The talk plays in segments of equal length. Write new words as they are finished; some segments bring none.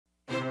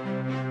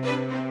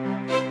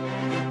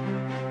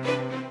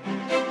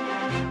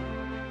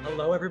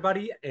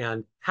everybody,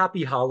 and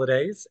happy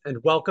holidays,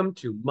 and welcome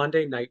to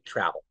Monday Night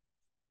Travel.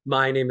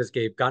 My name is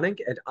Gabe Gunning,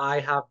 and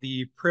I have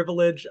the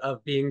privilege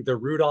of being the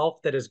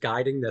Rudolph that is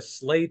guiding the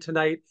sleigh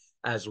tonight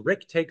as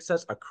Rick takes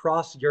us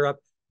across Europe,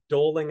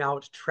 doling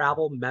out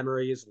travel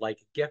memories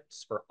like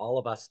gifts for all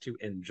of us to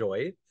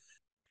enjoy.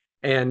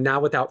 And now,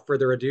 without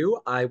further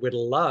ado, I would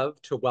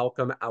love to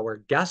welcome our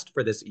guest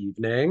for this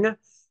evening.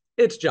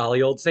 It's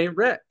jolly old Saint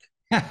Rick.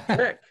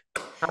 Rick,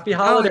 happy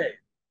How holiday.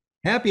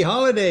 Happy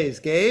holidays,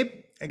 Gabe.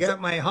 I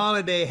got my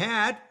holiday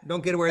hat.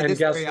 Don't get to wear And this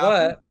guess very often.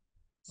 what?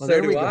 Well, So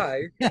there we do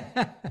go.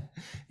 I.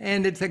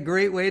 And it's a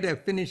great way to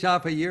finish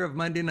off a year of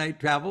Monday Night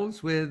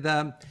Travels with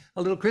a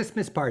little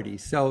Christmas party.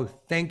 So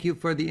thank you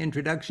for the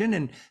introduction,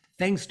 and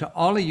thanks to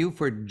all of you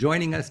for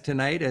joining us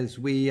tonight as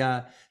we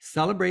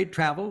celebrate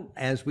travel,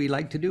 as we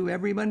like to do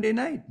every Monday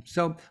night.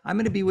 So I'm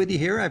going to be with you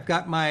here. I've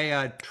got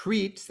my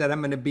treats that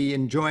I'm going to be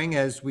enjoying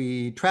as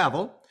we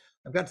travel.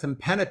 I've got some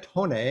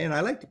panettone, and I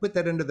like to put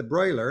that under the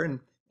broiler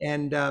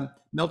and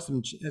melt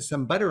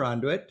some butter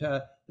onto it.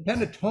 The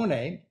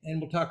panettone, and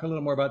we'll talk a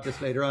little more about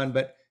this later on,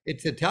 but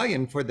it's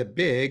Italian for the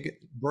big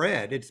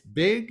bread. It's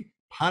big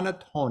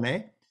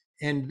panettone,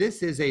 and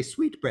this is a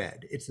sweet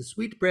bread. It's a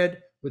sweet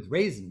bread with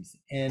raisins,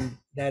 and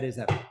that is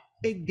a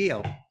big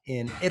deal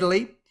in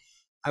Italy.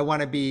 I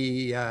want to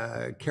be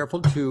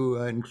careful to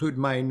include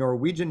my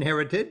Norwegian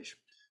heritage.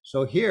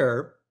 So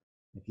here,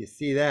 if you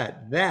see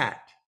that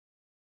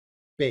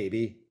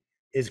baby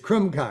is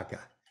krumkake.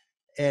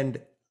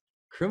 And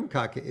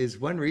krumkake is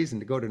one reason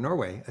to go to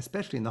Norway,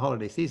 especially in the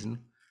holiday season.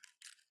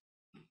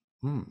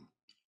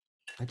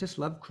 I just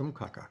love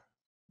krumkake.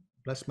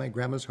 Bless my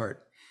grandma's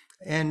heart.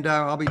 And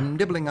I'll be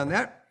nibbling on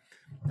that.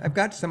 I've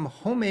got some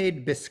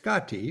homemade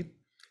biscotti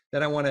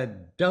that I want to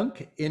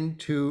dunk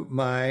into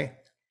my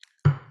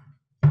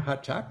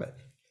hot chocolate.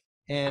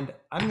 And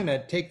I'm going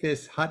to take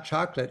this hot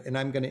chocolate and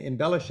I'm going to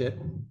embellish it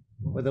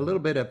with a little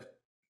bit of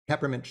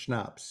peppermint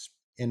schnapps.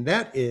 And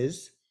that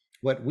is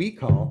what we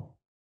call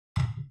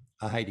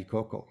a Heidi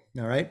Coco.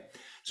 All right.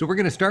 So we're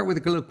going to start with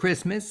a little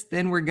Christmas.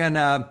 Then we're going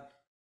to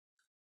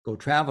go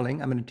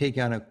traveling. I'm going to take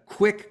you on a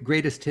quick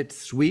greatest hits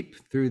sweep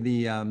through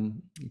the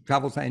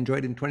travels I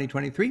enjoyed in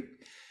 2023.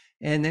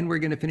 And then we're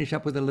going to finish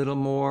up with a little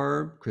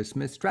more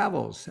Christmas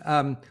travels.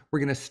 We're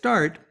going to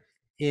start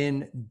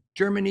in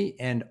Germany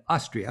and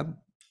Austria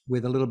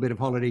with a little bit of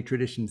holiday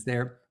traditions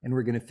there. And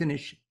we're going to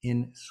finish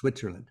in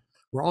Switzerland.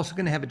 We're also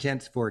going to have a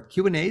chance for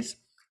Q&As.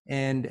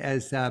 And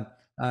as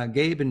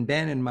Gabe and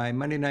Ben and my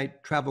Monday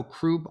Night Travel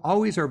crew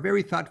always are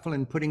very thoughtful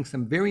in putting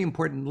some very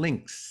important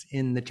links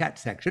in the chat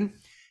section.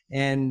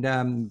 And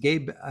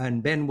Gabe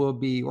and Ben will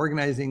be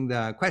organizing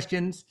the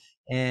questions,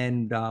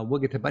 and we'll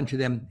get to a bunch of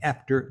them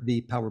after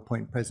the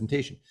PowerPoint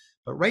presentation.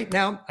 But right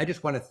now, I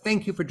just want to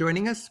thank you for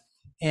joining us.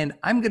 And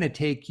I'm going to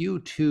take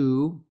you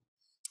to,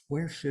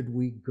 where should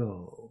we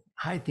go?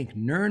 I think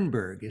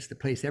Nuremberg is the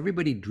place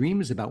everybody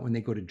dreams about when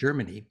they go to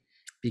Germany,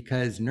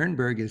 because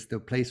Nuremberg is the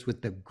place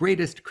with the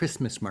greatest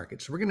Christmas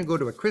market. So we're going to go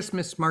to a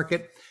Christmas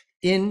market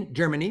in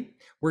Germany.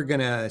 We're going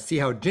to see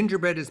how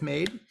gingerbread is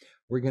made.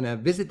 We're going to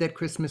visit that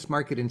Christmas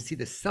market and see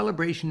the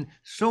celebration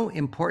so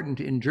important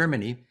in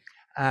Germany.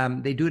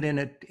 They do it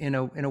in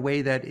a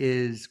way that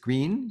is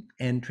green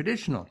and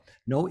traditional.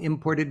 No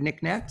imported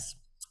knickknacks.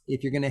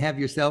 If you're going to have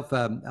yourself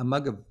a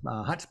mug of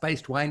hot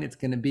spiced wine, it's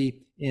going to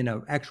be in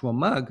an actual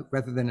mug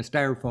rather than a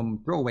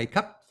styrofoam throwaway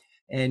cup.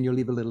 And you'll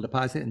leave a little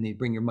deposit and they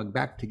bring your mug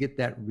back to get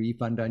that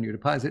refund on your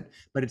deposit.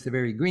 But it's a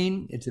very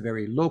green, it's a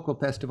very local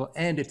festival,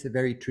 and it's a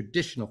very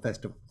traditional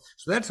festival.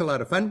 So that's a lot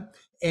of fun.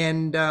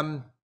 And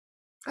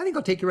I think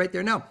I'll take you right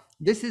there now.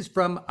 This is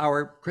from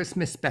our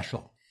Christmas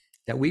special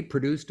that we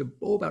produced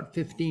about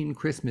 15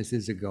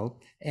 Christmases ago.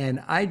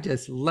 And I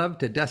just love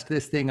to dust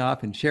this thing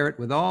off and share it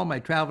with all my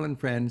traveling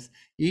friends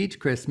each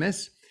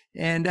Christmas.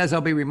 And as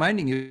I'll be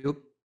reminding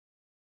you,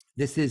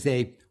 this is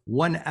a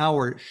 1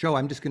 hour show.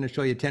 I'm just going to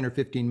show you 10 or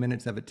 15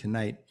 minutes of it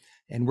tonight.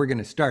 And we're going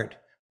to start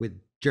with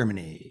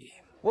Germany.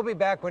 We'll be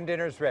back when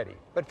dinner's ready.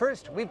 But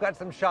first, we've got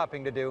some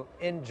shopping to do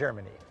in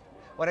Germany.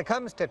 When it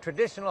comes to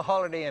traditional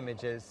holiday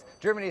images,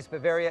 Germany's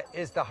Bavaria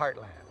is the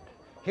heartland.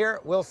 Here,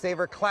 we'll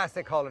savor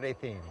classic holiday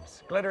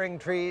themes, glittering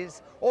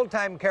trees,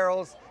 old-time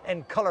carols,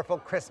 and colorful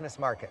Christmas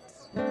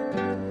markets.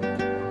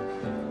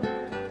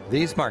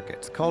 These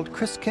markets, called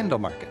Christkindl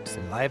markets,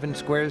 enliven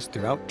squares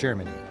throughout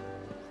Germany.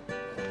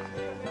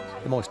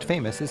 The most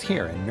famous is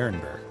here in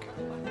Nuremberg.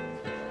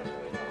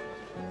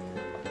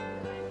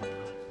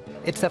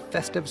 It's a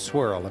festive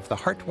swirl of the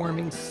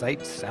heartwarming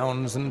sights,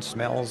 sounds, and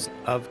smells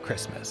of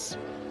Christmas.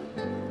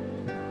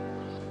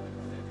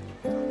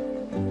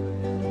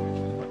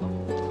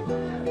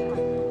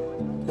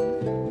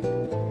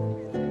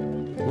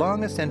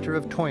 Long a center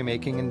of toy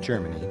making in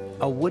Germany,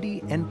 a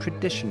woody and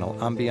traditional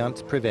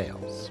ambiance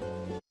prevails.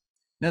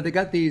 Now they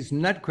got these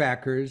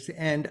nutcrackers,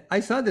 and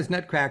I saw this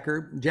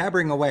nutcracker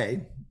jabbering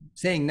away,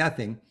 saying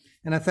nothing,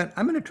 and I thought,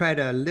 I'm going to try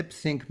to lip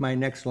sync my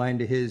next line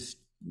to his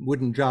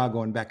wooden jaw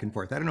going back and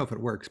forth. I don't know if it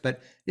works,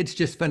 but it's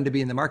just fun to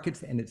be in the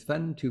markets, and it's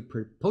fun to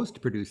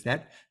post-produce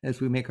that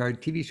as we make our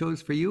TV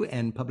shows for you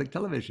and public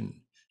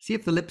television. See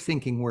if the lip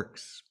syncing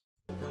works.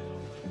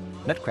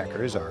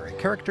 Nutcrackers are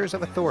characters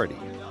of authority,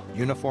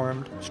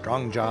 uniformed,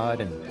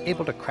 strong-jawed, and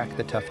able to crack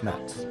the tough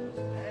nuts.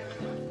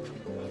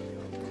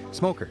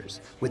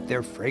 Smokers, with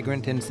their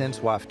fragrant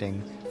incense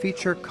wafting,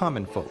 feature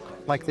common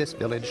folk like this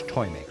village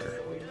toy maker.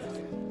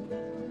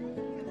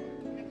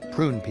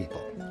 Prune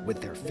people, with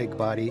their fig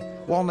body,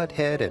 walnut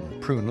head,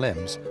 and prune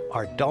limbs,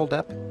 are dolled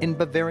up in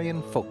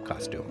Bavarian folk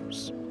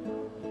costumes.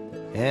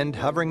 And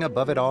hovering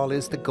above it all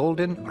is the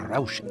golden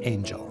Rausch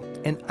angel,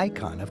 an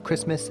icon of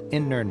Christmas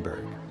in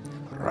Nuremberg.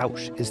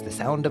 Rausch is the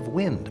sound of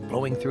wind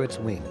blowing through its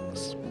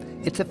wings.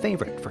 It's a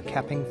favorite for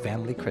capping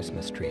family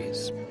Christmas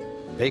trees.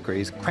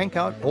 Bakeries crank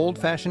out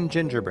old-fashioned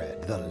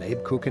gingerbread, the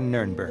Lebkuchen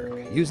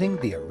Nuremberg, using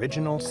the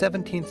original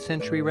 17th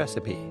century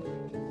recipe.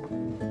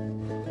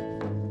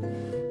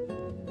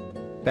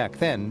 Back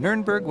then,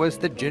 Nuremberg was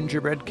the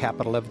gingerbread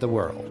capital of the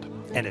world,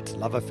 and its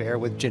love affair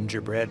with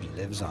gingerbread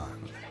lives on.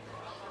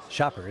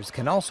 Shoppers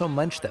can also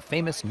munch the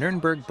famous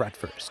Nuremberg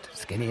bratwurst,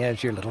 skinny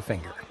as your little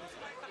finger,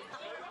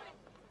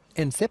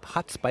 and sip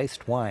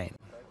hot-spiced wine.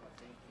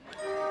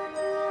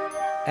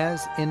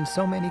 As in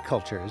so many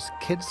cultures,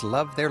 kids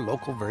love their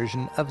local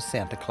version of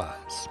Santa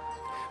Claus.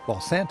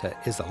 While Santa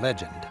is a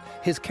legend,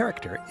 his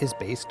character is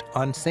based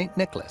on Saint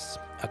Nicholas,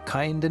 a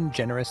kind and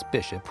generous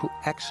bishop who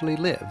actually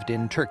lived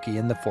in Turkey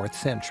in the 4th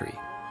century.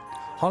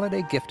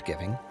 Holiday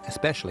gift-giving,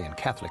 especially in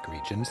Catholic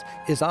regions,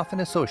 is often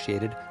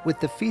associated with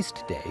the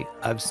feast day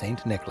of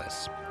Saint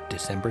Nicholas,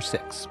 December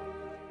 6th.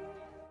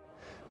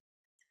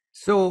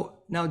 So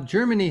now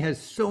Germany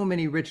has so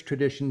many rich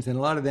traditions, and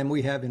a lot of them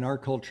we have in our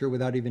culture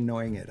without even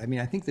knowing it. I mean,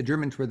 I think the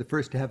Germans were the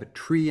first to have a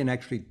tree and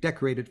actually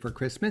decorate it for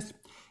Christmas.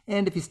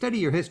 And if you study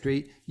your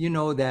history, you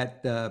know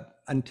that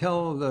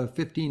until the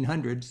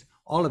 1500s,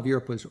 all of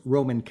Europe was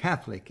Roman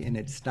Catholic in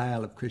its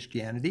style of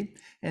Christianity.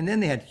 And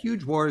then they had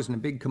huge wars and a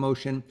big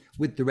commotion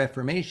with the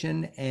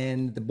Reformation,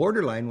 and the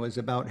borderline was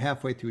about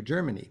halfway through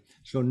Germany.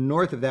 So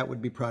north of that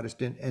would be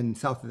Protestant, and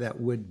south of that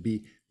would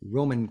be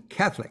Roman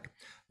Catholic.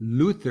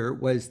 Luther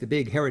was the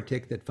big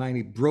heretic that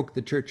finally broke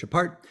the church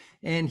apart,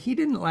 and he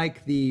didn't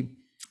like the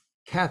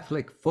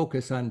Catholic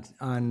focus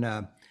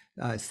on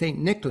St.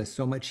 Nicholas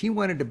so much. He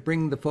wanted to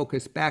bring the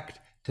focus back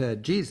to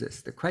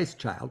Jesus, the Christ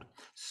child.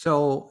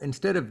 So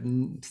instead of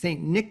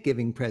St. Nick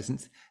giving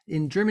presents,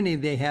 in Germany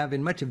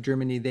in much of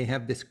Germany, they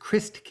have this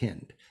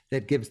Christkind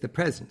that gives the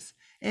presents.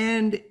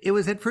 And it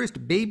was at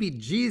first baby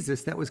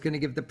Jesus that was going to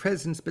give the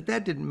presents, but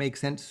that didn't make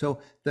sense.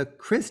 So the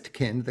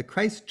Christkind, the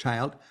Christ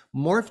child,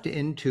 morphed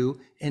into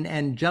an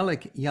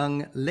angelic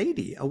young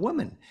lady, a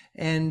woman.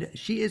 And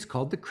she is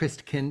called the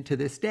Christkind to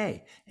this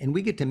day. And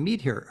we get to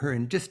meet her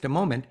in just a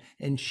moment.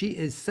 And she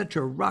is such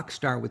a rock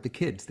star with the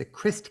kids, the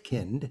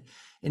Christkind.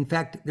 In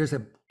fact, there's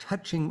a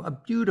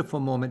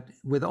beautiful moment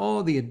with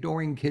all the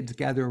adoring kids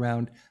gather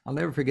around. I'll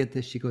never forget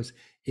this. She goes,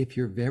 "If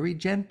you're very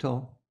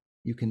gentle,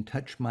 you can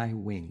touch my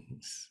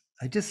wings."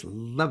 I just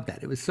love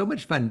that. It was so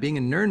much fun being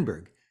in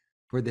Nuremberg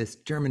for this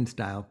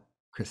German-style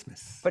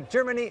Christmas. But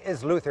Germany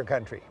is Luther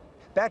country.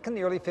 Back in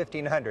the early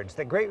 1500s,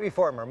 the great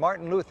reformer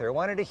Martin Luther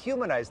wanted to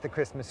humanize the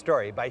Christmas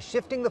story by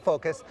shifting the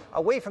focus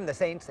away from the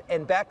saints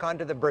and back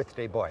onto the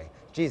birthday boy,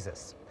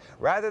 Jesus.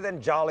 Rather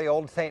than jolly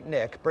old St.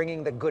 Nick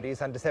bringing the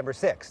goodies on December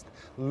 6th,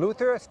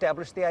 Luther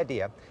established the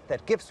idea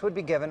that gifts would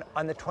be given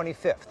on the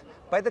 25th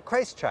by the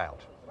Christ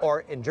child,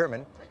 or in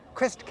German,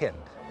 Christkind.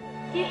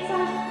 Geht's euch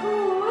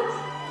gut?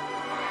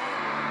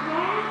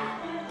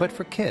 Ja? But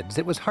for kids,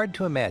 it was hard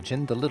to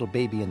imagine the little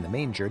baby in the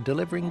manger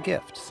delivering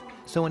gifts,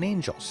 so an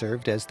angel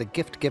served as the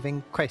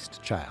gift-giving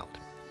Christ child.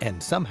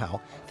 And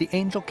somehow, the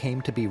angel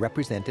came to be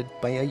represented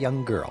by a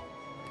young girl.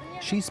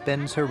 She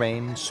spends her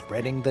reign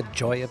spreading the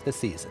joy of the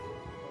season.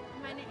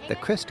 The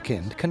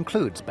Christkind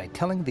concludes by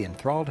telling the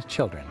enthralled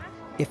children,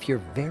 "If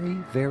you're very,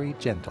 very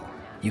gentle,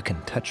 you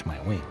can touch my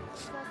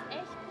wings."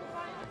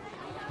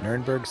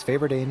 Nuremberg's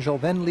favorite angel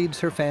then leads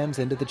her fans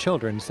into the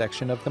children's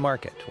section of the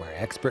market, where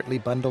expertly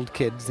bundled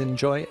kids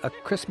enjoy a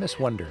Christmas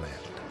wonderland.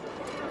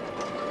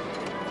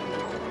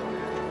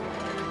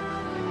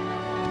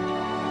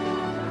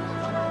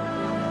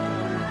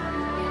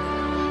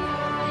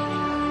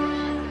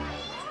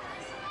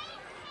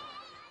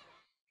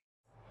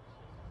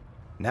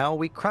 Now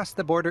we cross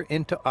the border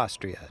into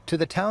Austria, to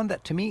the town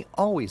that to me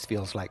always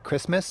feels like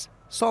Christmas,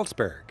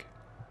 Salzburg.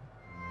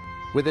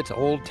 With its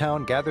old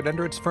town gathered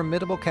under its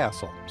formidable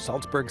castle,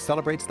 Salzburg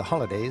celebrates the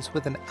holidays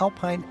with an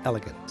alpine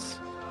elegance.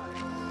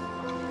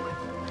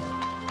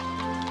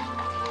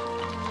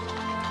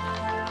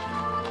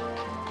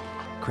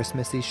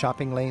 Christmassy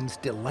shopping lanes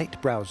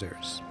delight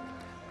browsers.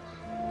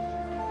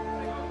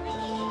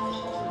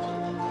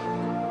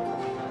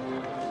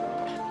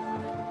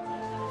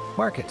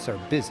 Markets are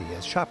busy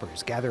as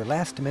shoppers gather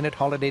last-minute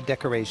holiday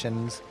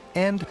decorations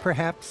and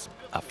perhaps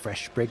a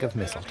fresh sprig of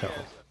mistletoe.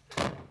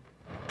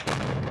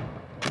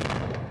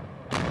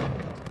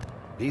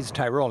 These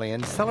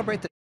Tyroleans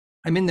celebrate the...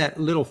 I'm in that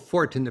little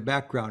fort in the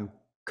background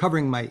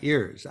covering my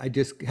ears. I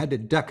just had to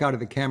duck out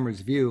of the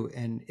camera's view,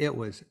 and it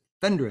was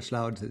thunderous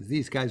loud as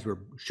these guys were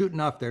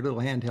shooting off their little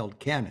handheld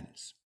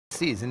cannons.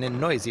 Season in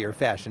noisier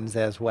fashions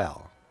as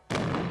well.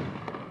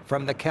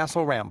 From the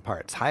castle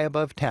ramparts high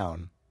above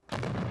town,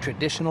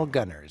 traditional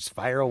gunners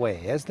fire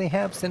away as they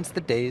have since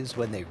the days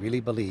when they really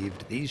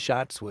believed these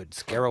shots would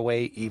scare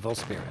away evil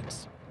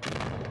spirits.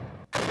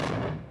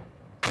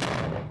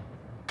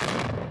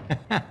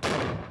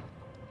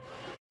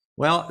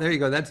 Well, there you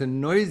go. That's a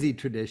noisy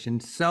tradition.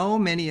 So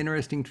many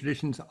interesting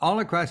traditions all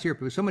across Europe.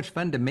 It was so much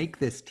fun to make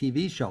this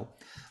TV show.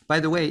 By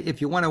the way,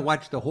 if you want to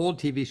watch the whole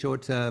TV show,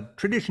 it's a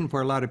tradition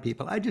for a lot of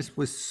people. I just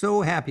was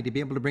so happy to be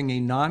able to bring a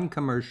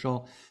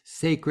non-commercial,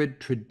 sacred,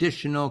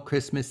 traditional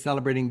Christmas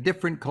celebrating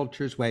different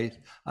cultures' ways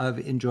of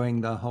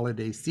enjoying the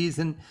holiday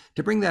season,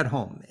 to bring that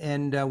home.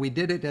 And we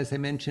did it, as I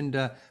mentioned,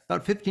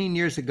 about 15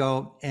 years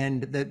ago,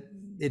 and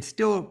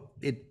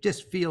it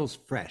just feels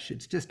fresh.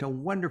 It's just a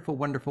wonderful,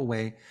 wonderful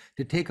way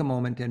to take a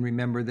moment and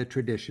remember the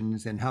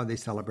traditions and how they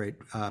celebrate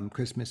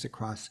Christmas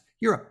across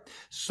Europe.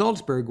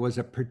 Salzburg was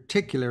a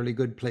particularly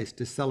good place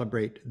to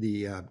celebrate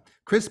the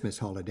Christmas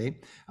holiday.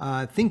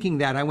 Thinking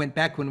that, I went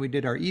back when we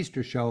did our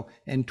Easter show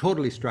and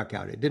totally struck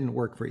out. It didn't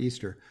work for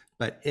Easter,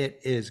 but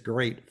it is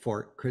great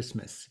for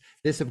Christmas.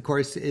 This, of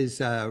course, is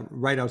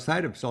right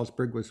outside of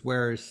Salzburg, was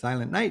where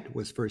Silent Night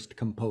was first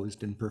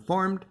composed and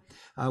performed.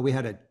 We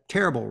had a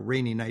terrible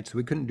rainy night, so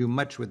we couldn't do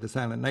much with the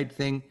Silent Night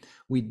thing.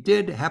 We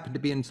did happen to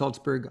be in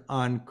Salzburg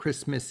on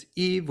Christmas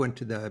Eve, went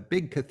to the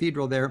big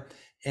cathedral there,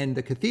 and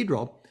the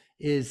cathedral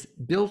is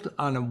built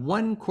on a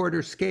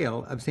 1/4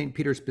 scale of St.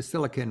 Peter's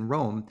Basilica in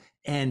Rome.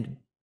 And,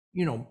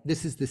 you know,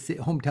 this is the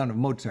hometown of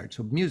Mozart,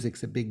 so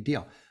music's a big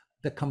deal.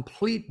 The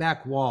complete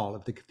back wall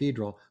of the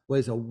cathedral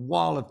was a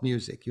wall of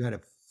music. You had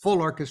a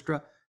full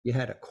orchestra, you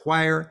had a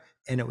choir,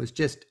 and it was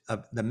just,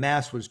 the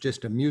Mass was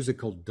just a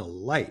musical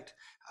delight.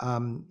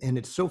 And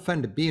it's so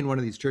fun to be in one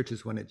of these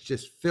churches when it's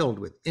just filled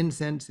with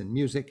incense and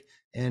music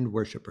and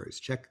worshipers.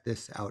 Check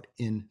this out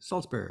in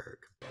Salzburg.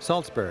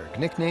 Salzburg,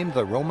 nicknamed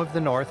the Rome of the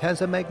North,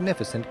 has a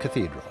magnificent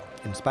cathedral,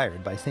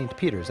 inspired by St.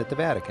 Peter's at the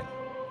Vatican.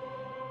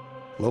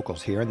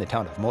 Locals here in the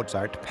town of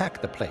Mozart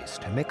pack the place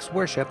to mix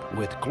worship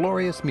with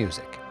glorious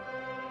music.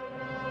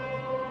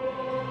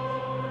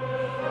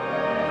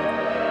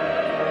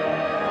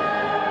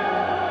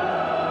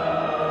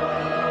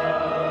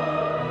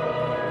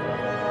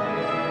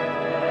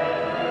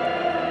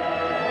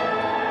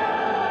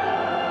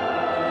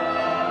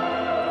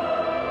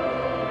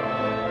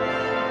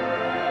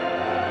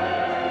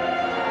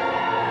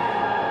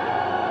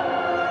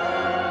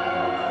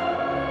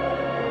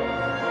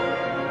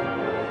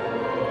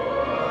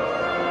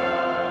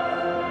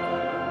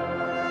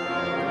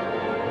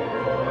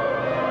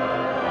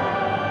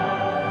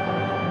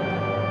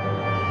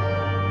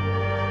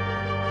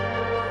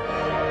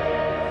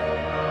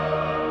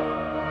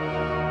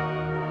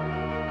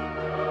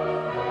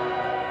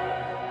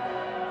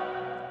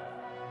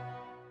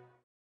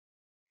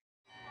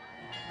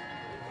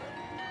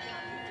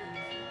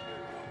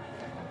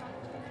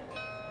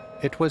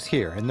 It was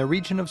here in the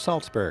region of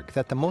Salzburg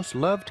that the most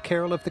loved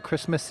carol of the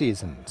Christmas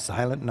season,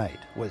 Silent Night,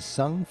 was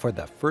sung for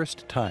the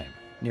first time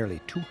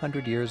nearly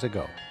 200 years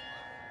ago.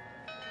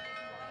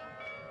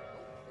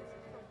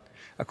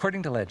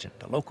 According to legend,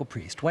 a local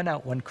priest went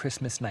out one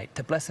Christmas night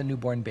to bless a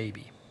newborn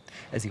baby.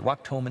 As he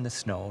walked home in the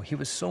snow, he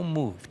was so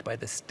moved by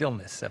the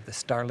stillness of the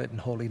starlit and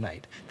holy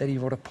night that he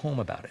wrote a poem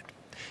about it.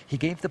 He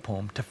gave the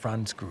poem to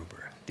Franz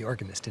Gruber, the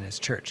organist in his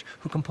church,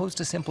 who composed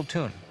a simple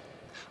tune.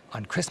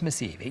 On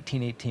Christmas Eve,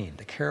 1818,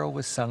 the carol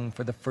was sung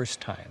for the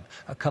first time,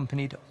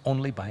 accompanied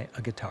only by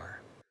a guitar.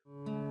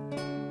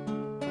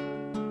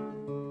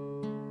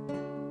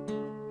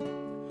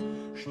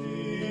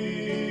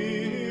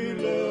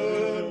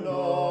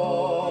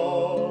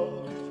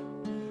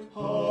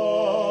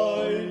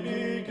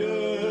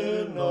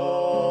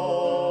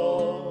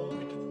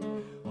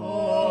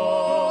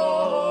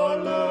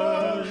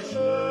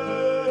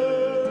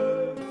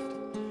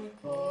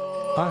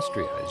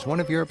 Austria is one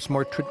of Europe's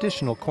more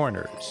traditional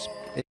corners.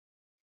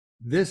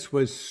 This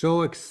was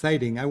so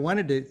exciting. I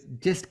wanted to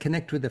just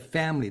connect with the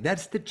family.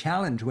 That's the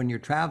challenge when you're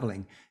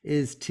traveling,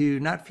 is to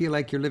not feel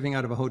like you're living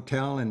out of a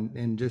hotel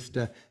and just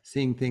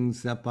seeing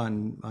things up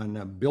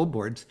on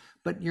billboards,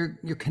 but you're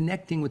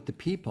connecting with the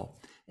people.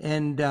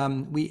 And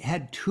we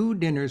had 2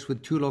 dinners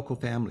with 2 local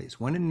families,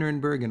 one in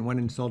Nuremberg and one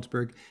in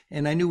Salzburg.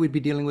 And I knew we'd be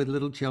dealing with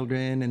little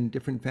children and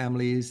different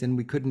families, and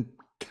we couldn't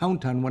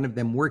count on one of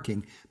them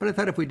working. But I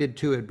thought if we did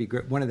 2, it'd be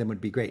great. One of them would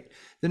be great.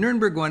 The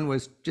Nuremberg one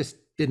was just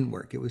didn't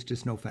work. It was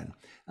just no fun.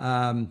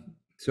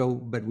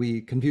 But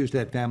we confused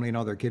that family and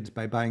all their kids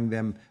by buying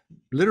them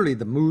literally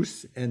the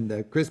moose and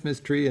the Christmas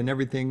tree and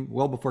everything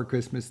well before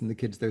Christmas, and the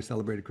kids there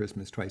celebrated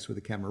Christmas twice with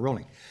the camera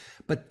rolling.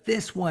 But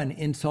this one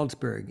in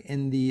Salzburg,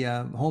 in the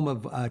home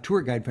of a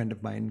tour guide friend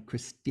of mine,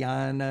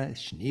 Christiane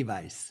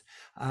Schneeweiss,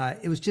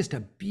 it was just a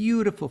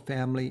beautiful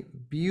family,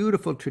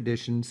 beautiful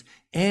traditions,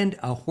 and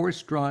a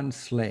horse-drawn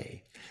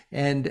sleigh.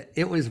 And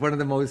it was one of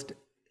the most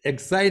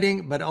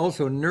exciting but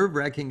also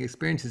nerve-wracking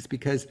experiences,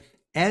 because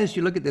as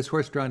you look at this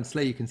horse-drawn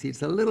sleigh, you can see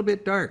it's a little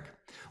bit dark.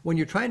 When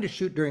you're trying to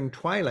shoot during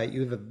twilight,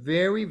 you have a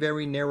very,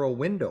 very narrow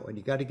window, and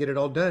you got to get it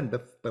all done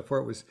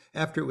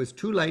after it was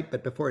too light,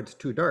 but before it's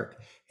too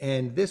dark.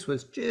 And this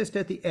was just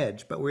at the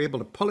edge, but we're able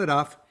to pull it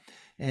off.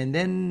 And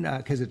then,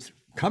 because it's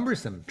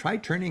cumbersome, try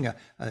turning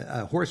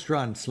a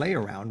horse-drawn sleigh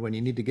around when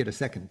you need to get a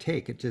second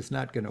take. It's just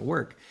not going to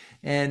work.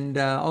 And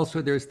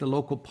also there's the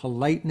local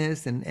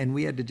politeness, and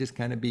we had to just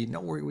kind of be, no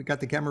worry, we got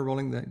the camera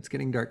rolling, it's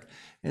getting dark.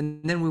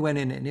 And then we went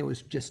in, and it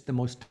was just the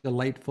most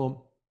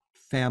delightful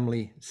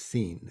family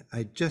scene.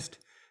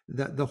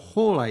 The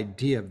whole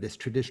idea of this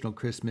traditional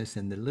Christmas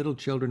and the little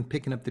children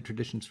picking up the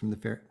traditions from the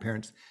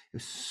parents, it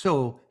was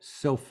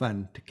so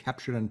fun to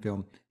capture it on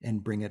film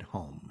and bring it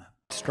home.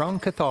 Strong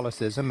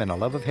Catholicism and a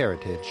love of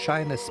heritage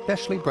shine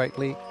especially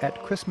brightly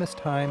at Christmas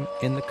time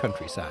in the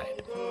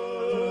countryside.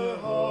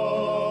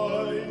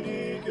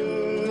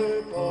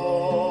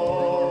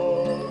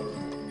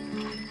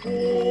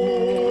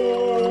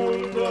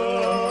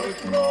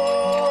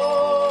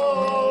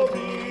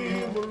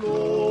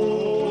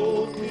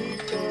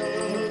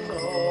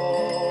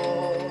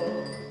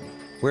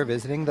 We're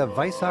visiting the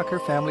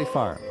Weissacher family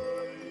farm.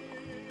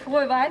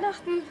 Frohe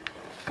Weihnachten.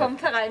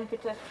 Kommt herein,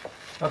 bitte.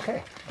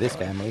 Okay. This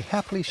family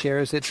happily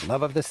shares its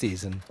love of the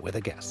season with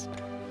a guest.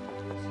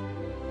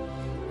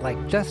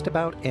 Like just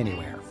about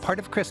anywhere, part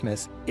of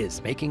Christmas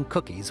is making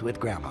cookies with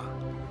Grandma.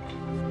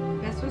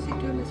 Weißt du, was ich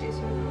tue? Muss ich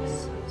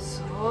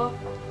so.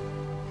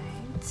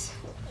 Eins.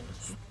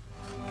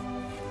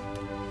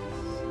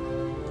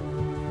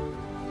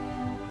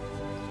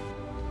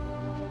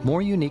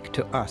 More unique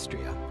to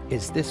Austria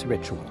is this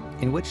ritual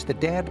in which the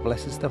dad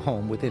blesses the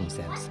home with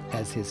incense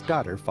as his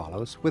daughter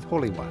follows with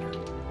holy water.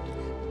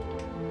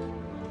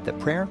 The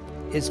prayer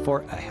is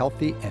for a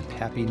healthy and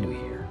happy new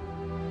year.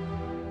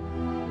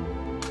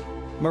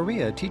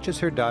 Maria teaches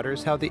her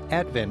daughters how the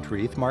Advent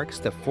wreath marks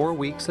the 4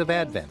 weeks of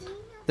Advent,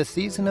 the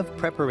season of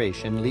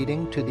preparation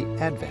leading to the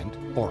advent,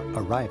 or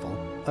arrival,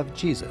 of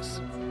Jesus.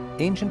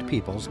 Ancient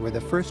peoples were the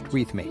first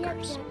wreath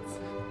makers.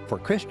 For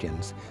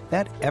Christians,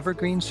 that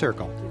evergreen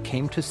circle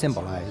came to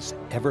symbolize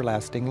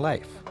everlasting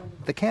life.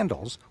 The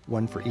candles,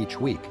 one for each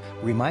week,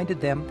 reminded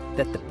them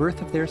that the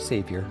birth of their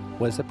Savior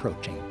was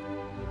approaching.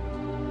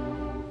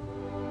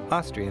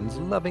 Austrians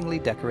lovingly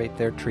decorate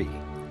their tree,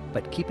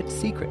 but keep it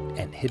secret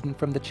and hidden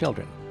from the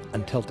children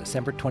until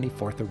December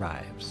 24th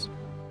arrives.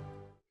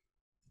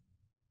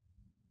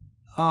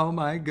 Oh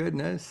my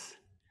goodness.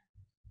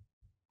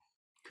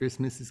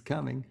 Christmas is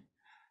coming.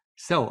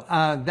 So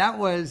that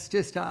was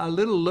just a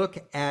little look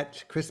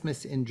at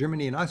Christmas in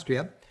Germany and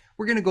Austria.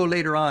 We're going to go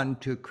later on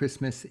to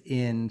Christmas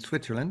in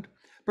Switzerland.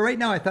 But right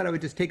now I thought I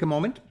would just take a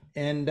moment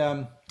and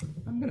I'm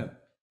going to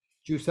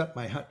juice up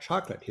my hot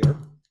chocolate here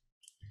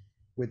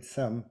with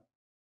some,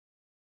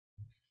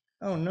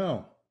 oh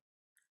no,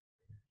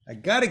 I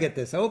got to get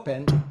this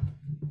open.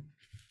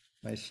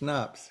 My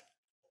schnapps.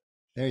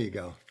 There you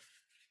go.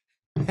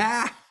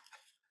 Ha!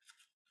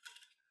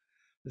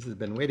 This has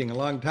been waiting a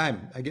long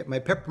time. I get my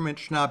peppermint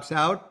schnapps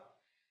out,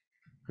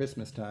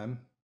 Christmas time.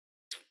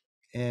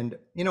 And,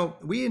 you know,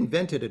 we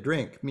invented a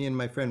drink, me and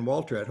my friend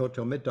Walter at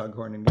Hotel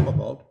Mittaghorn in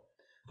Gimmelwald.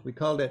 We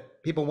called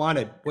it, people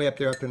wanted, way up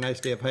there after a nice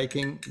day of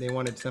hiking, they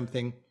wanted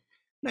something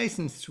nice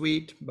and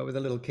sweet, but with a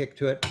little kick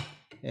to it.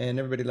 And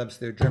everybody loves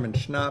their German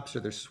schnapps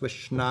or their Swiss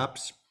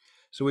schnapps.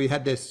 So we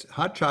had this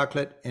hot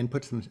chocolate and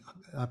put some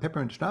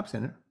peppermint schnapps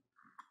in it.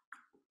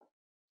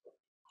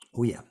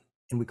 Oh yeah,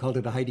 and we called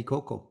it a Heidi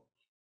Cocoa.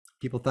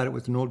 People thought it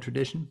was an old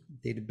tradition,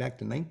 dated back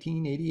to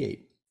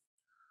 1988.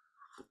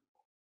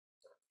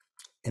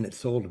 And it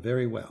sold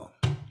very well,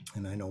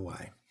 and I know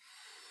why.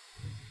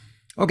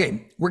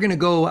 Okay, we're gonna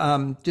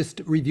go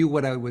just review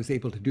what I was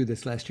able to do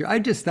this last year. I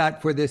just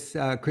thought for this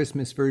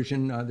Christmas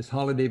version, this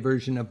holiday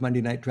version of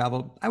Monday Night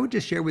Travel, I would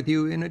just share with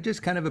you in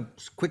just kind of a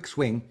quick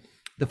swing,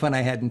 the fun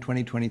I had in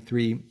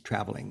 2023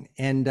 traveling.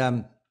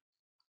 And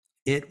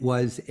it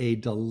was a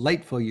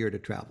delightful year to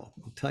travel,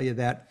 I'll tell you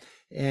that.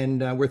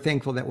 And we're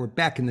thankful that we're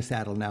back in the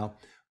saddle now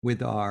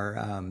with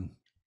our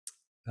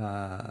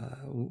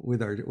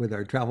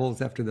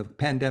travels after the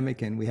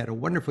pandemic, and we had a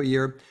wonderful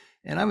year.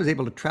 And I was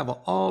able to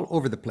travel all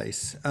over the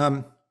place.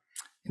 You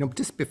know,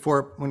 just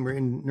before, when we were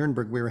in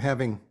Nuremberg, we were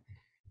having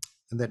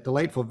that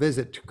delightful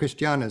visit to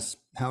Christiana's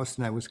house,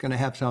 and I was going to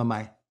have some of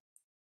my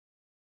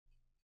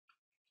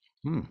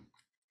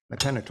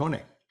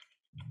panettone,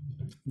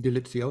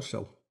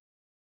 delizioso.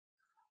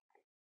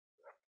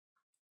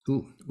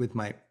 Ooh, with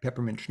my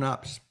peppermint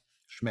schnapps,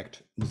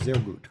 schmeckt sehr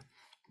gut.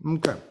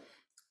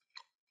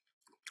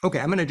 Okay,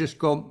 I'm going to just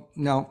go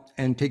now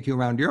and take you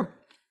around Europe.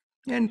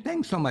 And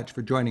thanks so much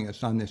for joining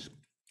us on this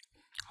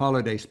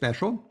holiday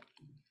special.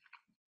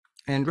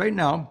 And right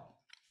now,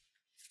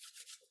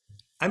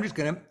 I'm just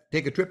going to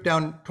take a trip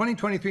down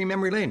 2023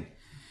 memory lane.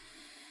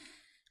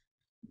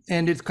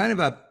 And it's kind of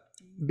a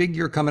big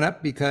year coming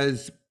up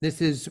because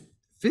this is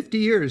 50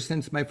 years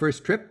since my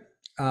first trip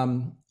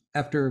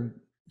after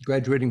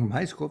graduating from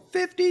high school.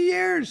 50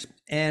 years!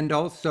 And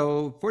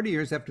also 40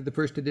 years after the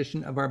first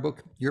edition of our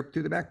book, Europe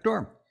Through the Back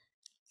Door.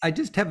 I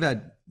just have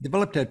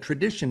developed a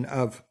tradition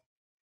of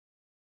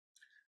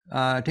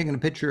taking a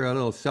picture, a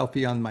little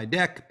selfie on my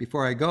deck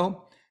before I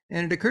go.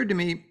 And it occurred to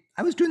me,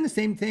 I was doing the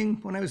same thing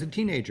when I was a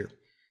teenager,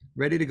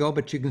 ready to go,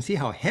 but you can see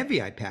how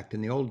heavy I packed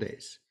in the old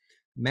days.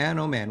 Man,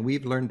 oh man,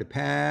 we've learned to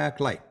pack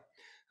light.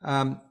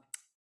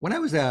 When I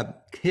was a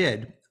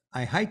kid,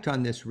 I hiked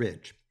on this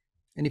ridge.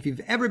 And if you've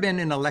ever been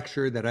in a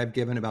lecture that I've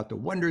given about the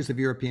wonders of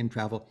European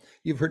travel,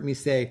 you've heard me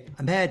say,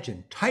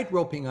 imagine tight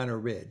roping on a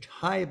ridge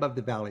high above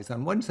the valleys.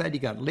 On one side, you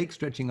got lakes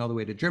stretching all the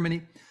way to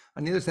Germany.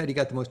 On the other side, you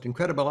got the most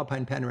incredible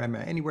alpine panorama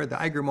anywhere, the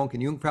Eigermonk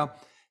and Jungfrau.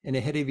 And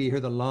ahead of you, you hear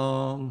the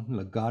long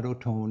legato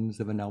tones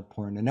of an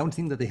Alphorn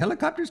announcing that the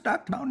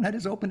helicopter-stocked mountain hut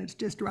is open. It's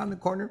just around the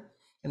corner,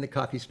 and the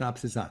coffee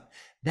schnapps is on.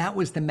 That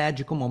was the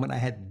magical moment I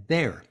had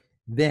there,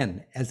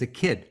 then, as a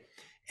kid.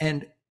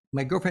 And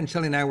my girlfriend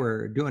Shelley and I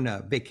were doing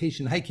a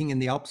vacation hiking in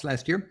the Alps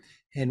last year,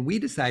 and we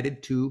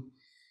decided to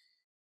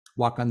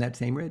walk on that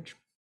same ridge.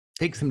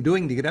 Take some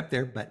doing to get up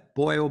there, but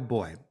boy, oh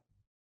boy,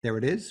 there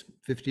it is,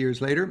 50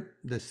 years later,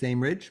 the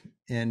same ridge.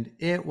 And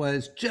it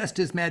was just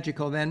as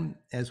magical then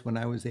as when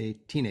I was a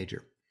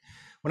teenager.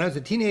 When I was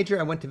a teenager,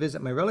 I went to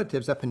visit my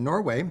relatives up in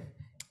Norway,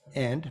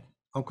 and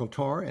Uncle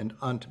Tor and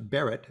Aunt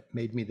Berit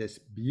made me this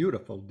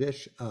beautiful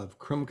dish of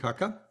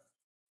krumkake.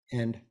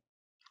 And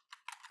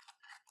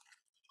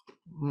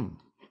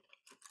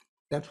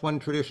that's one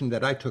tradition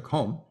that I took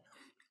home,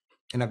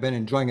 and I've been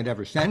enjoying it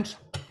ever since.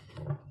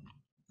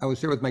 I was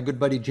there with my good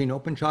buddy Gene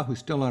Openshaw, who's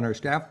still on our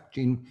staff.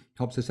 Gene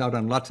helps us out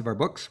on lots of our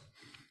books.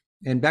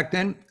 And back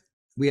then,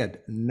 we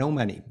had no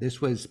money.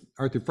 This was,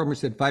 Arthur Frommer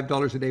said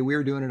 $5 a day. We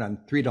were doing it on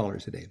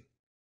 $3 a day,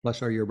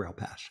 plus our Eurobrow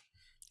pass.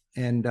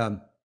 And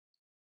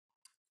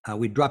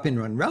we'd drop in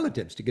on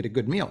relatives to get a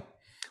good meal.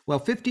 Well,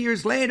 50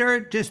 years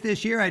later, just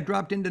this year, I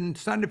dropped into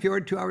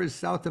Sandefjord, 2 hours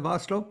south of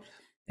Oslo,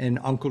 and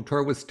Uncle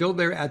Tor was still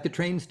there at the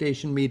train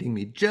station meeting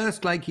me,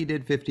 just like he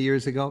did 50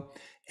 years ago.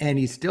 And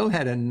he still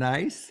had a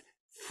nice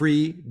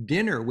free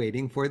dinner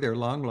waiting for their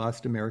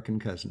long-lost American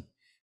cousin.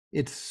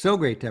 It's so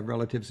great to have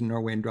relatives in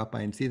Norway and drop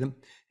by and see them.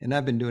 And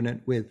I've been doing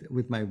it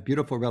with my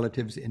beautiful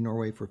relatives in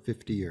Norway for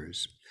 50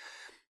 years.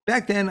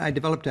 Back then, I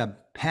developed a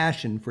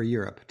passion for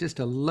Europe, just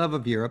a love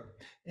of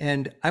Europe.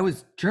 And I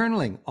was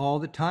journaling all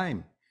the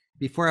time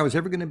before I was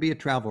ever going to be a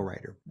travel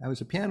writer. I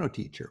was a piano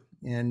teacher.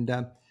 And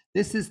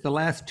this is the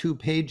last 2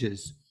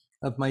 pages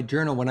of my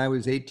journal when I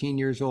was 18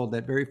 years old,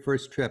 that very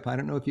first trip. I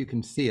don't know if you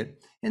can see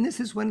it. And this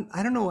is when,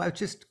 I don't know, I was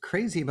just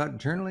crazy about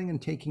journaling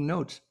and taking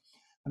notes.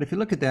 But if you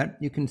look at that,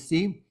 you can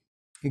see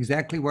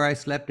exactly where I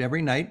slept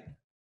every night.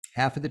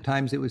 Half of the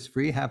times it was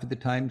free, half of the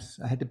times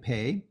I had to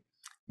pay.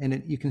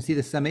 And you can see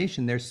the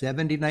summation there,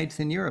 70 nights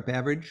in Europe,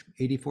 average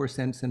 84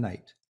 cents a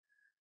night.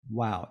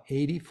 Wow,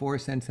 84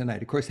 cents a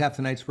night. Of course, half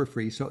the nights were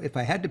free. So if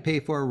I had to pay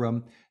for a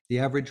room, the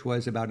average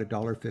was about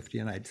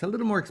 $1.50 a night. It's a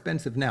little more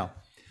expensive now.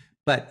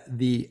 But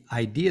the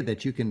idea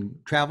that you can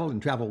travel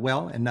and travel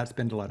well and not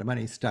spend a lot of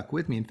money stuck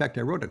with me. In fact,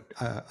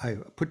 I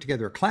put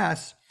together a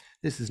class.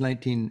 This is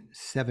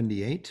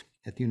 1978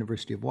 at the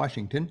University of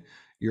Washington,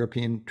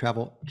 European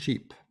Travel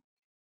Cheap.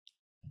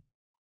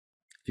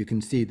 If you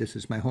can see, this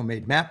is my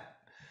homemade map,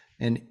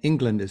 and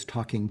England is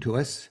talking to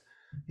us.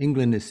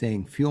 England is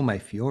saying, feel my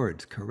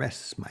fjords,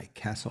 caress my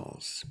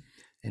castles.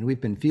 And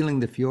we've been feeling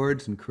the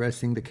fjords and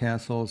caressing the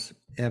castles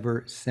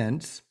ever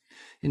since.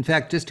 In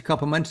fact, just a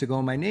couple months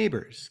ago, my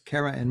neighbors,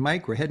 Kara and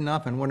Mike, were heading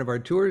off on one of our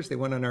tours. They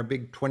went on our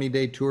big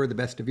 20-day tour, the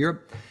best of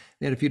Europe.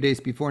 They had a few days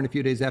before and a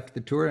few days after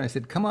the tour. And I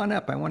said, come on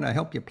up. I want to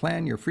help you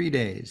plan your free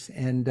days.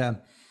 And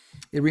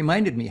it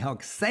reminded me how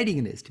exciting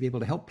it is to be able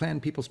to help plan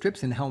people's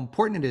trips and how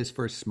important it is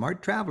for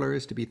smart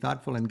travelers to be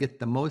thoughtful and get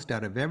the most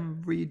out of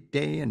every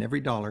day and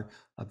every dollar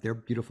of their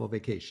beautiful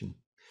vacation.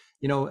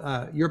 You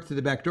know, Europe Through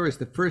the Back Door is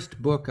the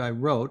first book I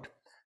wrote.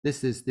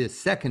 This is the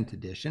second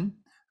edition.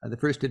 The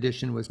first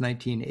edition was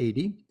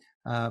 1980.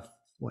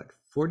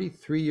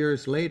 43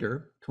 years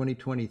later,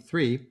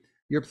 2023,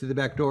 Europe Through the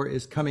Back Door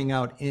is coming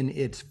out in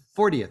its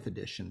 40th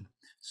edition.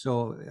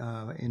 So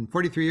in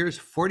 43 years,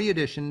 40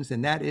 editions,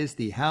 and that is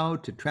the How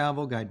to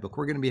Travel Guidebook.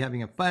 We're going to be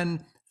having a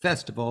fun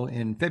festival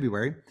in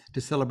February to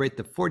celebrate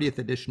the 40th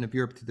edition of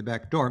Europe Through the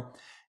Back Door.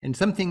 And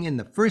something in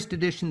the first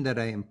edition that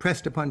I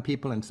impressed upon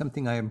people, and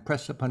something I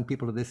impress upon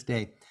people to this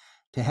day,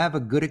 to have a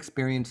good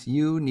experience,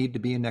 you need to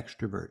be an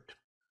extrovert.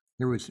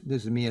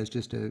 This is me as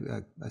just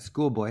a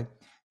schoolboy,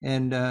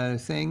 and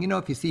saying, you know,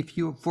 if you see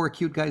 4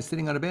 cute guys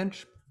sitting on a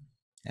bench,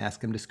 ask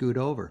them to scoot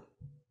over.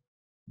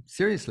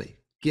 Seriously,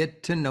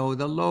 get to know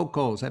the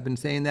locals. I've been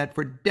saying that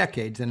for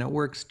decades, and it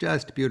works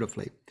just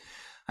beautifully.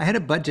 I had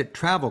a budget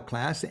travel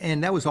class,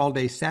 and that was all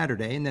day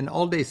Saturday, and then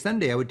all day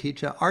Sunday I would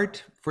teach an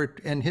art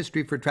and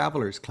history for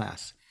travelers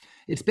class.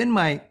 It's been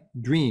my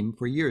dream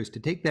for years to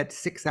take that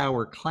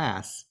 6-hour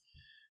class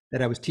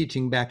that I was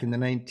teaching back in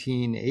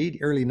the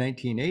early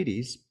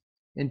 1980s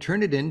and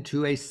turn it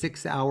into a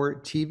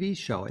 6-hour TV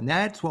show. And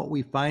that's what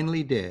we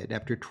finally did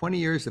after 20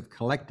 years of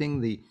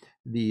collecting the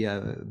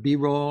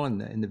B-roll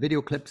and the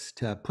video clips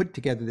to put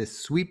together this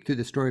sweep through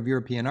the story of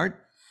European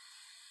art.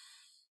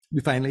 We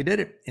finally did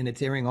it, and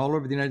it's airing all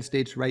over the United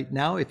States right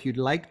now. If you'd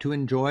like to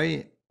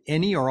enjoy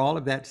any or all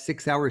of that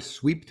 6-hour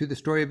sweep through the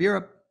story of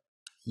Europe,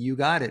 you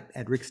got it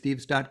at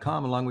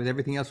ricksteves.com, along with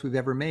everything else we've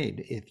ever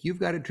made. If you've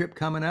got a trip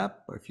coming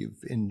up, or if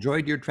you've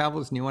enjoyed your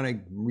travels and you want to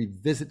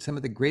revisit some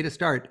of the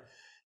greatest art,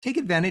 take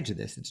advantage of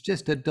this. It's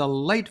just a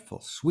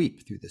delightful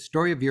sweep through the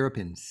story of Europe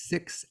in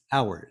 6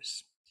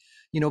 hours.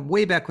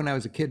 Way back when I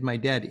was a kid, my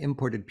dad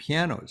imported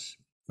pianos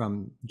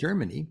from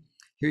Germany.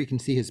 Here you can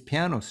see his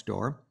piano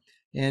store.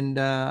 And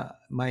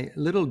my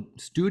little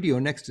studio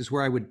next is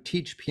where I would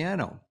teach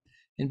piano.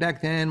 And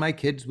back then, my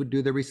kids would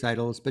do their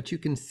recitals, but you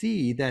can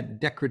see that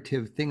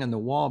decorative thing on the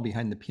wall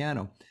behind the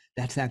piano.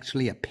 That's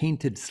actually a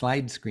painted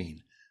slide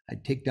screen.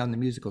 I'd take down the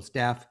musical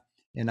staff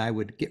and I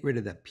would get rid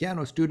of the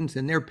piano students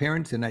and their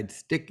parents, and I'd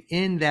stick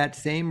in that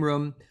same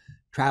room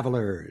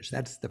travelers.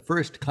 That's the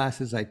first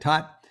classes I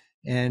taught.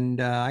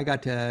 And I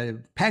got to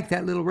pack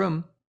that little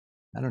room.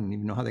 I don't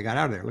even know how they got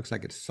out of there. It looks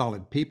like it's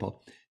solid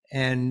people.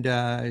 And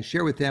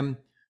share with them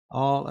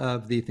all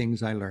of the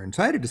things I learned.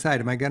 So I had to decide,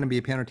 am I going to be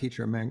a piano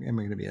teacher? Am I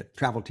going to be a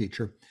travel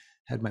teacher?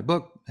 Had my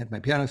book, had my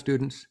piano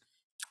students,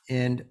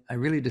 and I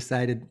really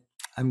decided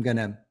I'm going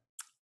to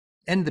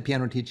end the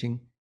piano teaching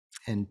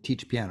and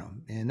teach piano.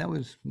 And that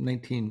was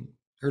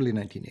early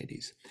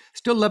 1980s.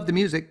 Still love the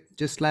music.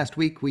 Just last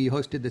week, we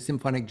hosted the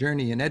Symphonic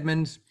Journey in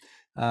Edmonds.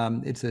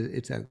 It's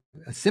a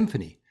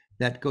symphony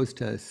that goes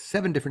to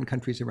 7 different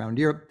countries around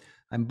Europe.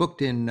 I'm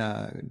booked in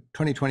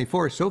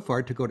 2024 so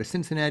far to go to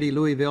Cincinnati,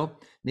 Louisville,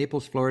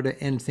 Naples, Florida,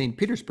 and St.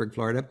 Petersburg,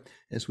 Florida,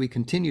 as we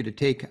continue to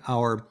take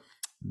our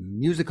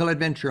musical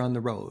adventure on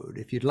the road.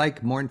 If you'd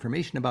like more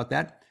information about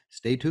that,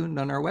 stay tuned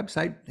on our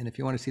website. And if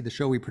you want to see the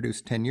show we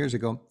produced 10 years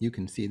ago, you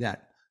can see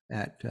that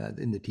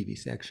in the TV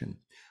section.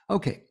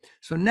 Okay,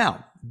 so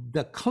now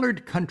the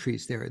colored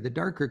countries there, the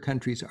darker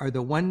countries, are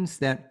the ones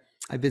that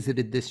I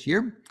visited this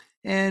year.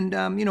 And,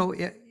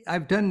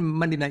 I've done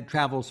Monday night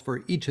travels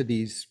for each of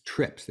these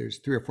trips. There's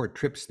 3 or 4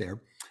 trips there.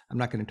 I'm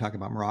not going to talk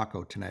about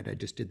Morocco tonight. I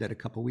just did that a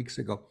couple weeks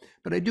ago.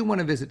 But I do want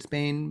to visit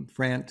Spain,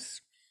 France,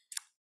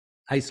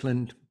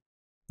 Iceland,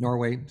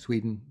 Norway,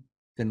 Sweden,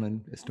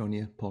 Finland,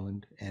 Estonia,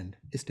 Poland, and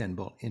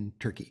Istanbul in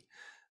Turkey,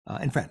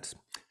 and France.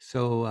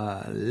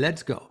 So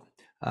let's go.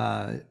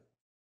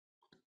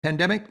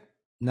 Pandemic,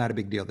 not a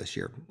big deal this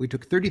year. We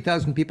took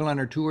 30,000 people on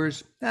our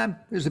tours. It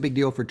was a big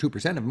deal for 2%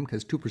 of them,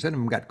 because 2% of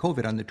them got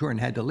COVID on the tour and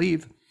had to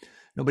leave.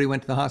 Nobody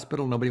went to the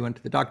hospital. Nobody went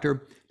to the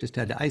doctor. Just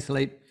had to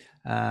isolate.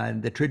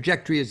 The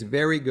trajectory is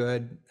very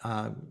good.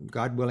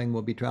 God willing,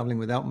 we'll be traveling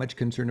without much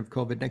concern of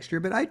COVID next year.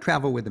 But I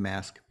travel with a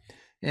mask.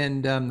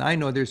 And I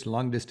know there's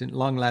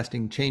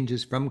long-lasting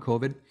changes from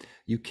COVID.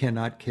 You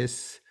cannot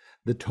kiss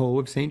the toe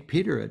of St.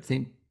 Peter at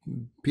St.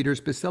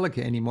 Peter's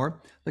Basilica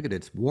anymore. Look at it,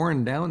 it's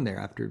worn down there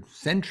after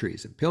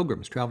centuries of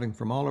pilgrims traveling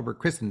from all over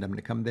Christendom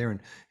to come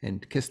there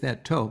and kiss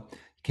that toe.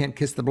 Can't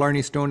kiss the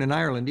Blarney Stone in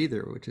Ireland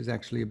either, which is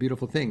actually a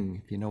beautiful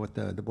thing, if you know what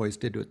the boys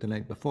did to it the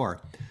night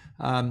before.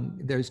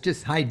 There's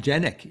just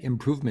hygienic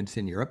improvements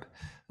in Europe,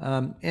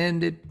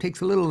 and it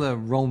takes a little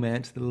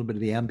romance, a little bit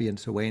of the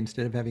ambience away.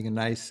 Instead of having a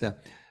nice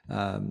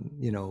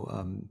vinegar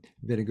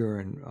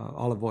and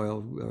olive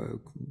oil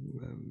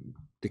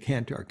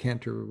decanter or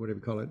canter or whatever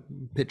you call it,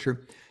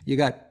 pitcher, you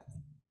got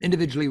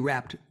individually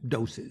wrapped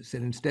doses.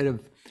 And instead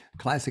of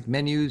classic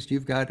menus,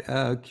 you've got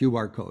a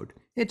QR code.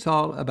 It's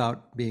all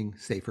about being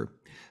safer.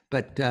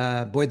 But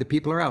boy, the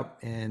people are out,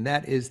 and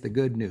that is the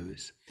good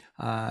news.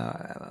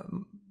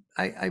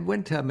 I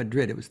went to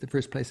Madrid. It was the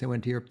first place I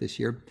went to Europe this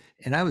year,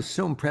 and I was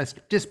so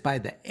impressed just by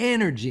the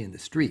energy in the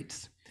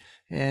streets.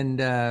 And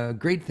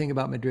great thing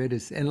about Madrid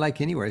is, and like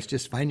anywhere, it's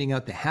just finding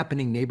out the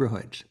happening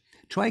neighborhoods.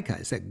 Troika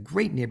is a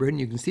great neighborhood, and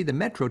you can see the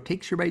metro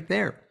takes you right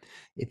there.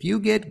 If you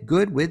get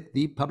good with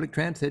the public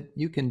transit,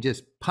 you can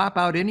just pop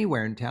out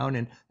anywhere in town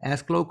and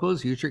ask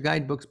locals, use your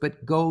guidebooks,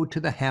 but go to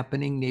the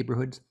happening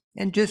neighborhoods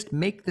and just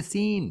make the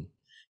scene.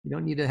 You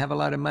don't need to have a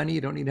lot of money. You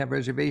don't need to have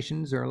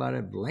reservations or a lot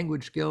of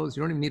language skills.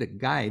 You don't even need a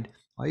guide.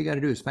 All you got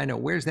to do is find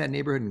out where's that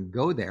neighborhood and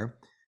go there.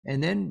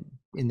 And then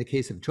in the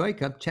case of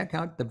Troika, check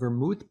out the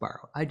Vermouth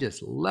Bar. I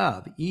just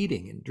love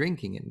eating and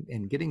drinking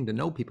and getting to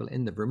know people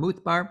in the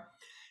Vermouth Bar.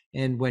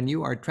 And when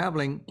you are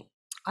traveling,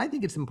 I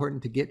think it's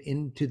important to get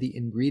into the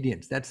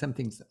ingredients. That's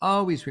something that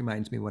always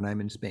reminds me when I'm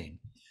in Spain.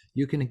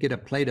 You can get a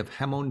plate of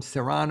jamón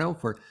serrano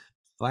for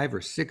 $5 or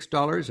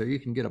 $6, or you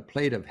can get a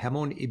plate of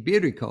jamón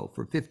ibérico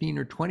for $15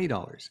 or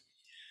 $20.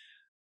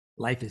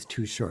 Life is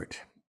too short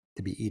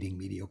to be eating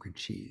mediocre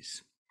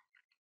cheese.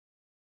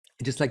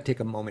 I'd just like to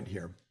take a moment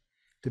here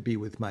to be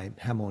with my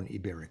jamón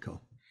ibérico.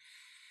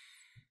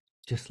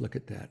 Just look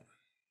at that.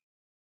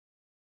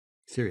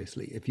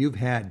 Seriously, if you've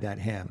had that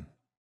ham,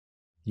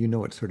 you know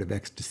what sort of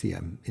ecstasy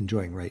I'm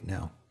enjoying right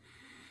now.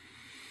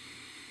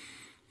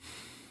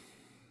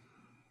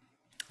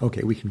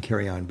 Okay, we can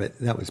carry on, but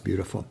that was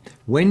beautiful.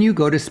 When you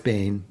go to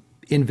Spain,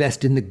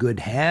 invest in the good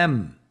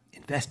ham.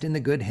 Invest in the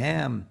good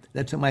ham.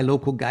 That's what my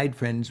local guide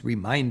friends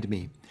remind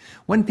me.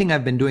 One thing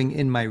I've been doing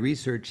in my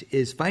research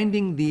is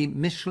finding the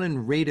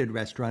Michelin-rated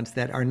restaurants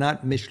that are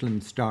not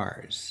Michelin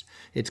stars.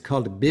 It's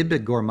called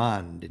Bib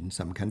Gourmand in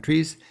some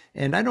countries,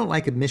 and I don't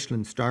like a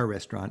Michelin star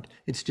restaurant.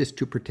 It's just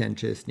too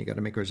pretentious, and you got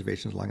to make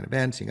reservations long in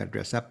advance. You got to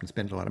dress up and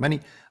spend a lot of money.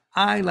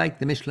 I like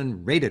the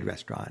Michelin-rated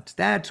restaurants.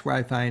 That's where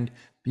I find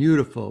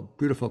beautiful,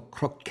 beautiful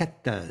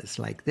croquetas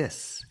like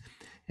this.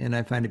 And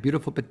I find a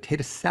beautiful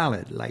potato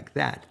salad like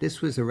that.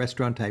 This was a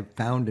restaurant I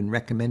found and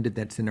recommended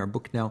that's in our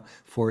book now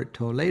for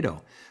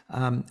Toledo.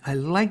 I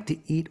like to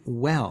eat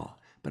well,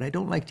 but I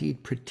don't like to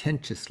eat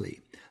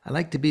pretentiously. I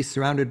like to be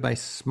surrounded by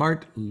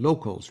smart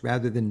locals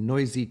rather than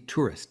noisy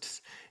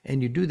tourists.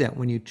 And you do that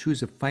when you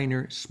choose a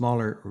finer,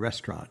 smaller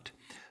restaurant.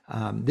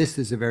 This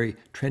is a very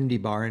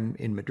trendy bar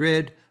in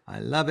Madrid. I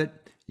love it.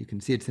 You can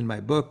see it's in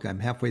my book. I'm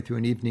halfway through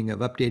an evening of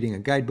updating a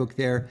guidebook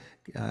there,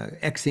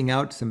 Xing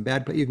out some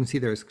bad, but you can see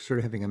there's sort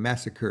of having a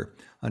massacre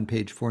on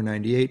page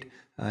 498.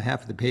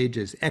 Half of the page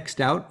is X'd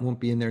out,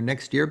 won't be in there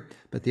next year,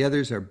 but the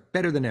others are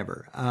better than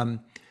ever.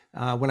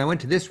 When I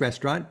went to this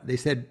restaurant, they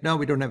said, no,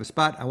 we don't have a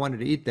spot. I wanted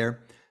to eat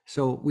there.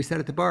 So we sat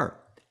at the bar.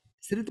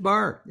 Sit at the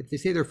bar. If they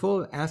say they're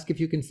full, ask if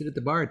you can sit at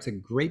the bar. It's a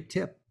great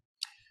tip.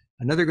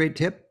 Another great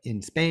tip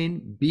in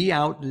Spain, be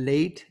out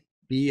late,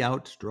 be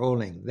out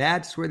strolling.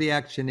 That's where the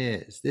action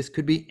is. This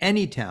could be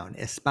any town,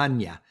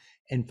 España,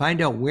 and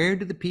find out where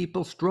do the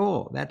people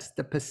stroll. That's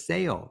the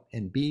paseo,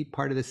 and be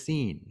part of the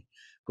scene.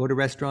 Go to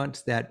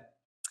restaurants that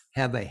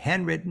have a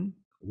handwritten,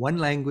 one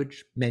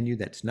language menu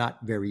that's not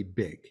very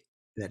big,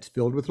 that's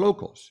filled with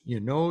locals. You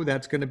know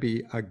that's going to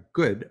be a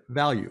good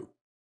value.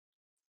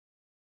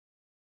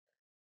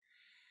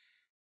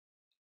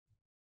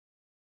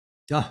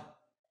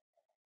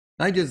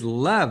 I just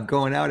love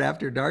going out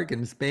after dark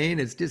in Spain.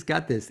 It's just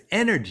got this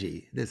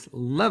energy, this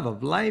love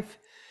of life.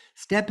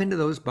 Step into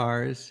those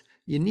bars.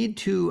 You need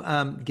to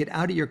get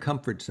out of your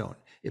comfort zone.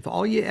 If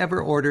all you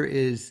ever order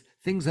is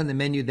things on the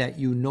menu that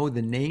you know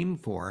the name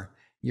for,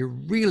 you're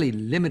really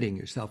limiting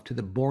yourself to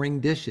the boring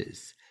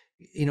dishes.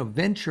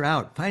 Venture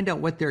out, find out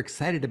what they're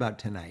excited about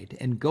tonight,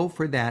 and go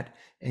for that,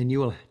 and you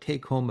will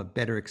take home a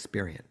better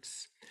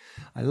experience.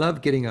 I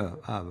love getting a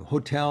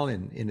hotel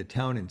in a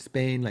town in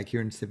Spain, like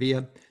here in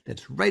Sevilla,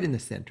 that's right in the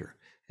center.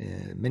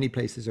 Many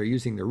places are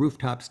using their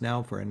rooftops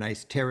now for a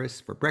nice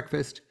terrace for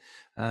breakfast.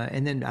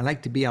 And then I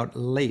like to be out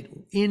late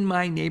in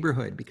my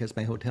neighborhood because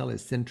my hotel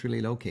is centrally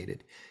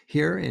located.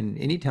 Here in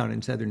any town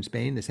in southern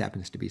Spain, this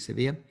happens to be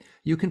Sevilla,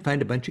 you can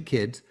find a bunch of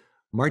kids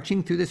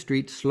marching through the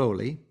streets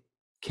slowly,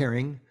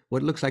 carrying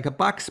what looks like a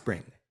box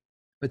spring.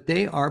 But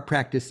they are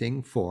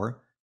practicing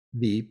for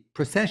the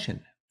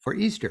procession for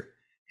Easter.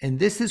 And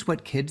this is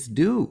what kids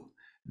do.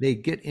 They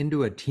get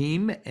into a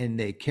team and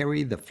they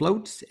carry the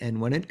floats.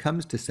 And when it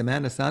comes to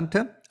Semana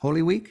Santa,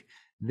 Holy Week,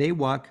 they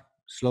walk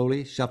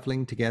slowly,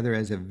 shuffling together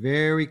as a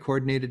very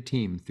coordinated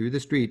team through the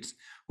streets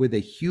with a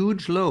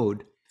huge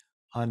load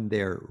on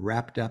their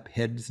wrapped up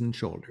heads and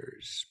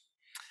shoulders.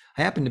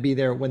 I happened to be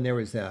there when there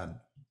was a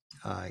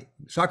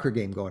soccer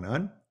game going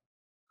on.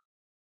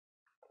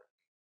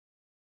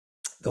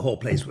 The whole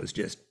place was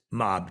just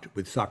mobbed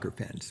with soccer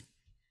fans.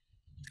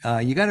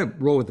 You got to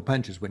roll with the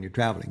punches when you're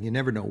traveling. You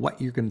never know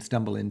what you're going to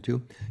stumble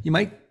into. You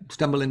might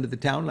stumble into the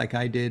town like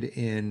I did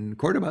in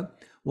Cordoba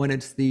when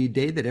it's the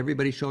day that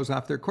everybody shows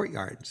off their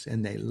courtyards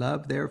and they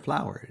love their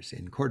flowers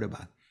in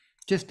Cordoba.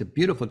 Just a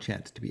beautiful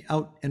chance to be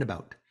out and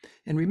about.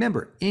 And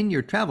remember, in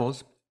your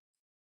travels,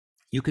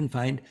 you can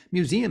find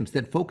museums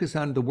that focus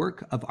on the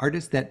work of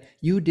artists that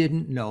you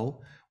didn't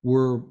know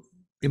were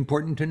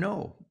important to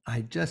know.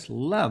 I just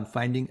love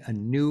finding a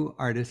new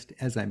artist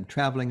as I'm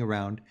traveling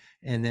around,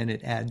 and then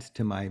it adds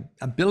to my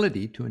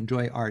ability to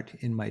enjoy art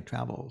in my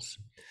travels.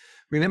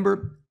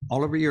 Remember,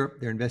 all over Europe,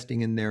 they're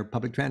investing in their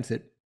public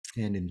transit,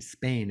 and in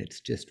Spain,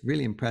 it's just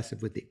really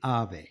impressive with the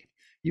AVE.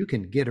 You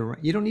can get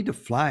around. You don't need to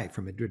fly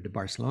from Madrid to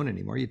Barcelona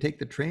anymore. You take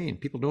the train.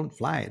 People don't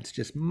fly. It's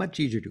just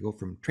much easier to go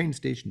from train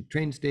station to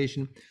train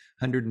station,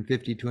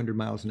 150, 200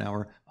 miles an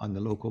hour on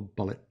the local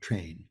bullet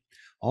train.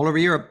 All over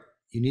Europe,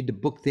 you need to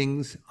book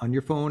things on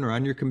your phone or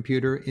on your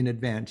computer in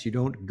advance. You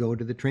don't go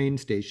to the train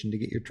station to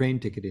get your train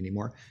ticket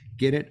anymore.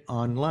 Get it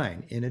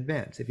online in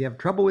advance. If you have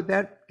trouble with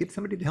that, get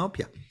somebody to help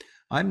you.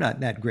 I'm not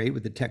that great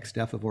with the tech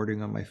stuff of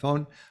ordering on my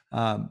phone.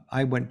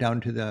 I went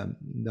down to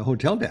the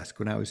hotel desk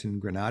when I was in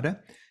Granada,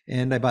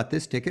 and I bought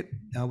this ticket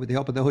with the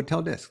help of the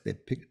hotel desk. They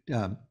picked,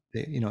 I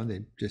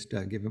just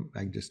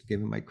gave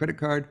them my credit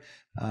card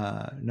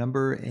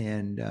number,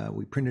 and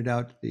we printed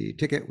out the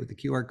ticket with the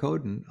QR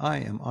code, and I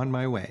am on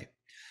my way.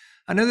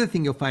 Another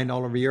thing you'll find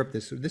all over Europe,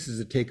 this is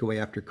a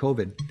takeaway after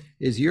COVID,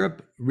 is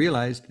Europe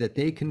realized that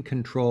they can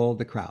control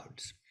the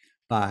crowds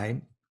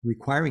by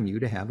requiring you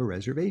to have a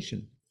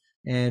reservation.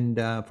 And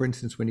for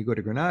instance, when you go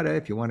to Granada,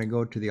 if you want to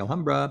go to the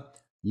Alhambra,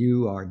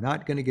 you are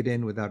not going to get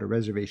in without a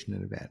reservation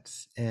in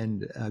advance.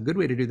 And a good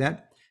way to do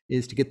that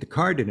is to get the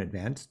card in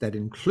advance that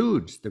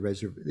includes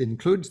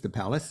the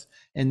palace.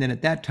 And then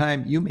at that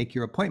time, you make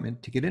your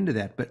appointment to get into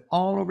that. But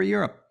all over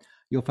Europe,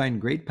 you'll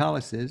find great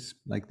palaces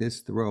like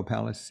this. The Royal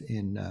Palace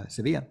in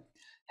Sevilla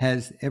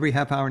has every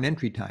half hour an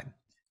entry time,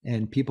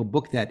 and people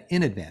book that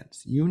in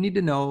advance. You need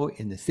to know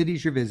in the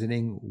cities you're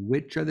visiting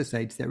which are the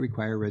sites that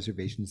require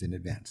reservations in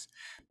advance.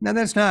 Now,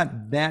 that's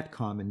not that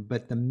common,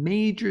 but the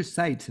major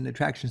sites and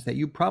attractions that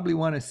you probably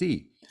want to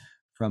see,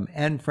 from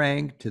Anne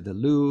Frank to the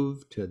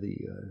Louvre to the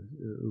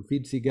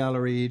Uffizi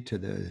Gallery to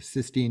the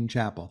Sistine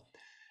Chapel,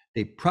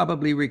 they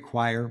probably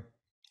require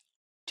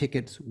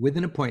tickets with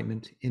an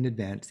appointment in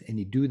advance, and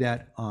you do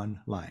that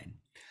online.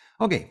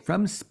 Okay,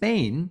 from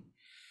Spain,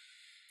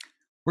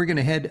 we're going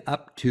to head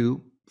up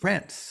to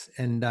France.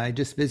 And I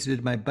just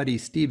visited my buddy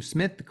Steve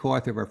Smith, the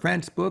co-author of our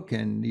France book.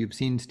 And you've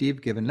seen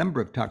Steve give a number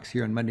of talks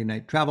here on Monday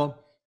Night Travel.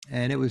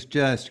 And it was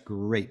just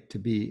great to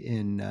be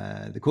in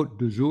the Côte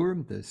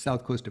d'Azur, the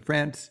south coast of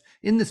France,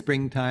 in the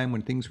springtime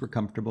when things were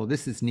comfortable.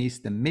 This is Nice,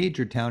 the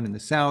major town in the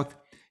south.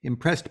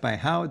 Impressed by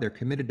how they're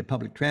committed to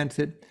public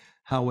transit,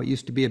 how what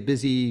used to be a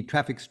busy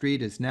traffic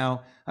street is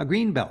now a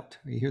green belt.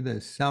 You hear the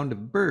sound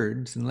of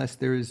birds unless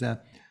there is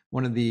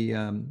one of the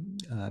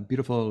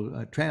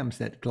beautiful trams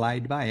that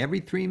glide by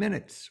every 3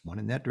 minutes, one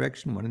in that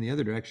direction, one in the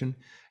other direction.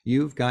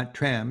 You've got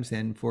trams,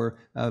 and for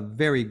a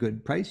very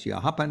good price, you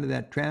hop onto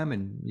that tram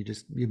and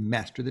you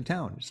master the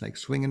town. It's like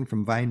swinging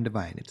from vine to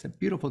vine. It's a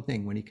beautiful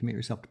thing when you commit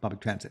yourself to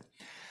public transit.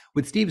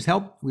 With Steve's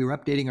help, we were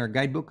updating our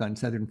guidebook on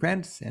southern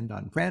France and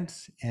on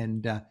France,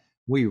 and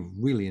we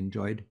really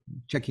enjoyed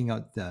checking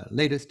out the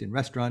latest in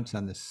restaurants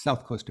on the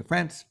south coast of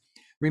France.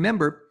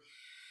 Remember,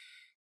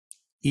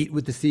 eat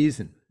with the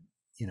season.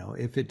 You know,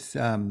 if it's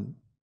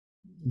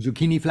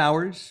zucchini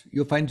flowers,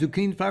 you'll find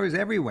zucchini flowers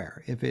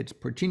everywhere. If it's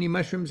porcini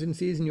mushrooms in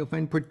season, you'll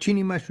find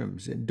porcini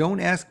mushrooms. And don't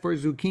ask for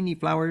zucchini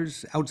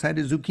flowers outside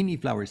of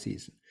zucchini flower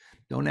season.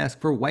 Don't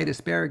ask for white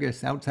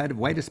asparagus outside of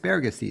white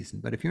asparagus season.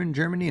 But if you're in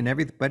Germany and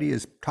everybody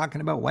is talking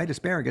about white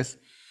asparagus,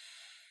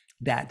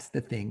 that's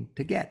the thing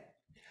to get.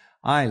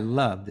 I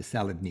love the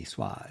salad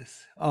niçoise.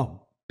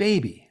 Oh,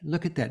 baby,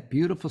 look at that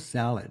beautiful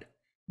salad.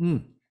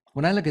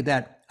 When I look at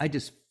that, I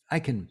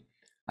can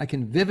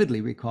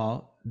vividly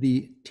recall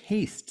the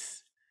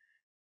tastes.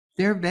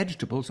 Their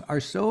vegetables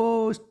are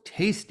so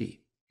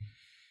tasty.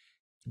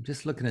 I'm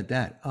just looking at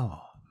that.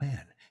 Oh,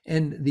 man.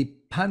 And the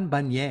pain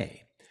beignet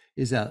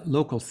is a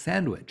local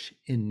sandwich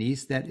in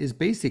Nice that is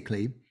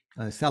basically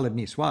a salad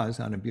niçoise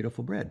on a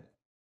beautiful bread.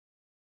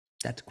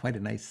 That's quite a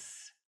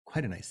nice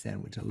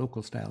sandwich, a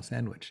local style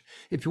sandwich.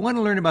 If you want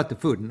to learn about the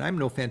food, and I'm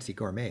no fancy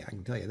gourmet, I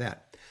can tell you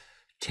that,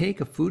 take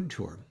a food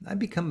tour. I've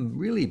become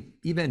really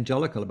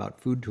evangelical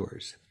about food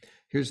tours.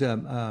 Here's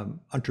a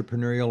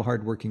entrepreneurial,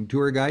 hardworking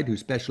tour guide who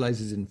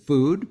specializes in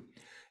food,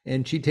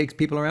 and she takes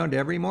people around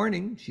every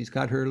morning. She's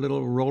got her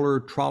little roller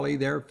trolley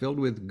there filled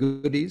with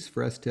goodies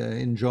for us to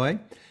enjoy.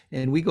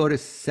 And we go to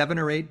 7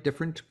 or 8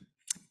 different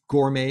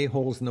gourmet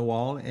holes in the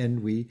wall,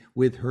 and we,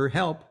 with her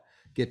help,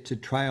 get to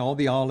try all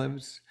the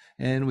olives,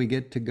 and we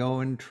get to go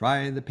and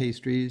try the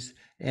pastries.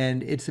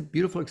 And it's a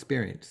beautiful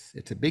experience.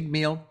 It's a big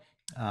meal,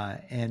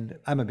 and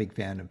I'm a big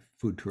fan of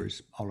food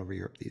tours all over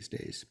Europe these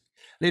days.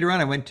 Later on,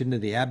 I went into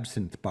the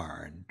absinthe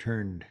bar and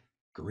turned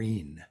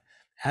green.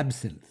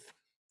 Absinthe.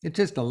 It's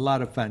just a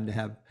lot of fun to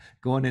have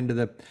going into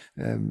the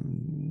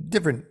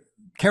different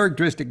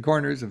characteristic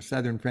corners of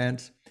southern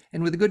France.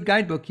 And with a good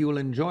guidebook, you will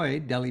enjoy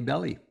Deli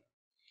Belly.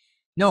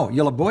 No,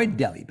 you'll avoid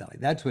Deli Belly.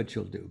 That's what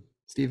you'll do.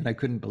 Steve and I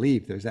couldn't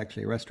believe there's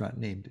actually a restaurant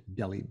named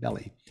Deli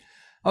Belly.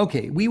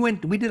 Okay, we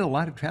did a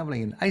lot of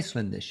traveling in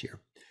Iceland this year.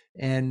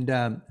 And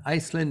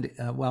Iceland,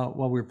 while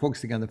we were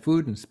focusing on the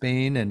food in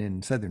Spain and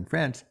in southern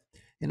France,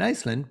 in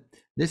Iceland,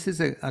 this is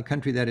a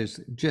country that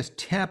is just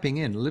tapping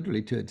in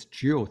literally to its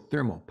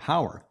geothermal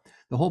power.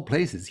 The whole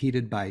place is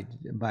heated by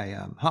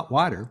hot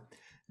water,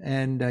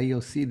 and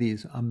you'll see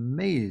these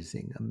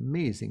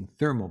amazing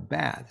thermal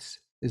baths.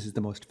 This is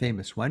the most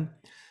famous one,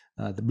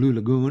 the Blue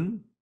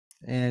Lagoon,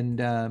 and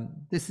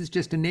this is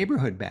just a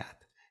neighborhood bath.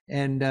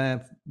 And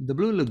the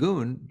Blue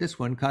Lagoon, this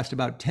one cost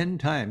about 10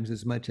 times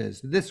as much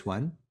as this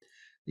one.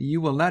 You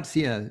will not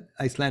see an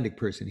Icelandic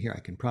person here, I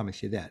can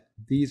promise you that.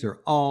 These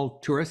are all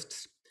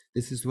tourists.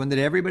 This is the one that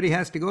everybody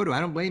has to go to. I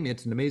don't blame you.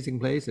 It's an amazing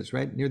place. It's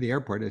right near the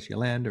airport as you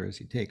land or as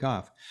you take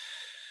off.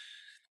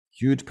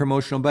 Huge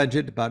promotional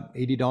budget, about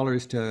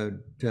 $80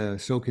 to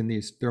soak in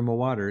these thermal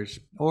waters.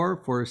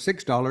 Or for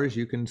 $6,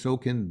 you can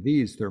soak in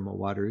these thermal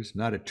waters.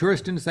 Not a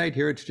tourist in sight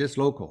here. It's just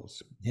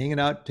locals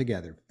hanging out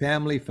together.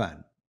 Family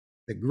fun.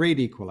 The great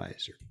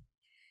equalizer.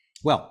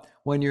 Well,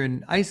 when you're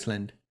in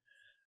Iceland,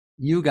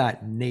 you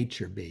got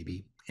nature,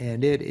 baby.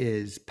 And it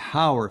is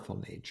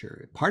powerful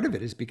nature. Part of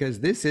it is because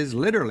this is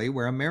literally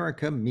where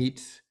America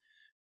meets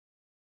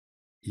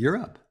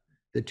Europe.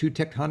 The two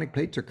tectonic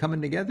plates are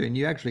coming together, and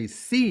you actually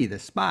see the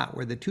spot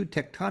where the two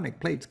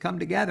tectonic plates come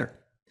together.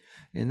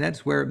 And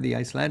that's where the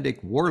Icelandic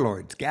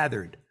warlords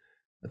gathered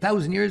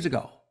 1,000 years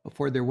ago,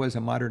 before there was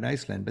a modern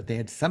Iceland, but they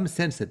had some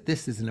sense that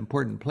this is an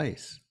important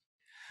place.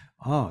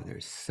 Oh,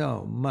 there's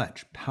so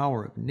much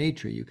power of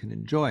nature you can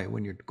enjoy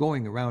when you're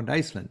going around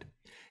Iceland.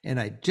 And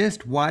I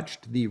just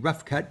watched the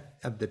rough cut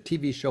of the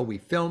TV show we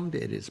filmed.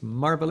 It is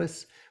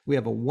marvelous. We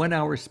have a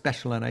 1-hour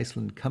special on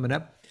Iceland coming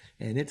up,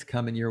 and it's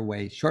coming your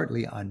way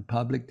shortly on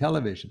public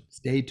television.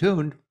 Stay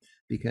tuned,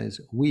 because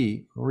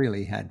we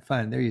really had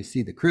fun. There you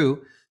see the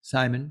crew,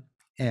 Simon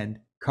and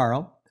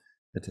Carl.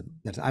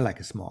 I like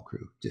a small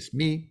crew, just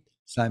me,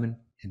 Simon,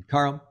 and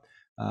Carl.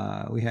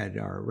 We had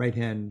our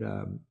right-hand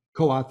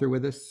co-author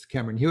with us,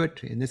 Cameron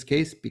Hewitt, in this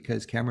case,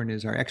 because Cameron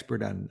is our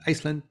expert on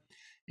Iceland.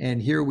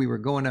 And here we were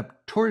going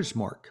up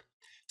Torsmork.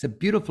 It's a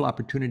beautiful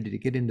opportunity to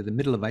get into the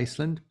middle of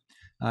Iceland.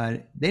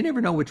 They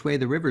never know which way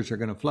the rivers are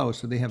going to flow,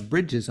 so they have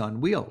bridges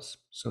on wheels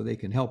so they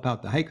can help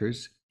out the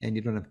hikers, and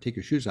you don't have to take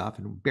your shoes off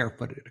and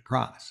barefoot it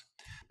across.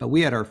 But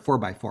we had our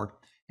 4x4,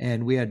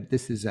 and we had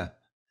this is a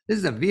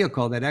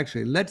vehicle that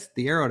actually lets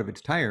the air out of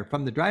its tire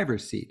from the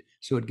driver's seat,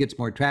 so it gets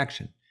more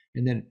traction,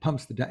 and then it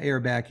pumps the air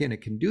back in.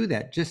 It can do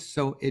that just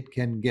so it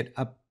can get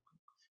up,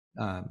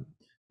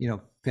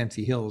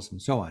 fancy hills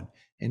and so on,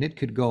 and it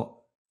could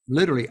go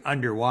literally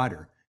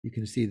underwater. You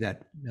can see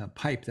that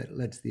pipe that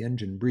lets the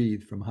engine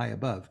breathe from high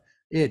above.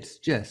 It's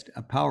just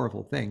a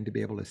powerful thing to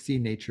be able to see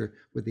nature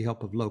with the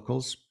help of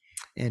locals.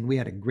 And we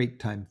had a great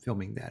time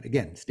filming that.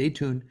 Again, stay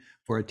tuned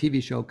for a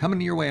TV show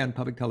coming your way on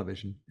public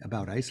television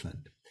about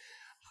Iceland.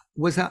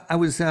 I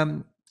was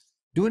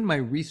doing my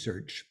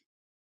research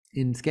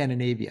in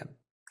Scandinavia,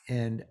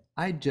 and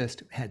I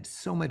just had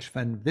so much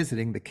fun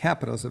visiting the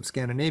capitals of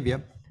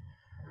Scandinavia.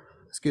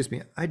 Excuse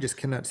me, I just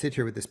cannot sit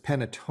here with this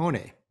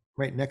panettone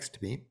right next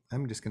to me.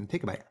 I'm just going to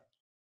take a bite.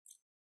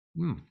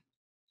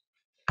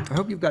 I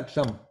hope you've got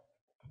some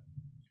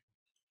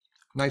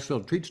nice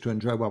little treats to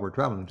enjoy while we're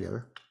traveling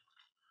together.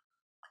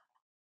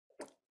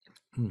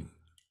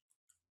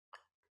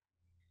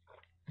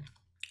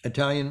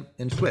 Italian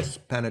and Swiss,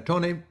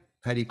 panettone,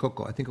 patty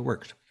coco. I think it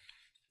works.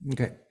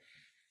 Okay.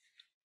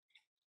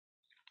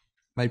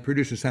 My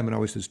producer Simon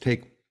always says,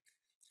 take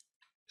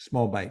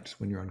small bites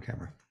when you're on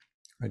camera.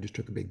 I just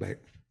took a big bite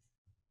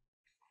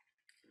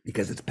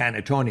because it's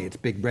panettone, it's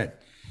big bread.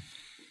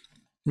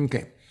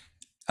 Okay.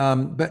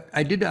 But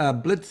I did a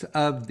blitz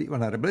of the, well,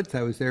 not a blitz,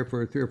 I was there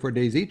for 3 or 4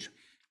 days each,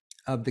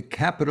 of the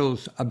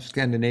capitals of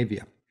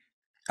Scandinavia,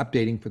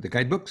 updating for the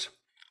guidebooks.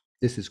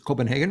 This is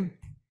Copenhagen.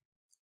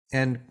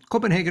 And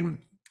Copenhagen,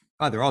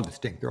 they're all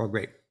distinct, they're all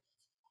great.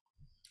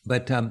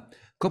 But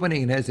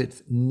Copenhagen has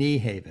its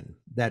Nyhavn.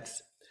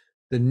 That's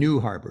the new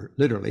harbor,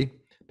 literally,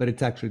 but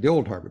it's actually the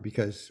old harbor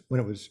because when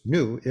it was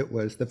new, it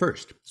was the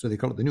first. So they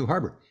call it the new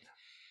harbor.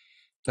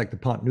 It's like the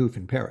Pont Neuf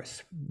in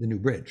Paris, the new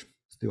bridge.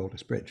 It's the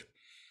oldest bridge.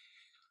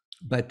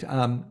 But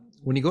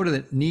when you go to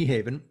the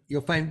Nyhavn,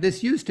 you'll find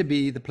this used to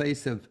be the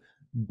place of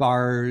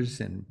bars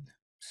and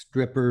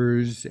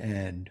strippers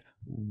and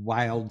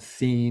wild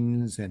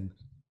scenes and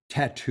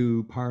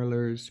tattoo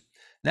parlors.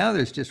 Now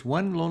there's just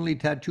one lonely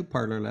tattoo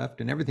parlor left,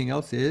 and everything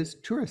else is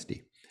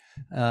touristy.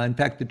 In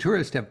fact, the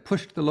tourists have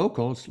pushed the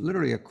locals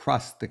literally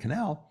across the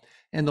canal,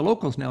 and the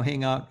locals now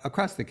hang out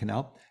across the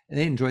canal. And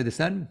they enjoy the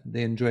sun,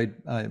 they enjoy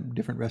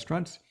different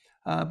restaurants,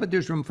 but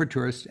there's room for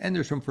tourists and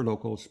there's room for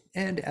locals.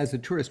 And as a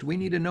tourist, we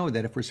need to know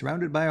that if we're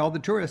surrounded by all the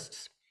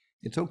tourists,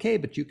 it's okay,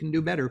 but you can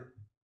do better.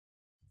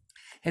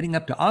 Heading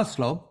up to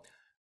Oslo,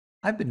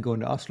 I've been going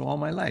to Oslo all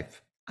my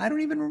life. I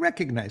don't even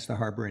recognize the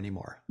harbor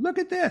anymore. Look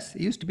at this.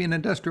 It used to be an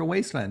industrial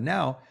wasteland.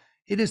 Now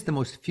it is the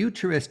most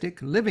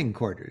futuristic living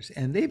quarters,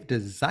 and they've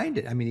designed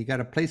it. I mean, you got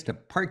a place to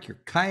park your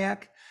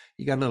kayak.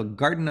 You got a little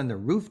garden on the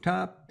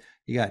rooftop.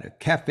 You got a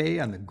cafe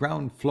on the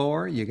ground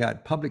floor. You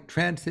got public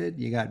transit.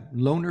 You got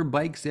loaner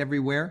bikes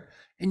everywhere.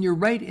 And you're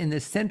right in the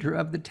center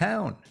of the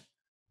town.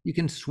 You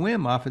can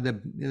swim off of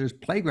there's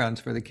playgrounds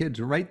for the kids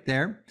right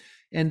there.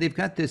 And they've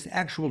got this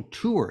actual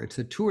tour. It's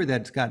a tour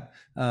that's got,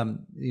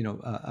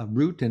 a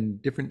route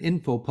and different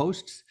info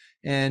posts.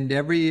 And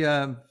every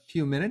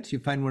few minutes, you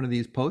find one of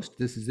these posts.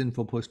 This is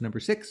info post number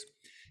 6.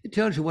 It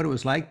tells you what it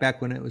was like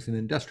back when it was an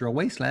industrial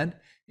wasteland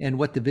and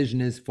what the vision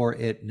is for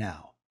it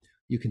now.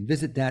 You can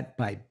visit that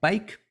by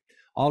bike.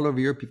 All over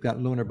Europe, you've got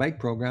loaner bike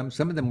programs.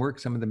 Some of them work,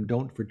 some of them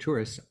don't for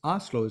tourists.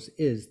 Oslo's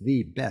is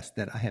the best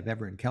that I have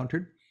ever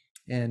encountered.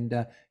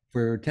 And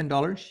for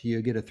 $10,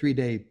 you get a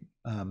 3-day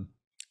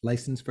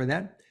license for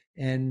that.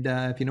 And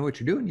if you know what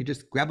you're doing, you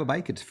just grab a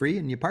bike, it's free,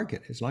 and you park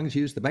it. As long as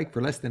you use the bike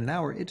for less than an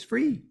hour, it's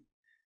free.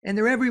 And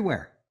they're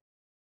everywhere,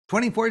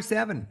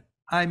 24/7.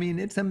 I mean,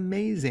 it's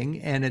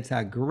amazing, and it's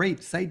a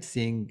great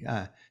sightseeing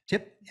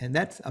tip. And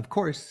that's, of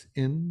course,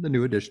 in the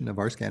new edition of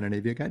our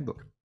Scandinavia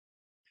guidebook.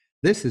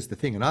 This is the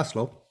thing in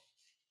Oslo.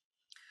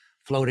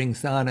 Floating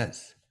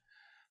saunas.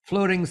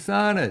 Floating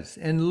saunas.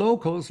 And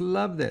locals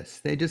love this.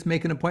 They just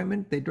make an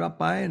appointment. They drop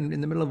by, and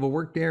in the middle of a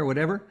work day or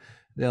whatever,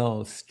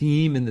 they'll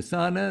steam in the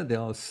sauna,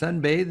 they'll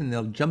sunbathe, and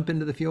they'll jump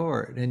into the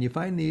fjord. And you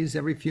find these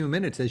every few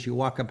minutes as you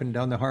walk up and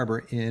down the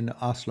harbor in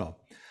Oslo.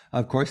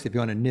 Of course, if you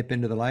want to nip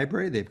into the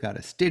library, they've got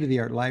a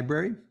state-of-the-art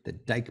library, the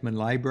Dijkman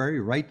Library,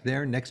 right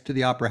there next to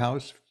the Opera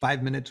House,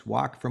 5 minutes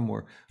walk from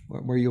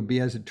where you'll be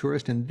as a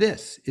tourist. And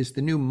this is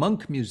the new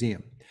Munch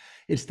Museum.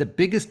 It's the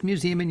biggest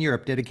museum in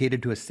Europe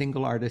dedicated to a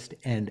single artist,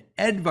 and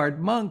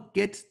Edvard Munch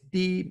gets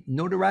the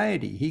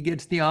notoriety. He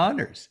gets the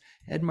honors.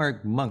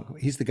 Edvard Munch,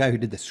 he's the guy who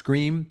did the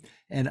Scream.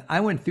 And I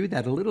went through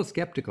that a little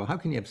skeptical. How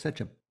can you have such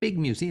a big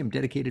museum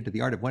dedicated to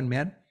the art of one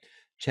man?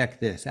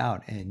 Check this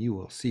out and you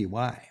will see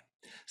why.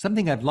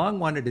 Something I've long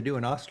wanted to do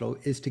in Oslo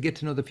is to get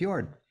to know the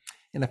fjord.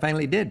 And I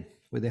finally did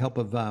with the help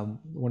of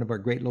one of our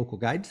great local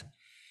guides.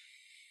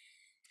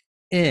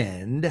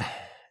 And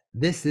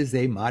this is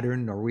a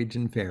modern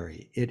Norwegian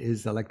ferry. It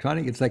is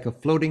electronic. It's like a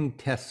floating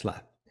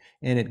Tesla.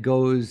 And it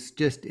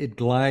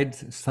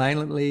glides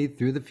silently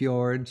through the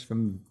fjords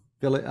from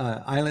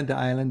island to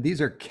island.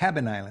 These are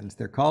cabin islands,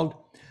 they're called.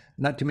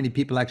 Not too many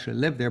people actually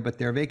live there, but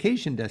they're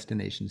vacation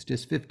destinations,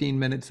 just 15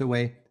 minutes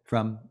away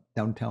from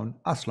downtown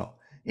Oslo.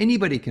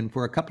 Anybody can,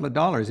 for a couple of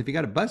dollars, if you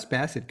got a bus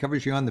pass, it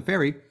covers you on the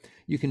ferry,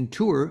 you can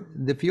tour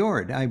the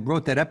fjord. I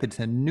wrote that up. It's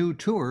a new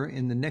tour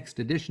in the next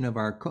edition of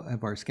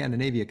our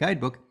Scandinavia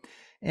guidebook.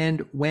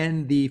 And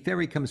when the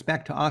ferry comes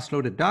back to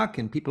Oslo to dock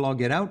and people all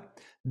get out,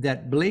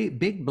 that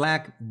big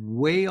black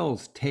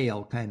whale's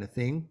tail kind of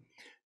thing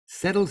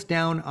settles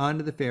down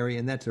onto the ferry,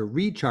 and that's a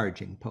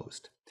recharging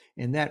post.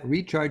 And that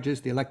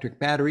recharges the electric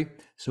battery,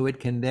 so it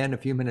can then, a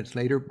few minutes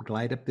later,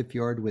 glide up the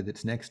fjord with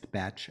its next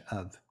batch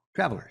of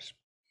travelers.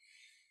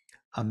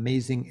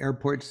 Amazing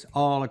airports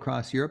all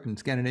across Europe and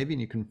Scandinavia,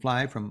 and you can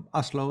fly from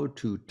Oslo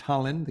to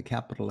Tallinn, the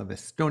capital of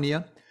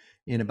Estonia,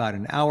 in about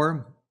an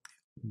hour.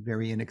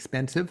 Very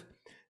inexpensive.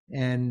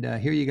 And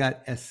here you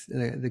got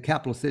the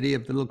capital city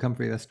of the little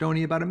country of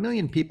Estonia, about 1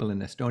 million people in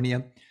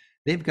Estonia.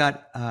 They've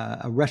got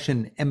a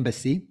Russian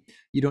embassy.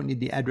 You don't need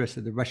the address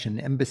of the Russian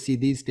embassy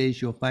these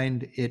days. You'll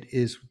find it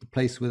is the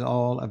place with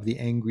all of the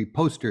angry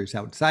posters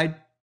outside,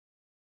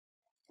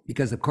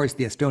 because, of course,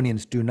 the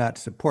Estonians do not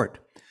support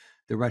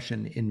the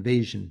Russian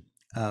invasion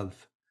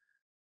of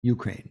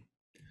Ukraine.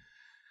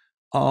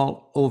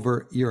 All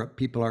over Europe,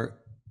 people are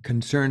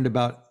concerned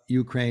about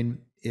Ukraine.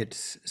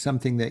 It's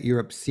something that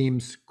Europe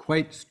seems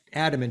quite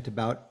adamant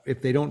about.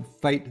 If they don't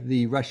fight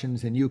the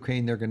Russians in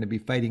Ukraine, they're going to be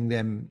fighting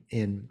them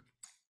in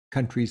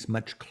countries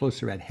much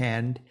closer at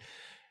hand.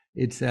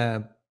 It's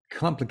a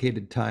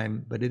complicated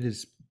time, but it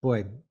is,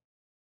 boy,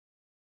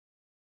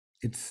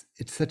 it's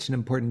such an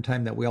important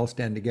time that we all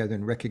stand together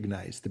and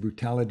recognize the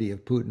brutality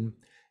of Putin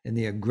and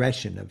the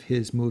aggression of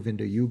his move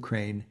into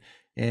Ukraine.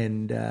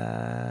 And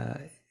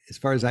as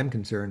far as I'm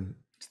concerned,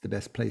 it's the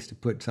best place to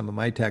put some of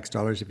my tax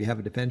dollars if you have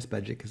a defense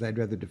budget, because I'd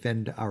rather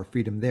defend our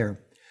freedom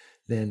there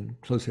than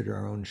closer to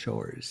our own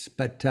shores.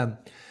 But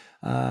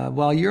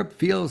while Europe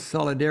feels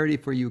solidarity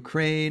for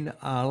Ukraine,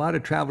 a lot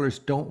of travelers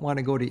don't want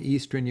to go to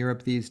Eastern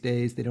Europe these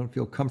days. They don't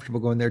feel comfortable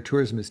going there.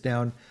 Tourism is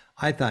down.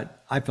 I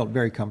felt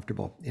very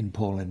comfortable in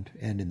Poland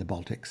and in the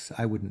Baltics.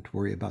 I wouldn't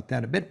worry about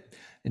that a bit.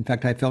 In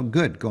fact, I felt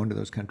good going to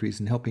those countries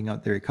and helping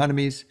out their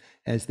economies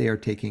as they are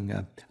taking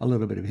a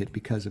little bit of a hit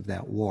because of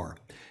that war.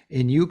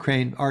 In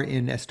Ukraine, or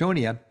in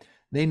Estonia,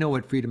 they know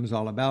what freedom is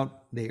all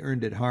about. They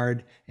earned it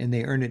hard, and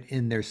they earn it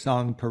in their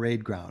song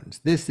parade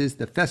grounds. This is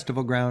the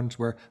festival grounds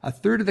where a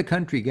third of the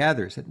country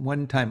gathers at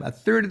one time, a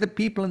third of the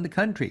people in the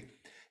country,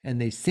 and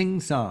they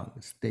sing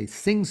songs. They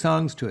sing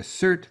songs to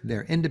assert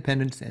their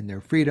independence and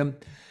their freedom,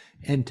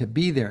 and to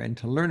be there and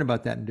to learn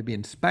about that and to be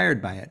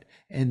inspired by it,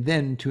 and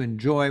then to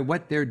enjoy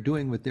what they're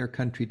doing with their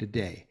country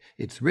today.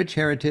 Its rich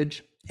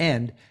heritage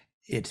and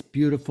its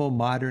beautiful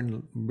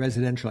modern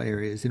residential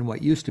areas in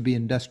what used to be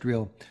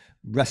industrial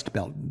Rust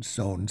Belt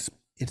zones.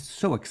 It's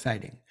so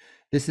exciting.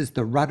 This is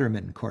the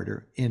Rotterdam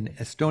quarter in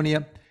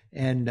Estonia.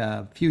 And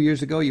a few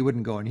years ago, you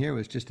wouldn't go in here. It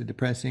was just a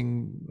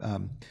depressing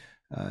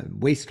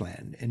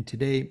wasteland. And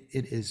today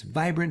it is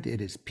vibrant. It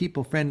is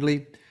people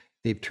friendly.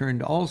 They've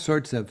turned all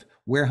sorts of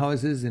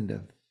warehouses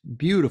into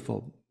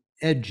beautiful,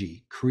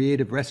 edgy,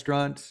 creative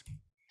restaurants.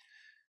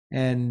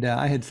 And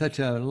I had such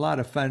a lot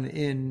of fun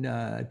in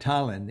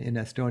Tallinn, in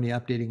Estonia,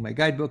 updating my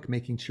guidebook,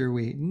 making sure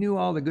we knew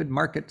all the good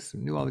markets,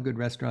 knew all the good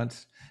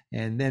restaurants.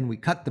 And then we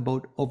cut the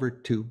boat over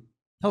to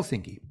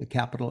Helsinki, the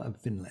capital of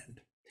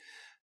Finland.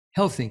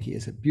 Helsinki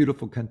is a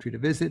beautiful country to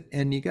visit.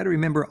 And you got to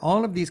remember,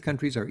 all of these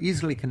countries are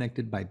easily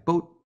connected by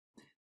boat,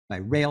 by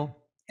rail,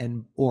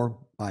 or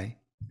by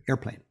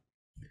airplane.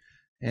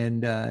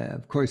 And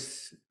of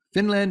course,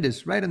 Finland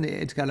is right on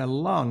it's got a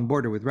long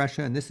border with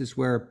Russia. And this is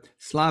where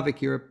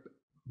Slavic Europe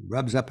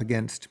rubs up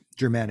against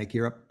Germanic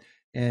Europe.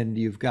 And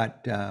you've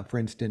got, for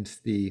instance,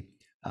 the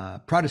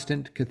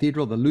Protestant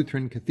cathedral, the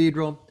Lutheran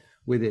cathedral,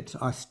 with its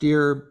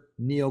austere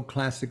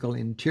neoclassical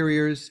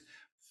interiors,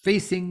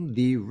 facing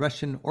the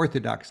Russian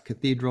Orthodox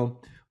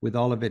cathedral with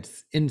all of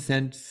its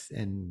incense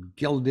and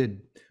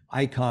gilded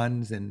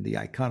icons and the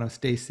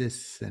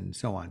iconostasis and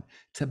so on.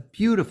 It's a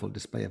beautiful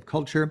display of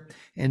culture.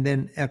 And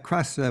then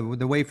across the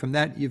way from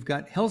that, you've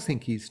got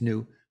Helsinki's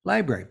new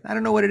library. I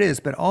don't know what it is,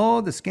 but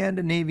all the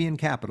Scandinavian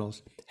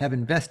capitals have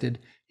invested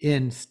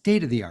in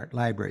state-of-the-art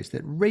libraries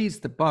that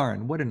raise the bar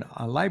on what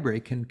a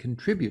library can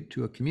contribute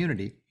to a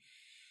community.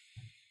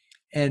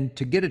 And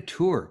to get a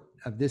tour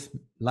of this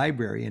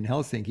library in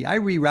Helsinki, I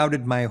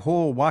rerouted my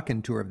whole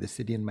walk-in tour of the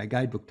city in my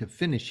guidebook to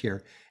finish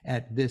here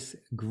at this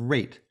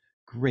great,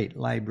 great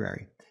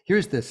library.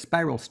 Here's the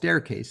spiral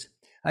staircase.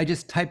 I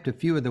just typed a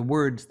few of the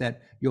words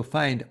that you'll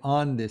find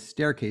on this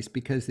staircase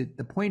because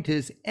the point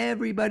is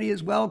everybody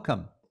is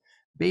welcome.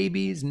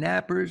 Babies,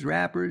 nappers,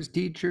 rappers,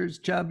 teachers,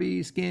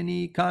 chubby,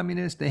 skinny,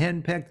 communist, the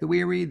henpecked, the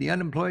weary, the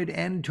unemployed,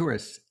 and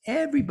tourists.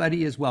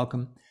 Everybody is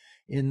welcome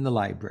in the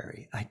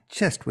library. I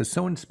just was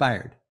so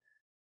inspired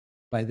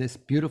by this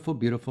beautiful,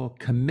 beautiful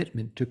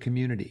commitment to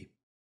community,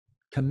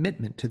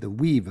 commitment to the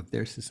weave of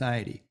their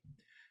society.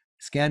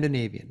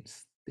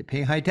 Scandinavians, they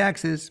pay high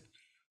taxes.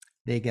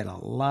 They get a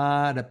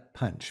lot of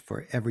punch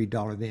for every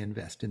dollar they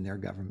invest in their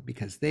government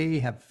because they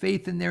have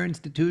faith in their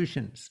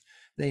institutions.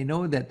 They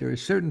know that there are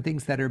certain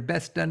things that are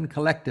best done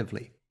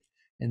collectively,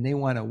 and they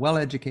want a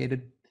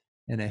well-educated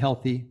and a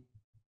healthy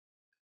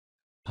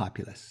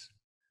populace.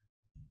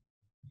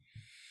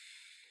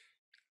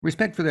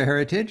 Respect for their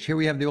heritage. Here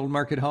we have the Old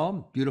Market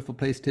Hall. Beautiful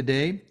place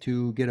today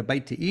to get a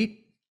bite to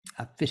eat.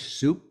 A fish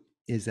soup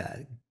is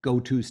a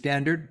go-to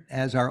standard,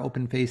 as are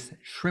open-face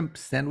shrimp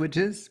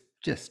sandwiches.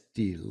 Just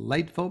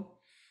delightful.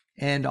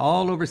 And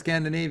all over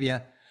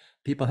Scandinavia,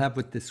 people have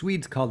what the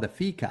Swedes call the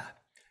fika.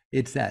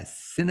 It's a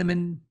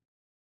cinnamon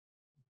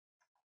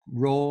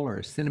roll or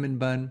a cinnamon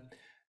bun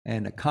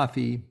and a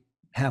coffee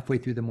halfway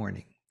through the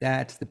morning.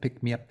 That's the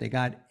pick-me-up they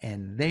got,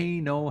 and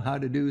they know how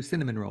to do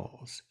cinnamon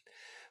rolls.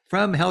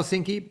 From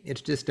Helsinki,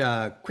 it's just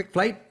a quick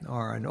flight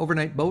or an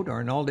overnight boat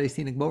or an all-day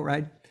scenic boat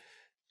ride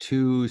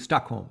to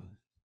Stockholm.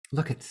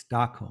 Look at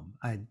Stockholm.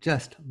 I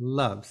just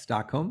love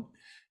Stockholm.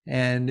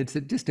 And it's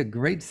just a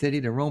great city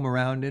to roam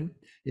around in.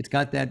 It's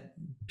got that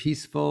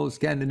peaceful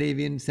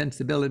Scandinavian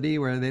sensibility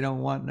where they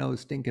don't want no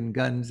stinking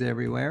guns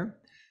everywhere.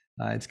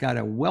 It's got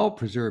a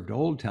well-preserved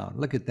old town.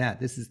 Look at that.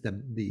 This is the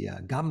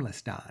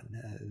Gamlastan,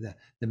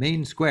 the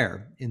main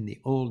square in the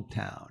old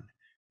town.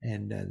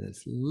 And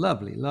this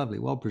lovely, lovely,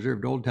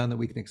 well-preserved old town that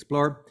we can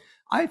explore.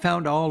 I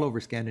found all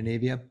over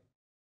Scandinavia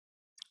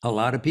a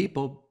lot of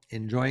people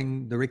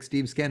enjoying the Rick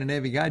Steves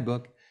Scandinavia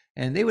guidebook,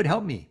 and they would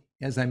help me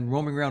as I'm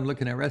roaming around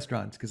looking at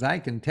restaurants, because I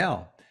can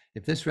tell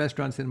if this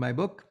restaurant's in my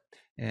book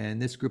and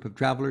this group of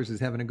travelers is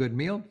having a good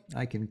meal,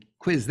 I can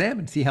quiz them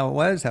and see how it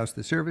was, how's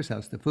the service,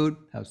 how's the food,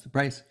 how's the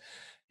price,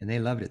 and they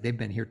loved it. They've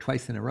been here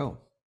twice in a row.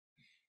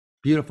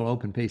 Beautiful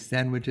open-faced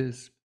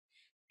sandwiches.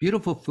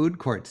 Beautiful food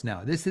courts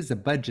now. This is a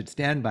budget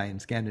standby in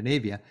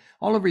Scandinavia.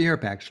 All over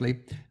Europe, actually.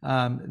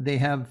 They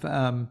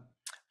have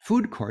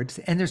food courts,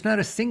 and there's not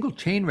a single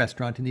chain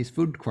restaurant in these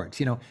food courts.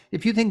 You know,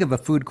 if you think of a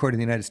food court in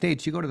the United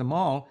States, you go to the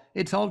mall,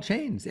 it's all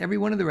chains. Every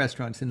one of the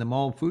restaurants in the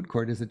mall food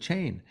court is a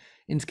chain.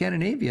 In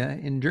Scandinavia,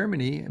 in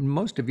Germany, and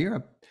most of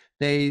Europe,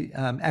 they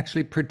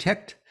actually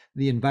protect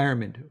the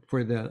environment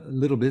for the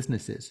little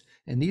businesses.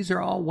 And these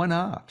are all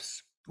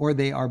one-offs, or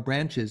they are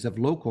branches of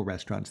local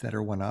restaurants that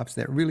are one-offs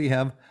that really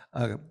have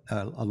a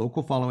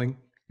local following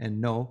and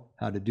know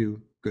how to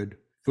do good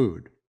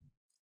food.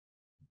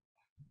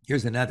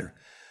 Here's another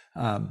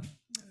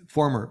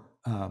former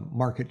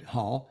market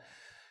hall.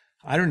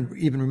 I don't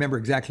even remember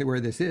exactly where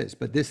this is,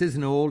 but this is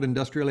an old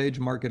industrial age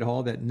market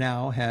hall that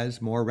now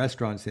has more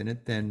restaurants in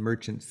it than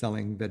merchants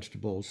selling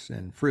vegetables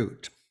and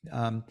fruit.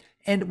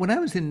 And when I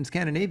was in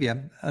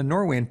Scandinavia,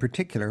 Norway in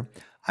particular,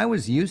 I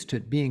was used to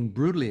it being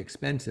brutally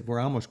expensive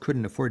where I almost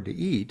couldn't afford to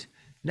eat.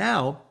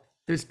 Now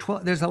there's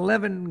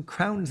 11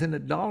 crowns in a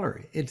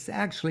dollar. It's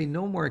actually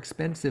no more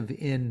expensive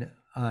in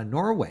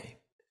Norway,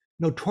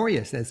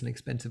 notorious as an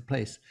expensive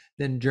place,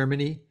 than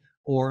Germany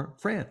or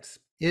France.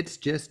 It's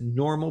just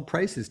normal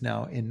prices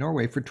now in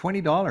Norway. For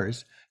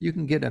 $20, you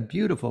can get a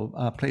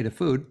beautiful plate of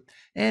food.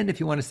 And if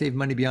you want to save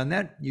money beyond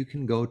that, you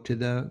can go to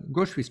the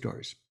grocery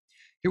stores.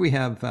 Here we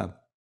have an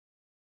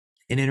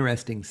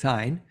interesting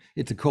sign.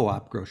 It's a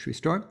co-op grocery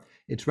store.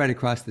 It's right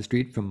across the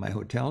street from my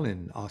hotel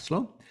in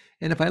Oslo.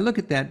 And if I look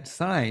at that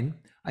sign,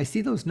 I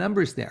see those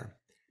numbers there.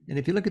 And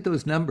if you look at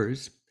those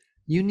numbers,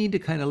 you need to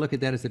kind of look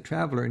at that as a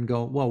traveler and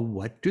go, well,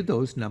 what do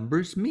those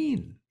numbers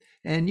mean?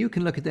 And you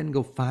can look at that and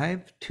go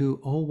 5 to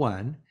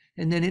 01,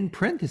 and then in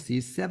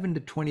parentheses, 7 to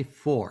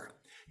 24.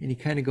 And you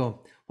kind of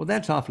go, well,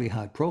 that's awfully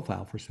high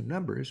profile for some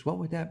numbers. What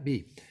would that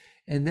be?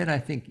 And then I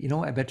think, you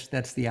know, I bet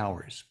that's the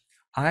hours.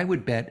 I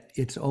would bet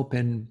it's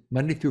open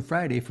Monday through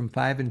Friday from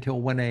 5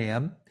 until 1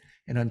 a.m.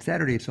 And on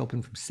Saturday, it's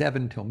open from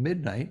 7 till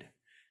midnight.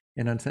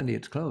 And on Sunday,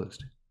 it's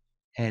closed.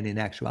 And in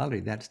actuality,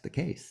 that's the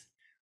case.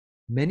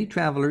 Many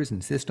travelers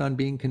insist on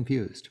being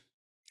confused.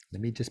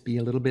 Let me just be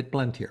a little bit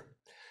blunt here.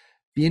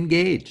 Be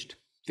engaged,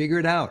 figure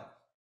it out,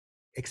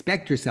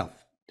 expect yourself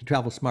to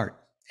travel smart,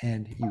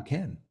 and you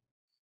can,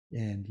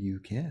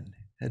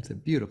 That's a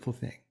beautiful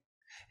thing.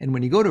 And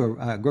when you go to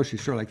a grocery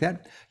store like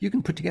that, you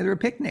can put together a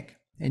picnic,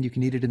 and you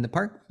can eat it in the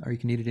park, or you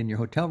can eat it in your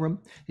hotel room.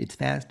 It's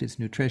fast, it's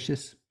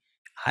nutritious.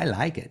 I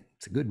like it.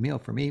 It's a good meal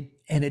for me,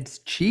 and it's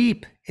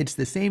cheap. It's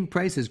the same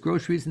price as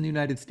groceries in the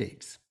United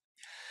States.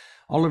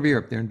 All over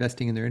Europe, they're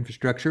investing in their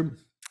infrastructure.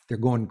 They're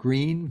going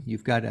green.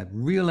 You've got a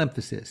real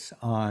emphasis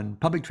on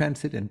public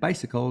transit and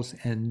bicycles,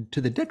 and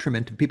to the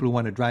detriment of people who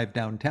want to drive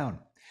downtown.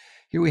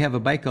 Here we have a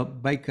bike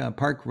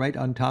park right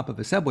on top of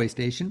a subway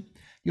station.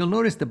 You'll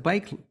notice the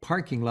bike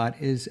parking lot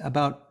is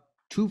about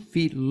 2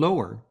 feet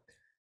lower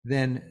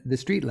than the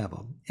street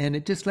level, and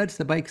it just lets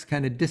the bikes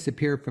kind of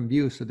disappear from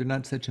view so they're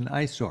not such an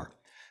eyesore.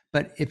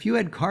 But if you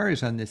had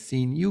cars on this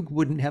scene, you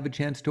wouldn't have a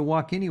chance to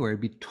walk anywhere.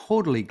 It'd be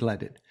totally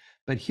glutted.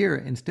 But here,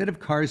 instead of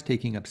cars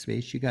taking up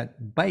space, you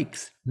got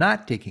bikes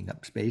not taking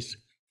up space,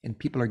 and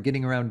people are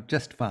getting around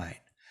just fine.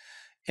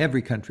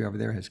 Every country over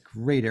there has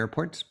great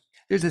airports.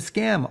 There's a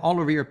scam all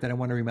over Europe that I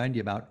want to remind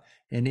you about,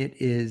 and it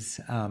is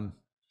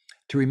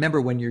to remember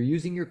when you're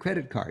using your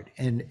credit card.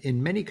 And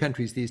in many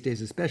countries these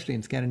days, especially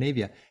in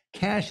Scandinavia,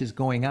 cash is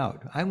going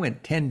out. I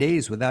went 10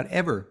 days without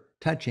ever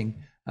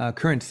touching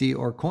currency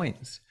or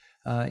coins.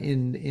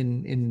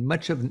 In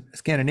much of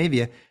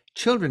Scandinavia,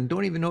 children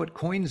don't even know what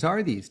coins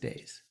are these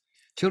days.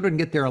 Children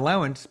get their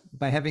allowance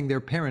by having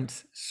their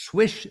parents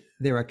swish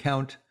their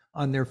account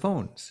on their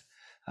phones.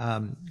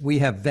 We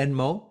have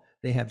Venmo,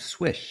 they have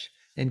Swish.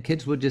 And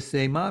kids will just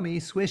say, Mommy,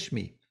 swish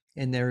me.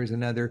 And there is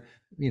another,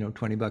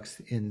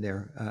 $20 in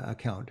their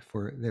account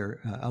for their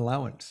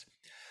allowance.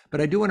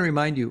 But I do want to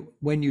remind you,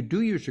 when you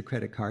do use your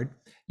credit card,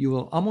 you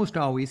will almost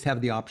always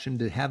have the option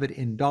to have it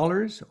in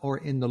dollars or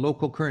in the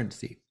local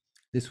currency.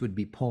 This would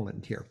be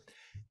Poland here.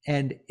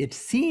 And it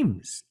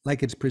seems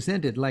like it's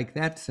presented like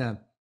they're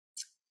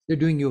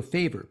doing you a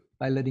favor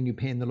by letting you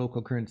pay in the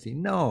local currency.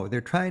 No,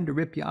 they're trying to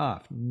rip you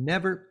off.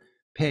 Never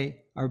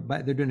pay,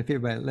 they're doing a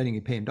favor by letting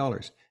you pay in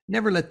dollars.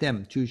 Never let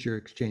them choose your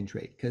exchange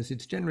rate, because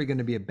it's generally going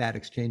to be a bad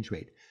exchange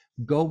rate.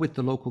 Go with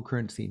the local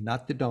currency,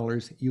 not the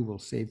dollars. You will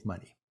save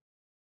money.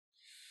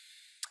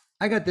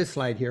 I got this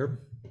slide here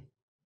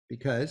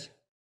because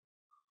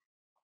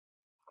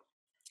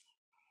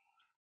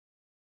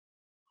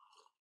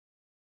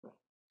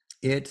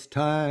it's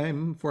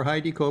time for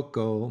Heidi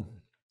Cocoa.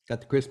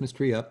 Got the Christmas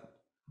tree up.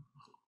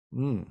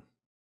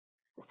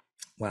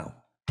 Wow.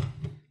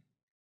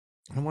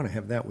 I want to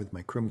have that with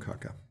my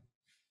krumkaka.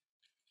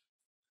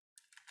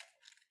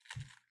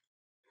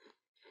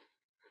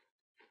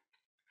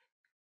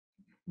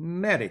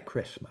 Merry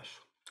Christmas.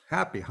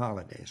 Happy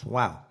holidays.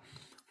 Wow.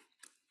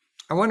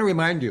 I want to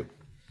remind you,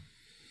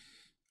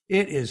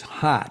 it is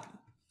hot.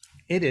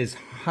 It is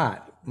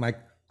hot. My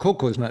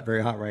cocoa is not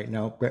very hot right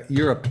now, but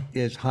Europe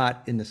is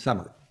hot in the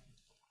summer.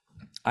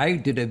 I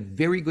did a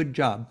very good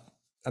job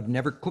of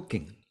never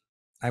cooking.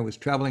 I was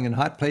traveling in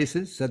hot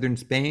places, southern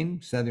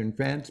Spain, southern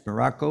France,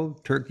 Morocco,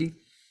 Turkey,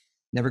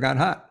 never got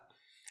hot.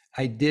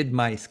 I did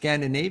my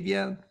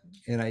Scandinavia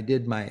and I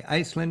did my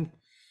Iceland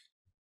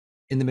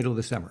in the middle of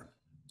the summer.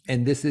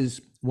 And this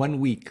is 1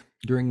 week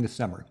during the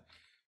summer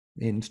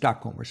in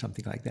Stockholm or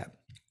something like that.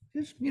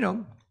 It's,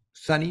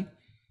 sunny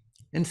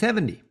and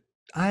 70.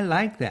 I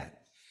like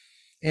that.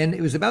 And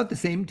it was about the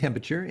same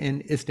temperature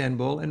in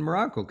Istanbul and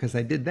Morocco because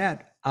I did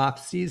that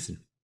off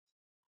season.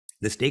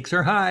 The stakes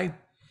are high.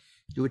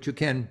 Do what you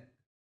can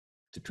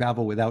to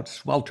travel without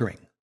sweltering.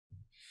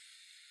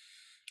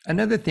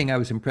 Another thing I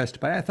was impressed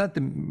by, I thought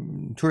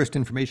the Tourist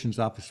Information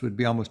Office would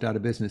be almost out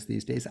of business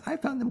these days. I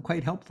found them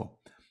quite helpful.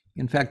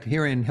 In fact,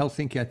 here in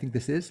Helsinki, I think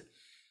this is,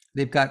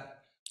 they've got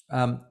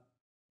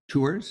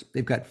tours,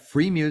 they've got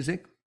free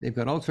music, they've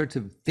got all sorts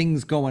of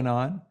things going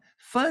on,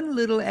 fun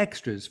little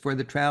extras for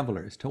the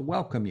travelers to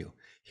welcome you.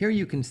 Here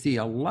you can see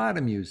a lot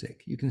of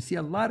music. You can see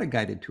a lot of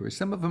guided tours.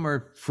 Some of them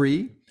are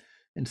free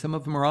and some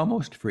of them are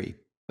almost free.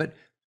 But,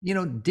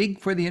 dig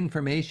for the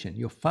information.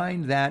 You'll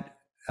find that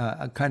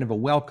a kind of a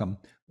welcome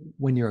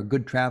when you're a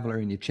good traveler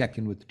and you check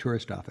in with the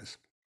tourist office.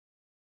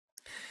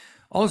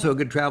 Also, a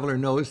good traveler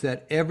knows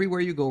that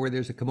everywhere you go where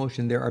there's a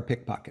commotion, there are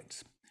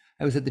pickpockets.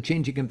 I was at the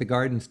changing of the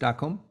guard in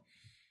Stockholm,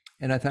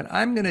 and I thought,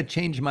 I'm going to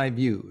change my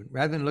view.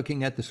 Rather than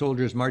looking at the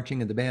soldiers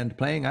marching and the band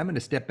playing, I'm going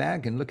to step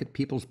back and look at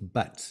people's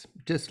butts,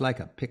 just like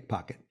a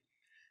pickpocket.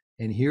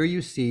 And here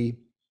you see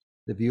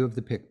the view of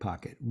the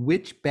pickpocket.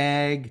 Which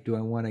bag do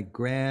I want to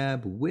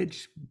grab?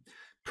 Which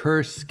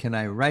purse can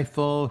I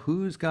rifle?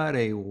 Who's got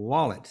a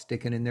wallet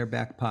sticking in their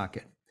back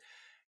pocket?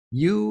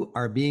 You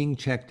are being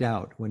checked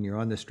out when you're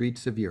on the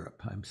streets of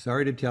Europe. I'm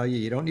sorry to tell you,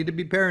 you don't need to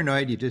be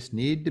paranoid. You just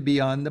need to be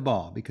on the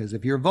ball, because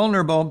if you're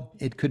vulnerable,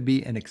 it could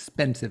be an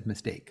expensive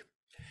mistake.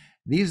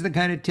 These are the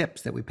kind of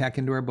tips that we pack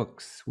into our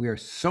books. We are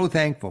so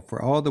thankful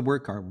for all the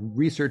work our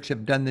research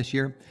have done this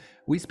year.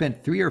 We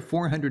spent 300 or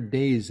 400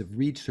 days of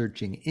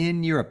researching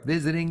in Europe,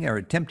 visiting or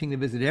attempting to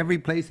visit every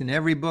place in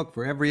every book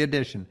for every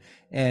edition.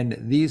 And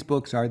these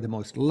books are the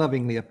most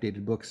lovingly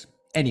updated books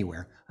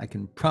anywhere. I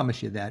can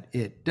promise you that.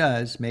 It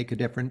does make a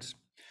difference.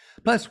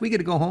 Plus, we get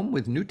to go home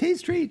with new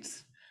taste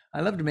treats. I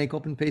love to make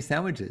open-faced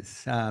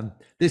sandwiches.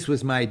 This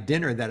was my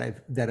dinner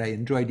that I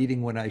enjoyed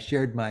eating when I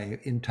shared my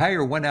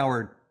entire 1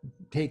 hour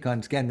take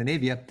on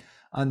Scandinavia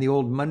on the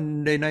old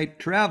Monday Night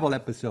Travel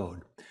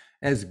episode.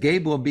 As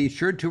Gabe will be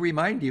sure to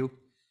remind you,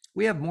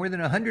 we have more than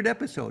 100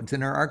 episodes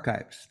in our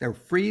archives. They're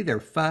free,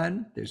 they're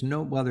fun. There's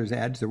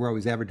ads, so we're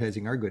always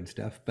advertising our good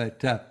stuff.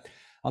 But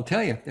I'll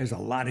tell you, there's a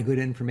lot of good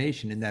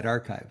information in that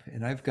archive.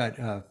 And I've got,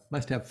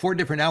 must have 4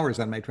 different hours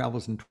on my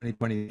travels in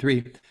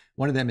 2023.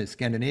 One of them is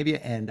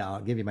Scandinavia, and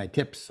I'll give you my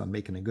tips on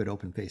making a good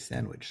open-faced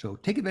sandwich. So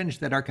take advantage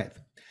of that archive.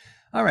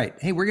 All right.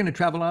 Hey, we're going to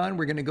travel on.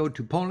 We're going to go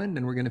to Poland,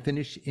 and we're going to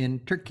finish in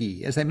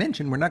Turkey. As I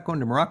mentioned, we're not going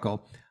to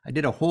Morocco. I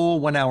did a whole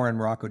 1 hour in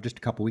Morocco just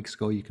a couple weeks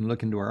ago. You can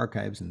look into our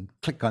archives and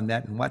click on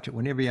that and watch it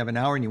whenever you have an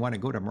hour and you want to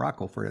go to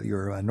Morocco for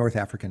your North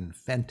African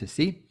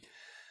fantasy.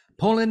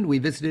 Poland, we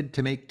visited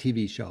to make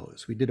TV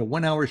shows. We did a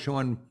 1 hour show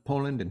on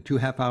Poland and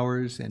 2.5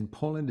 hours, and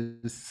Poland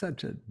is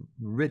such a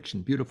rich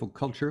and beautiful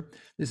culture.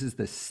 This is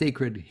the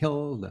sacred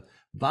hill, the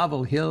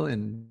Wawel Hill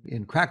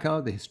in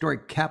Krakow, the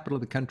historic capital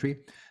of the country.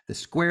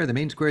 The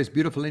main square is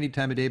beautiful any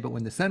time of day, but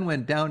when the sun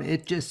went down,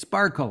 it just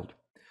sparkled.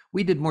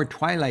 We did more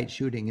twilight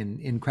shooting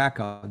in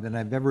Krakow than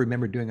I've ever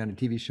remembered doing on a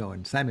TV show,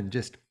 and Simon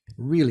just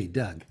really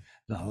dug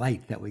the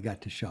light that we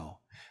got to show.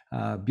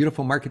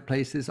 Beautiful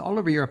marketplaces all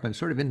over Europe. I'm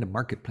sort of into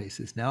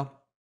marketplaces now.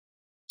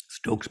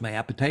 Stokes my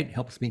appetite,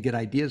 helps me get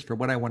ideas for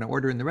what I want to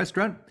order in the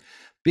restaurant.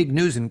 Big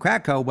news in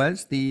Krakow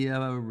was the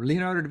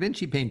Leonardo da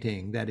Vinci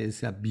painting that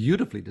is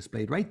beautifully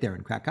displayed right there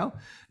in Krakow.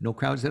 No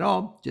crowds at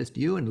all, just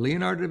you and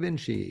Leonardo da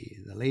Vinci,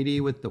 the lady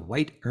with the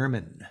white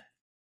ermine.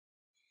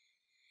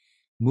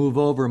 Move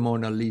over,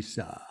 Mona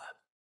Lisa.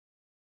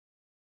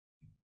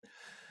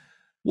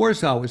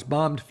 Warsaw was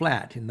bombed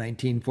flat in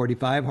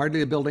 1945,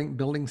 hardly a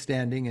building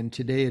standing, and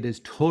today it is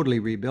totally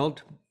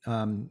rebuilt,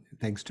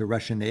 thanks to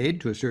Russian aid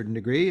to a certain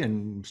degree.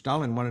 And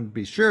Stalin wanted to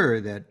be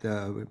sure that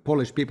the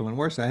Polish people in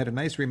Warsaw had a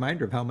nice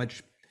reminder of how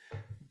much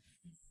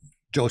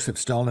Joseph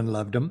Stalin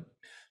loved them.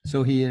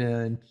 So he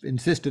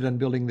insisted on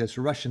building this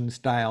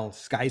Russian-style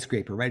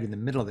skyscraper right in the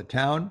middle of the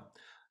town.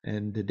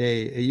 And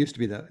today, it used to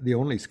be the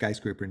only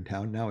skyscraper in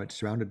town. Now it's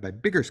surrounded by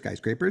bigger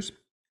skyscrapers.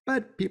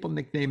 But people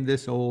nicknamed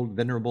this old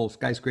venerable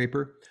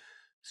skyscraper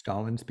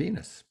Stalin's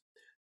penis.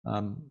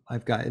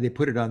 They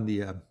put it on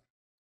the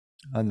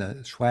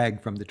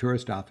swag from the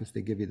tourist office.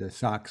 They give you the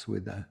socks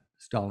with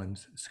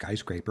Stalin's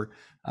skyscraper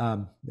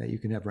that you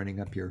can have running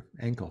up your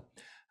ankle.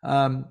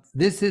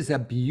 This is a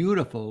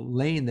beautiful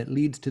lane that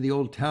leads to the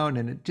old town,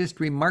 and it's just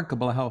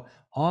remarkable how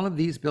all of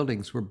these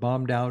buildings were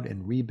bombed out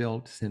and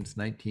rebuilt since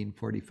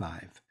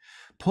 1945.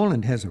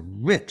 Poland has a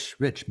rich,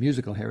 rich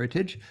musical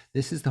heritage.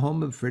 This is the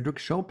home of Frédéric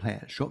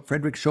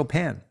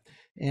Chopin.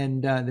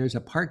 And there's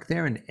a park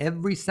there, and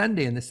every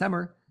Sunday in the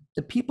summer,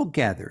 the people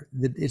gather.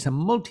 It's a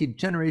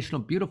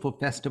multi-generational, beautiful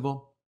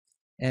festival.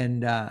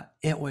 And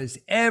it was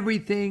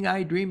everything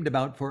I dreamed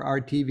about for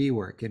our TV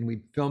work. And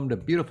we filmed a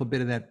beautiful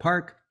bit of that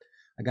park.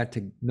 I got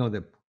to know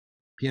the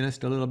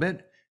pianist a little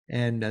bit,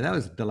 and that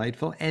was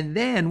delightful. And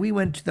then we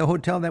went to the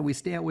hotel that we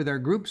stay at with our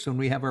groups when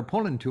we have our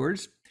Poland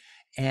tours.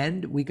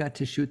 And we got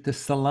to shoot the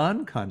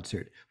Salon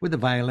concert with a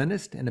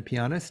violinist and a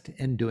pianist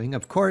and doing,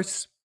 of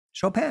course,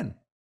 Chopin,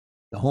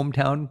 the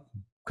hometown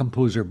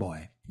composer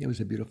boy. It was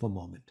a beautiful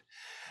moment.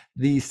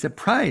 The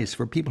surprise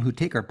for people who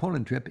take our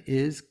Poland trip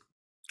is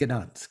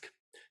Gdansk,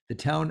 the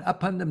town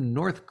up on the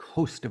north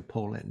coast of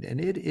Poland.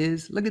 And it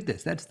is, look at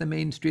this, that's the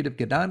main street of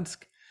Gdansk.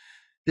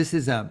 This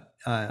is a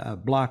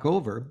block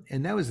over,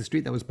 and that was the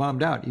street that was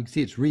bombed out. You can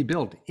see it's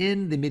rebuilt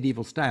in the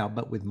medieval style,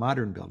 but with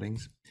modern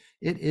buildings.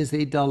 It is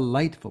a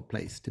delightful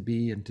place to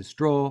be and to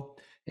stroll,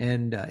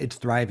 and it's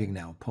thriving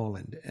now,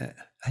 Poland.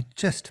 I'm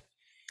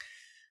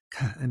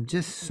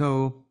just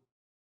so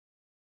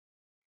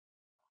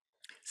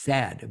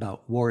sad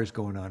about wars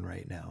going on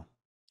right now.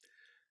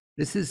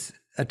 This is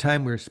a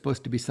time we're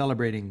supposed to be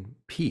celebrating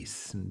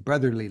peace and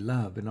brotherly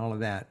love and all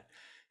of that.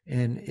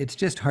 And it's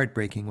just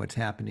heartbreaking what's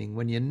happening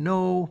when you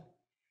know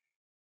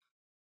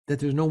that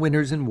there's no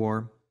winners in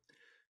war,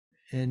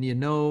 and you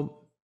know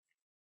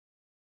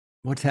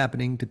what's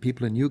happening to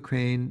people in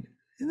Ukraine,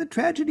 and the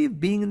tragedy of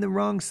being in the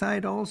wrong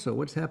side also,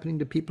 what's happening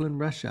to people in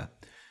Russia,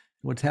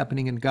 what's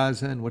happening in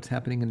Gaza, and what's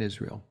happening in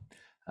Israel.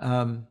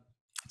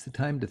 It's a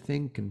time to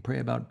think and pray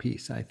about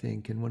peace, I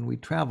think. And when we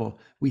travel,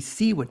 we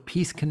see what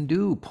peace can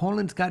do.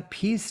 Poland's got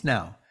peace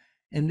now,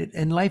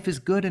 and life is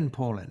good in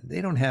Poland.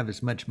 They don't have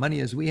as much money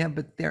as we have,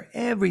 but they're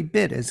every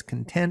bit as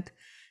content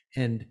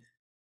and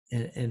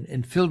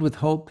filled with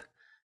hope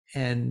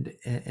and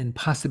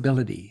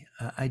possibility.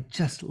 I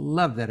just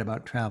love that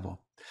about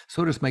travel.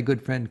 So does my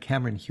good friend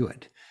Cameron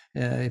Hewitt.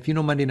 If you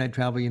know Monday Night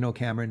Travel, you know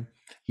Cameron.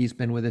 He's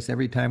been with us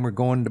every time we're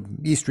going to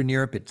Eastern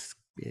Europe.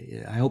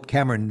 I hope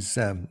Cameron's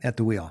at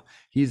the wheel.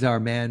 He's our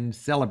man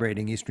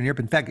celebrating Eastern Europe.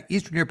 In fact,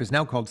 Eastern Europe is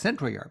now called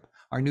Central Europe.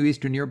 Our new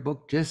Eastern Europe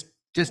book just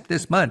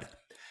this month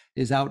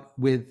is out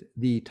with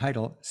the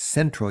title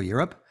Central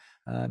Europe,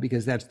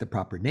 because that's the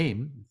proper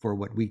name for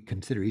what we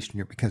consider Eastern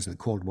Europe because of the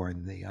Cold War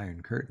and the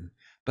Iron Curtain.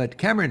 But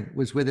Cameron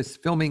was with us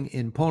filming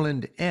in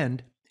Poland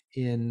and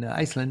in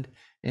Iceland,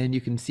 and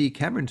you can see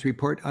Cameron's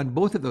report on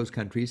both of those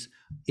countries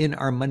in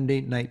our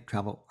Monday Night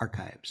Travel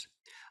archives.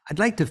 I'd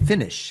like to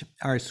finish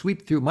our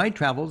sweep through my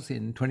travels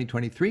in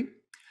 2023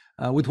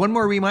 with one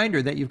more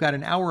reminder that you've got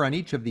an hour on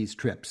each of these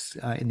trips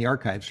in the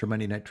archives for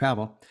Monday Night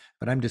Travel,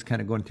 but I'm just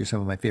kind of going through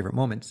some of my favorite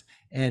moments.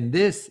 And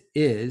this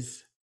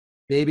is,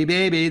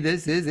 baby,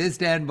 this is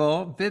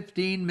Istanbul,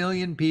 15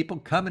 million people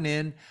coming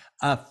in,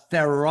 a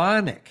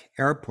pharaonic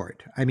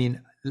airport. I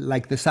mean,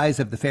 like the size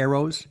of the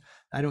pharaohs.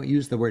 I don't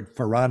use the word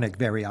pharaonic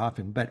very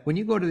often, but when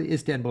you go to the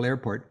Istanbul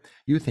airport,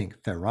 you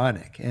think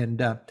pharaonic.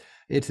 And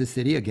it's a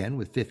city, again,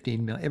 with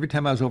 15 million. Every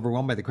time I was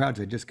overwhelmed by the crowds,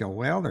 I just go,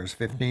 well, there's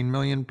 15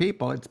 million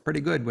people. It's pretty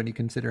good when you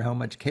consider how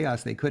much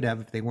chaos they could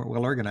have if they weren't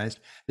well organized.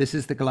 This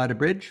is the Galata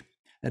Bridge.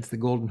 That's the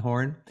Golden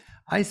Horn.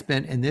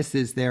 And this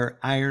is their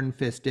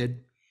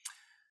iron-fisted,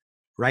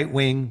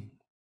 right-wing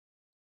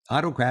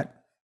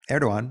autocrat,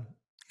 Erdogan.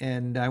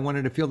 And I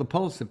wanted to feel the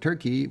pulse of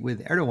Turkey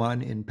with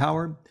Erdogan in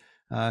power,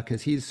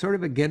 because he's sort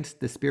of against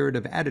the spirit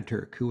of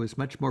Ataturk, who was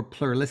much more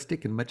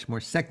pluralistic and much more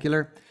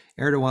secular.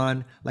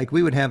 Erdogan, like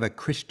we would have a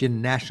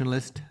Christian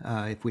nationalist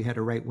if we had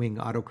a right-wing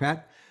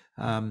autocrat.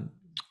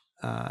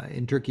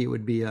 In Turkey, it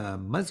would be a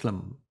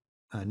Muslim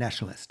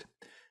nationalist.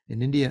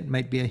 In India, it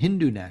might be a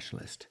Hindu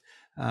nationalist.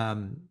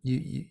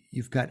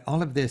 You've got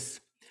all of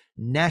this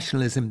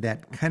nationalism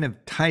that kind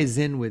of ties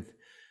in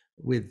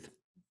with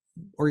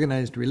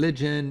organized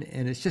religion,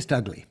 and it's just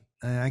ugly.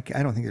 I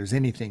don't think there's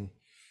anything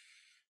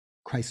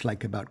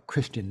Christ-like about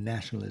Christian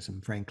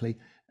nationalism, frankly,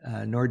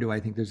 nor do I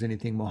think there's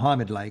anything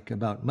Mohammed-like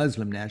about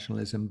Muslim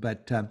nationalism.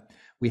 But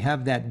we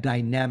have that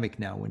dynamic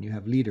now when you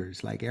have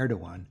leaders like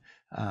Erdogan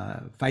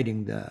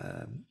fighting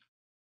the,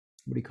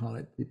 what do you call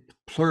it, the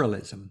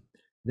pluralism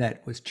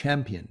that was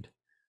championed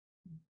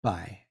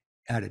by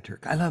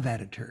Ataturk. I love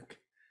Ataturk.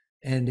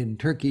 And in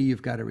Turkey,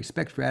 you've got a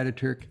respect for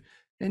Ataturk.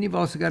 And you've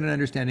also got an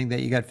understanding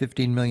that you got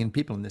 15 million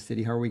people in the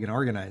city. How are we going to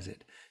organize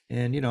it?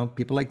 And, you know,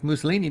 people like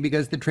Mussolini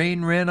because the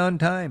train ran on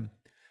time.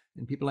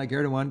 And people like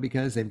Erdogan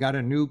because they've got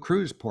a new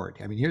cruise port.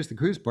 I mean, here's the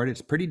cruise port.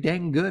 It's pretty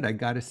dang good, I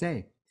got to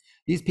say.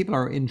 These people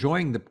are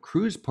enjoying the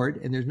cruise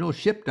port, and there's no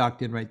ship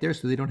docked in right there,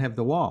 so they don't have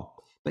the wall.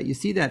 But you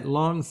see that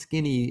long,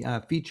 skinny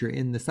feature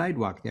in the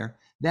sidewalk there?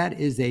 That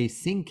is a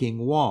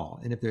sinking wall.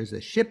 And if there's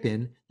a ship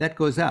in, that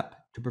goes up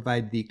to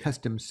provide the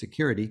customs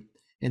security,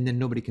 and then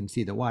nobody can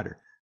see the water.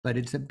 But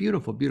it's a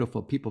beautiful,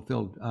 beautiful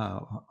people-filled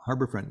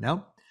harborfront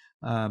now.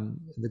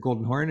 The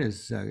Golden Horn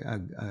is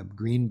a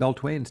green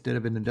beltway instead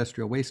of an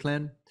industrial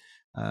wasteland.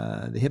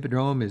 The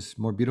Hippodrome is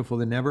more beautiful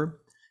than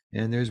ever.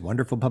 And there's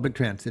wonderful public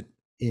transit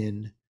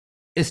in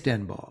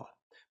Istanbul.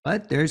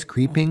 But there's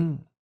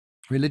creeping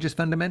religious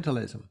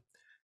fundamentalism.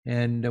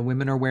 And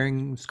women are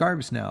wearing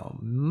scarves now,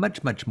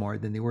 much, much more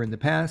than they were in the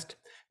past.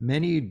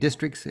 Many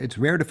districts, it's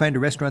rare to find a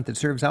restaurant that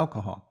serves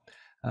alcohol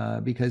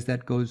because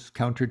that goes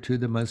counter to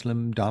the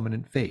Muslim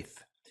dominant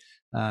faith.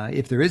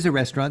 If there is a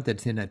restaurant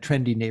that's in a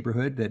trendy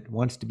neighborhood that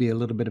wants to be a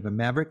little bit of a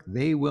maverick,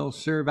 they will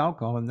serve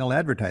alcohol and they'll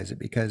advertise it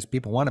because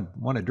people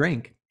want to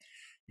drink.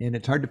 And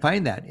it's hard to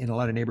find that in a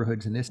lot of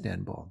neighborhoods in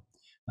Istanbul.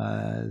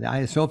 The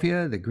Hagia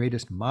Sophia, the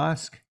greatest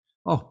mosque.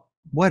 Oh,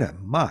 what a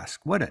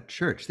mosque, what a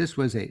church.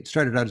 It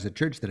started out as a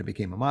church, then it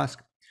became a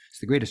mosque. It's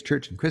the greatest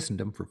church in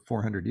Christendom for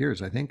 400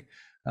 years, I think.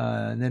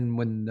 And then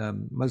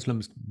when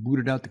Muslims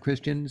booted out the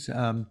Christians,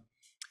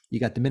 you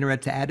got the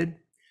minarets added,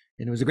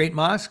 and it was a great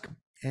mosque.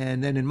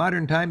 And then in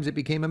modern times, it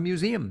became a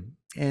museum.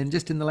 And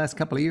just in the last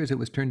couple of years, it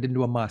was turned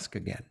into a mosque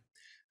again.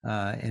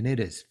 And it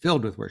is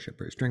filled with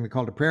worshipers. During the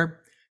call to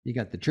prayer, you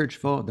got the church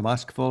full, the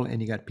mosque full,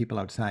 and you got people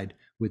outside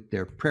with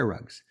their prayer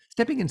rugs.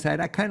 Stepping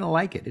inside, I kind of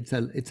like it.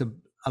 It's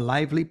a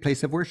lively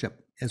place of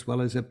worship, as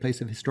well as a place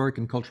of historic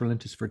and cultural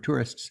interest for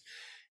tourists.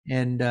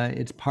 And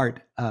it's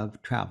part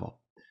of travel.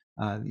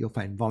 You'll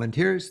find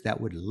volunteers that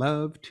would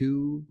love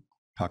to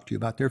talk to you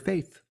about their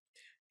faith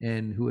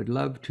and who would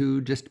love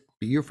to just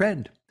be your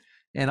friend.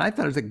 And I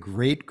thought it was a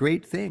great,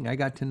 great thing. I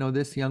got to know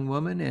this young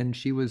woman, and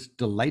she was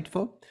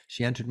delightful.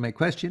 She answered my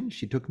questions.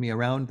 She took me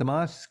around the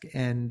mosque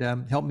and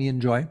helped me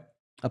enjoy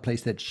a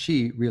place that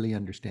she really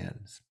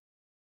understands.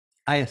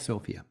 Hagia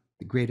Sophia,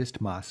 the greatest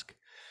mosque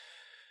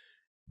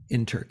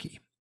in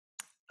Turkey.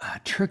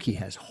 Turkey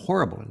has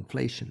horrible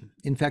inflation.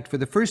 In fact, for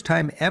the first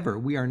time ever,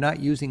 we are not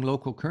using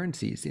local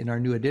currencies in our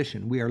new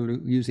edition. We are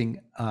using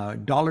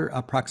dollar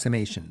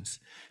approximations.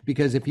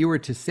 Because if you were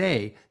to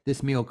say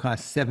this meal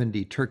costs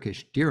 70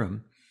 Turkish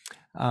dirham,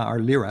 or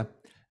lira,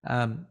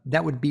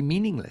 that would be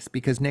meaningless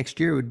because next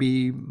year it would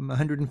be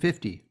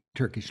 150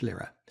 Turkish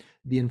lira.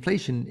 The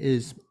inflation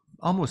is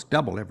almost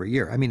double every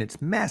year. I mean,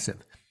 it's massive.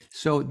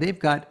 So they've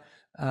got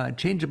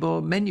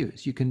changeable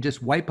menus. You can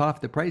just wipe off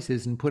the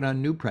prices and put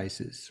on new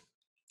prices.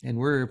 And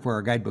we're, for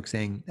our guidebook,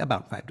 saying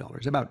about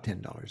 $5, about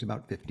 $10,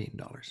 about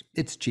 $15.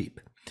 It's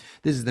cheap.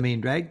 This is the main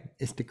drag,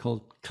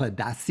 Istiklal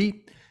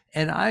Caddesi.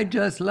 And I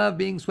just love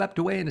being swept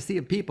away in a sea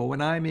of people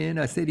when I'm in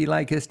a city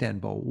like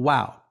Istanbul.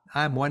 Wow,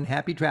 I'm one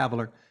happy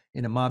traveler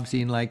in a mob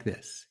scene like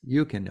this.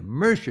 You can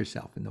immerse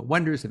yourself in the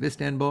wonders of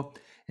Istanbul.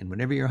 And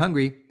whenever you're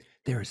hungry,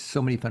 there are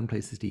so many fun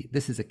places to eat.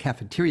 This is a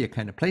cafeteria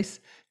kind of place,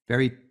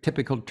 very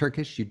typical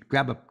Turkish. You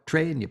grab a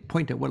tray and you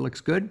point at what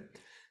looks good.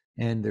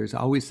 And there's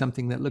always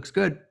something that looks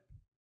good.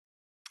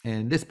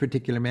 And this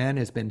particular man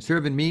has been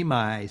serving me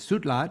my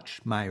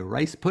sütlaç, my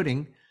rice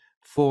pudding,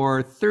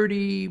 for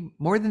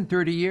more than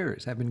 30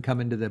 years. I've been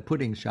coming to the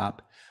pudding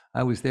shop.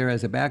 I was there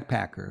as a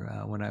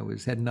backpacker when I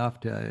was heading off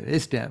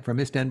to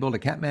from Istanbul to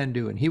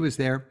Kathmandu, and he was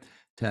there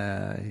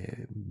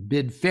to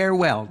bid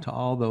farewell to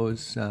all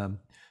those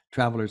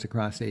travelers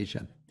across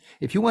Asia.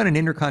 If you want an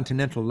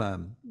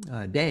intercontinental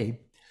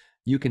day,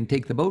 you can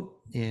take the boat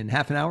in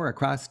half an hour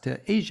across to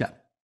Asia.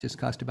 Just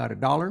cost about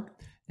 $1.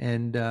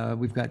 And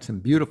we've got some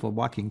beautiful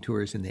walking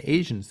tours in the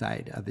Asian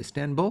side of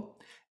Istanbul.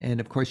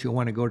 And of course, you'll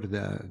want to go to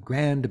the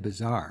Grand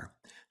Bazaar.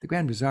 The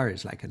Grand Bazaar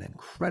is like an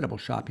incredible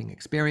shopping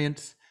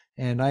experience.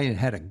 And I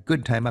had a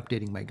good time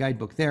updating my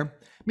guidebook there,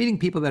 meeting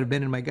people that have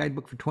been in my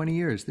guidebook for 20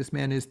 years. This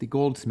man is the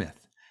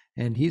goldsmith.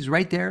 And he's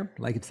right there,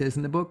 like it says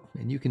in the book,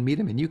 and you can meet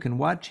him and you can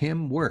watch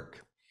him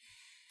work.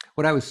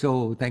 What I was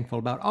so thankful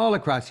about all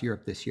across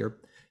Europe this year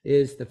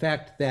is the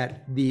fact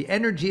that the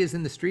energy is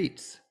in the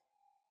streets.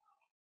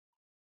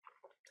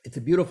 It's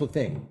a beautiful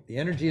thing. The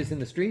energy is in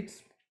the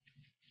streets.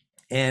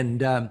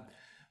 And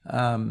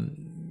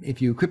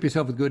if you equip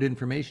yourself with good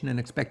information and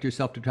expect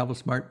yourself to travel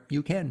smart,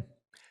 you can.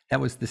 That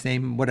was the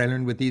same what I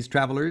learned with these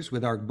travelers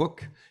with our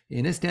book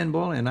in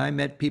Istanbul. And I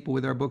met people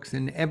with our books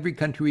in every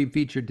country we've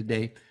featured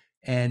today.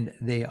 And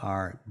they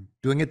are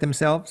doing it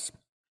themselves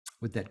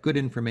with that good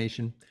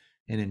information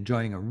and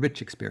enjoying a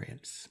rich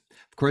experience.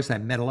 Of course, I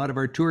met a lot of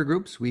our tour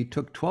groups. We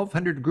took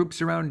 1,200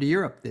 groups around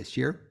Europe this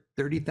year,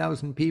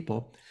 30,000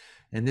 people.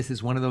 And this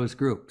is one of those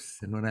groups.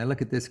 And when I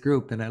look at this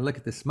group and I look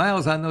at the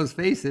smiles on those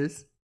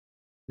faces,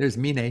 there's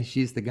Mine.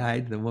 She's the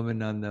guide, the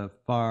woman on the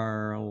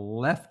far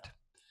left,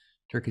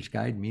 Turkish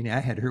guide, Mine. I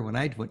had her when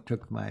I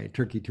took my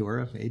Turkey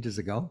tour ages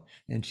ago,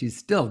 and she's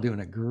still doing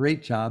a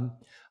great job.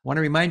 I want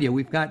to remind you,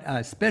 we've got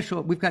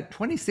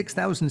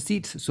 26,000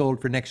 seats sold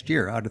for next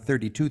year out of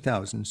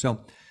 32,000.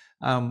 So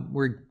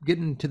we're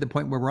getting to the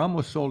point where we're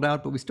almost sold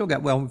out, but we've still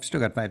got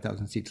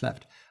 5,000 seats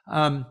left.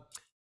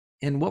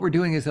 And what we're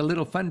doing is a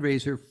little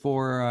fundraiser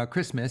for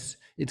Christmas.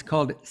 It's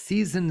called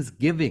Seasons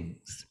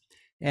Givings.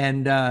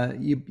 And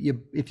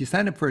if you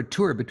sign up for a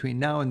tour between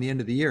now and the end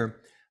of the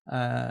year,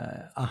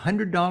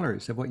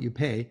 $100 of what you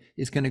pay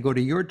is going to go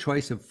to your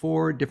choice of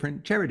 4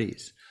 different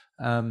charities.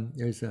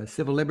 There's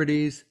civil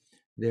liberties,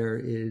 there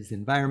is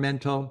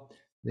environmental,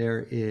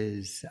 there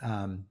is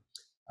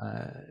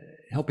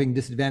helping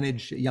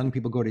disadvantaged young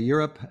people go to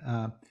Europe,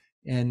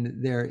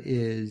 and there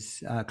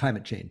is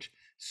climate change.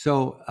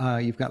 So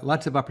you've got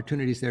lots of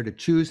opportunities there to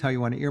choose how you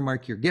want to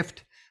earmark your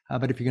gift.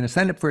 But if you're going to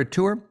sign up for a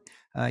tour,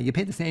 you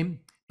pay the same,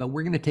 but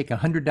we're going to take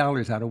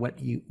 $100 out of what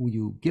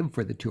you give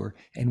for the tour,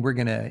 and we're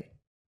going to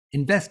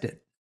invest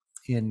it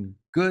in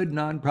good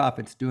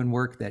nonprofits doing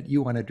work that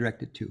you want to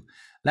direct it to.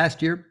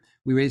 Last year,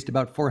 we raised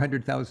about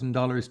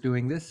 $400,000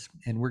 doing this,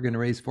 and we're going to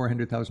raise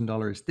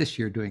 $400,000 this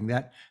year doing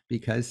that,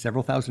 because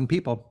several thousand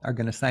people are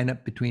going to sign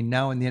up between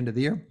now and the end of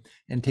the year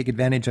and take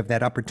advantage of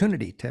that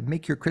opportunity to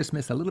make your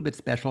Christmas a little bit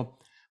special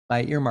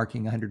by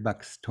earmarking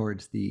 $100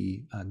 towards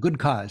the good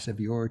cause of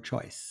your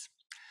choice.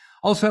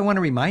 Also, I want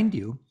to remind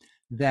you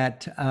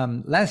that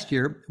last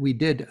year we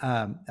did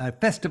a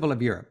Festival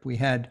of Europe. We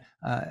had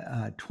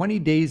 20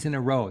 days in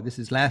a row. This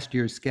is last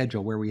year's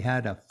schedule, where we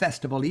had a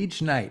festival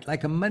each night,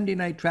 like a Monday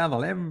night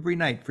travel every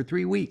night for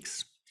 3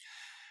 weeks.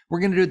 We're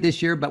going to do it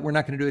this year, but we're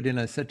not going to do it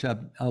in such a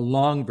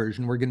long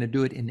version. We're going to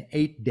do it in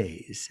 8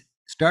 days,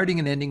 starting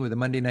and ending with a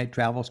Monday night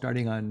travel,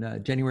 starting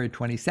on January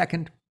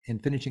 22nd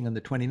and finishing on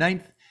the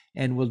 29th.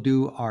 And we'll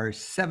do our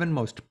 7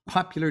 most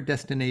popular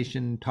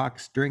destination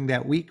talks during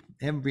that week.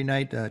 Every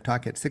night,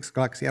 talk at 6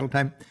 o'clock Seattle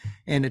time.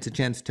 And it's a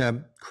chance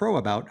to crow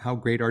about how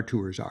great our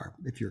tours are.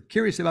 If you're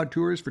curious about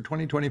tours for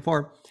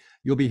 2024,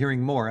 you'll be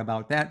hearing more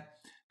about that,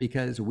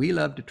 because we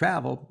love to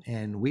travel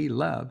and we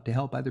love to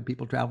help other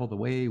people travel the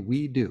way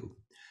we do.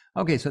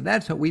 Okay, so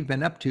that's what we've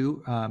been up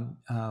to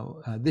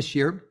this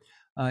year.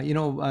 Sort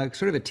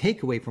of a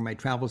takeaway from my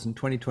travels in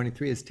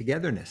 2023 is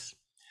togetherness.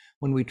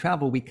 When we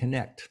travel, we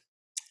connect.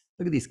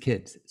 Look at these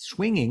kids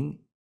swinging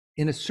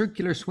in a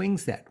circular swing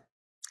set.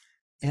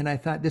 And I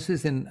thought, this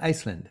is in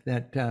Iceland.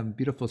 That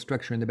beautiful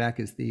structure in the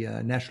back is the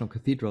National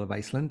Cathedral of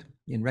Iceland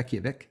in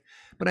Reykjavik.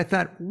 But I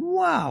thought,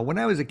 wow, when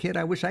I was a kid,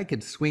 I wish I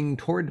could swing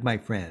toward my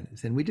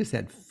friends. And we just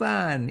had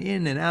fun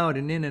in and out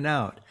and in and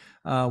out.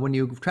 When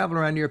you travel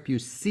around Europe, you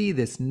see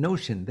this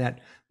notion that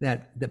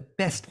the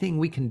best thing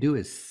we can do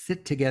is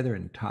sit together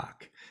and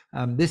talk.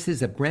 This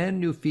is a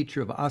brand new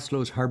feature of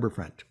Oslo's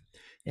harborfront.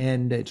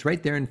 And it's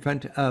right there in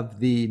front of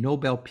the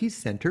Nobel Peace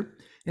Center,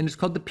 and it's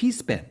called the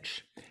Peace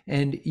Bench.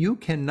 And you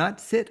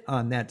cannot sit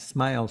on that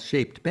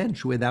smile-shaped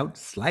bench without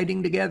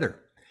sliding together.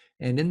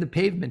 And in the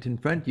pavement in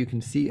front, you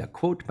can see a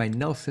quote by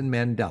Nelson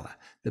Mandela: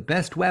 "The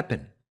best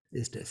weapon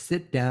is to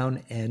sit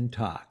down and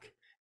talk."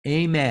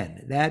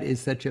 Amen. That is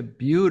such a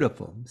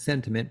beautiful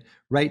sentiment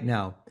right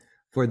now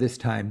for this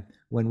time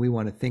when we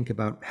want to think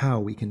about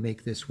how we can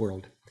make this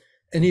world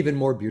an even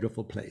more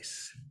beautiful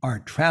place. Our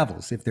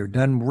travels, if they're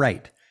done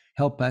right,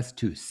 help us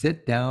to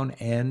sit down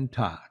and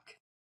talk.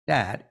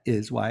 That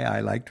is why I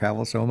like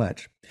travel so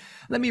much.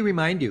 Let me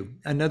remind you,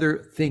 another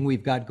thing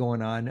we've got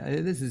going on,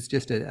 this is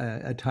just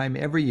a time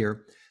every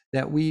year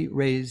that we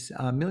raise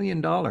 $1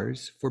 million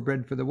for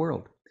Bread for the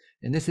World.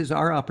 And this is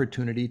our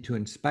opportunity to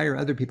inspire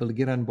other people to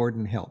get on board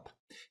and help.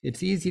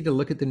 It's easy to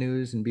look at the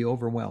news and be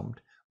overwhelmed.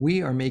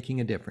 We are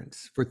making a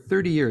difference. For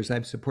 30 years,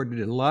 I've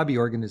supported a lobby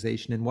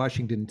organization in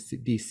Washington,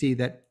 D.C.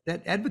 that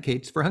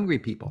advocates for hungry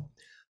people.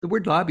 The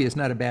word lobby is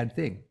not a bad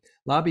thing.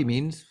 Lobby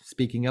means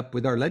speaking up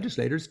with our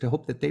legislators to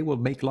hope that they will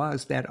make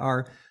laws that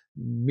are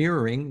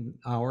mirroring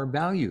our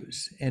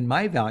values. And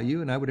my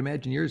value, and I would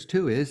imagine yours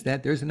too, is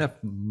that there's enough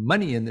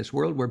money in this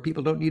world where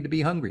people don't need to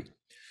be hungry.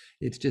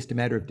 It's just a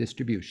matter of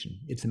distribution.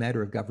 It's a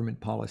matter of government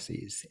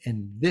policies.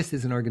 And this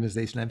is an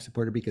organization I've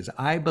supported because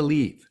I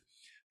believe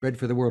Bread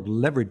for the World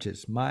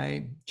leverages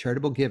my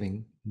charitable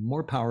giving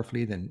more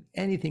powerfully than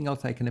anything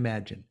else I can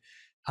imagine.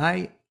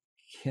 I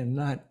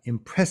cannot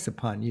impress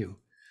upon you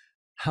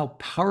how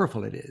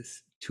powerful it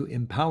is to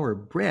empower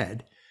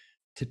Bread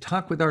to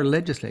talk with our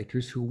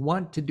legislators who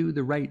want to do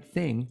the right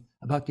thing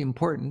about the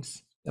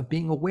importance of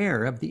being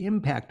aware of the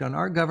impact on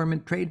our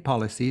government trade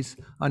policies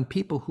on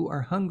people who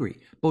are hungry,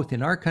 both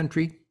in our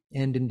country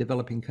and in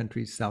developing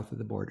countries south of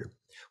the border.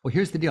 Well,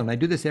 here's the deal, and I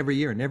do this every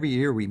year, and every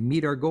year we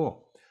meet our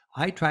goal.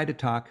 I try to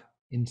talk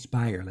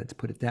inspire, let's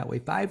put it that way,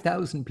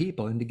 5,000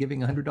 people into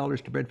giving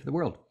 $100 to Bread for the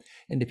World.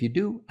 And if you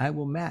do, I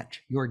will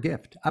match your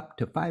gift up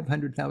to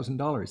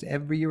 $500,000.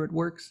 Every year it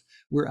works.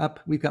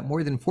 We've got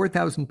more than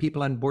 4,000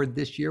 people on board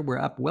this year. We're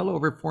up well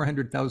over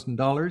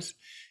 $400,000.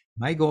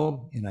 My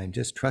goal, and I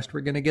just trust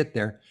we're going to get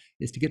there,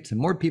 is to get some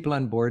more people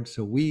on board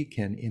so we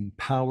can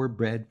empower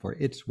Bread for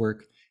its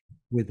work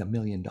with $1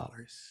 million.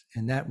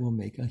 And that will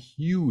make a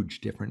huge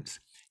difference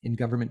in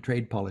government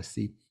trade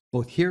policy,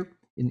 both here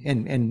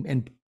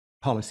and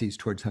policies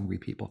towards hungry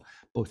people,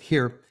 both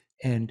here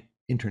and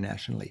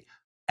internationally.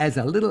 As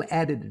a little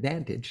added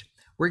advantage,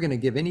 we're going to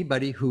give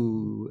anybody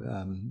who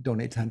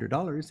donates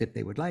 $100, if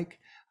they would like,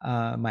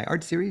 my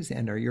art series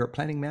and our Europe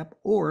planning map,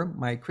 or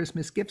my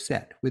Christmas gift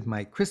set with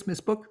my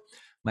Christmas book,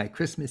 my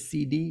Christmas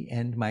CD,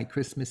 and my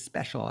Christmas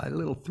special, a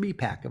little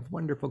 3-pack of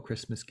wonderful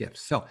Christmas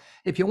gifts. So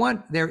if you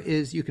want,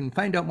 you can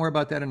find out more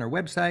about that on our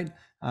website.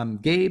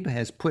 Gabe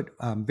has put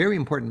very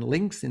important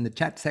links in the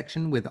chat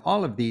section with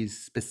all of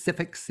these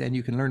specifics, and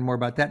you can learn more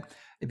about that.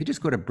 If you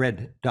just go to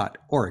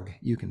bread.org,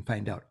 you can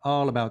find out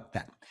all about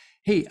that.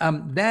 Hey,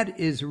 that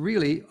is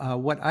really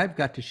what I've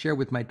got to share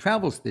with my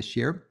travels this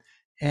year.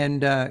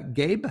 And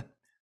Gabe,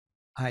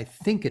 I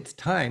think it's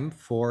time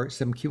for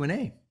some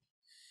Q&A.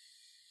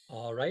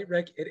 All right,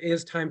 Rick, it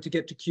is time to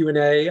get to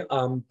Q&A.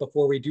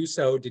 Before we do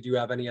so, did you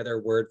have any other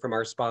word from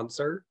our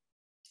sponsor?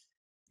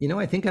 You know,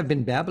 I think I've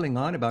been babbling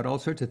on about all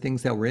sorts of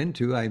things that we're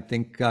into. I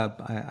think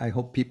I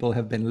hope people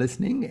have been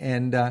listening.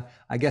 And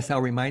I guess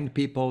I'll remind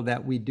people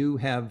that we do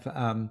have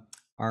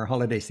our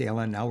holiday sale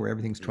on now where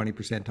everything's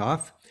 20%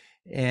 off.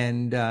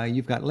 And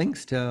you've got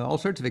links to all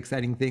sorts of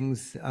exciting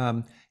things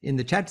in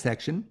the chat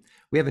section.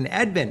 We have an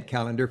advent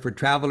calendar for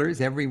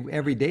travelers.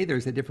 Every day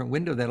there's a different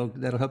window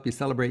that'll help you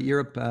celebrate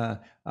Europe,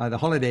 the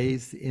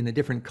holidays in a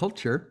different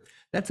culture.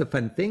 That's a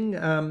fun thing.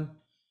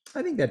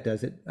 I think that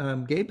does it.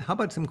 Gabe, how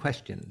about some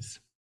questions?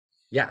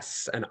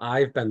 Yes, and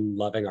I've been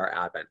loving our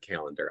advent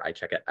calendar. I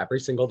check it every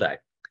single day.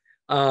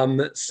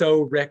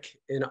 So Rick,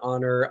 in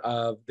honor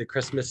of the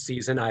Christmas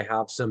season, I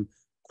have some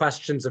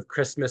questions of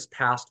Christmas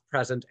past,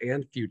 present,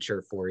 and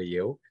future for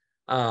you.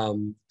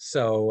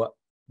 So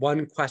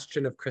one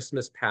question of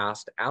Christmas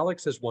past,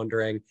 Alex is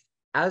wondering,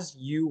 as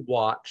you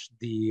watch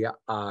the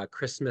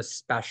Christmas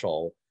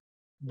special,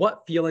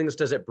 what feelings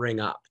does it bring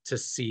up to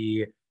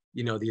see,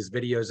 you know, these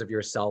videos of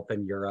yourself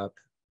in Europe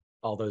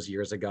all those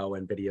years ago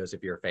and videos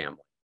of your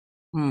family?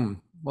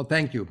 Well,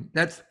 thank you.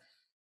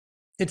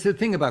 It's the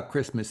thing about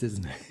Christmas,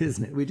 isn't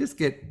it? We just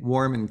get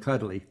warm and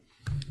cuddly.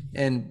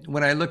 And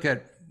when I look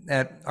at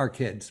our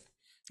kids,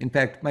 in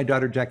fact, my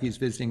daughter Jackie's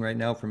visiting right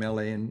now from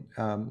LA, and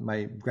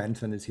my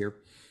grandson is here.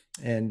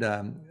 And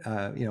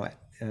you know,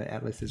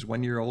 Atlas is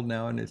 1 year old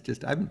now, and it's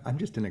just I'm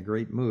just in a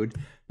great mood.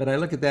 But I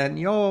look at that, and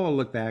you all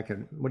look back at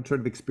what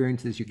sort of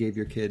experiences you gave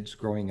your kids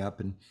growing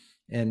up,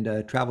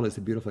 and travel is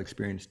a beautiful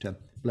experience to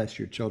bless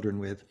your children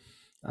with.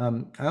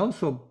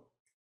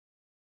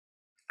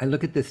 I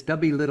look at the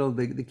stubby little,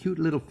 the cute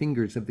little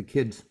fingers of the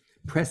kids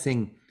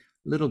pressing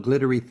little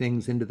glittery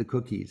things into the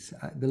cookies,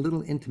 the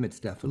little intimate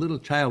stuff, a little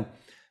child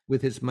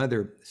with his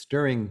mother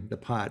stirring the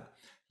pot,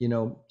 you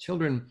know,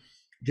 children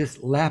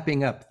just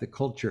lapping up the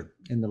culture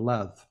and the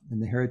love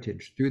and the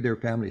heritage through their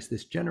families,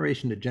 this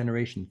generation to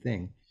generation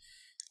thing.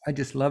 I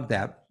just love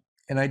that.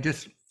 And I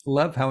just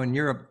love how in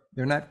Europe,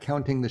 they're not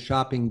counting the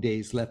shopping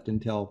days left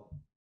until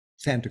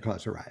Santa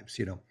Claus arrives,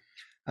 you know.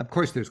 Of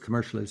course, there's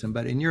commercialism,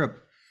 but in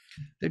Europe,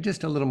 they're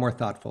just a little more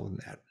thoughtful than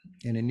that.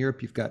 And in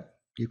Europe, you've got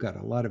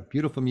a lot of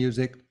beautiful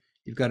music.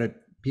 You've got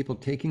people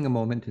taking a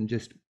moment and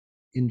just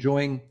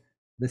enjoying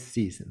the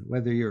season,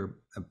 whether you're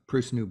a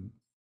person who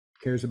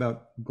cares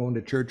about going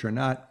to church or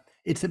not.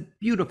 It's a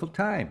beautiful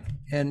time.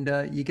 And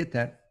you get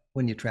that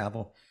when you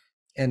travel.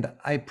 And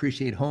I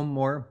appreciate home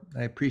more.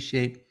 I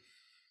appreciate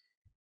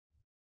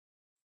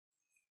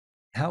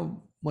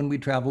how when we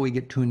travel, we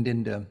get tuned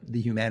into the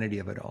humanity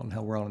of it all and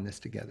how we're all in this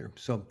together.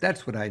 So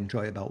that's what I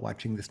enjoy about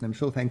watching this. And I'm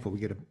so thankful we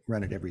get to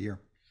run it every year.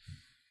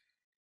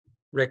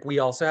 Rick, we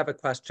also have a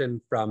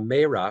question from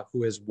Mayra,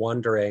 who is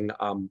wondering,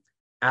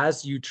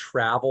 as you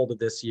traveled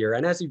this year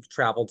and as you've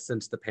traveled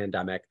since the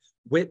pandemic,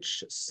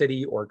 which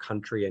city or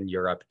country in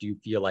Europe do you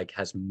feel like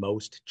has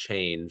most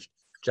changed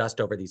just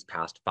over these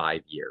past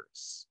 5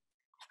 years?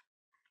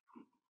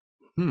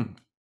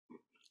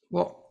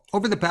 Well,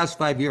 over the past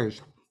 5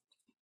 years,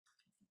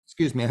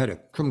 excuse me, I had a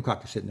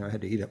krumkake sitting there. I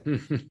had to eat it.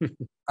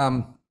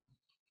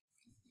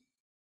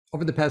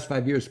 Over the past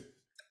 5 years,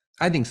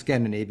 I think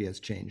Scandinavia has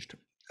changed.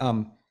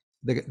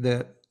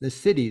 The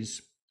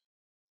cities,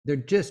 they're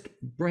just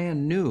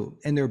brand new,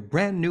 and they're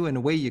brand new in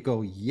a way you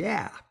go,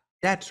 yeah,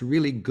 that's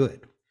really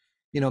good.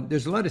 You know,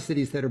 there's a lot of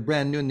cities that are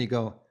brand new and you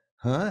go,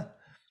 huh?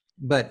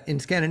 But in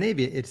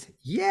Scandinavia, it's,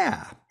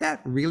 yeah,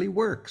 that really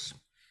works.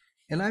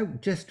 And I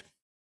just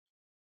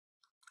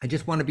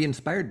want to be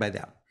inspired by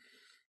that.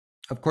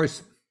 Of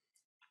course,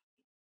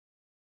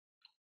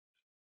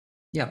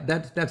 yeah,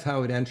 that's how I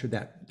would answer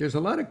that. There's a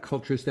lot of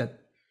cultures that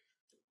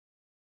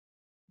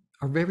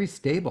are very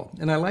stable,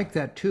 and I like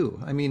that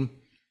too. I mean,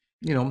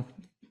 you know,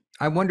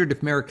 I wondered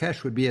if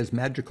Marrakesh would be as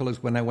magical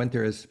as when I went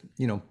there as,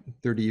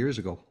 30 years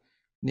ago.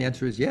 And the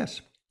answer is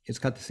yes. It's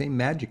got the same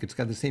magic. It's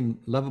got the same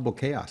lovable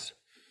chaos.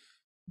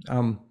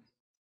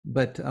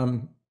 But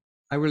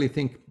I really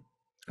think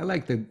I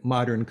like the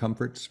modern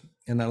comforts,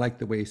 and I like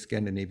the way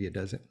Scandinavia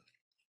does it.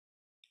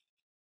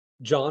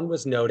 John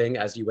was noting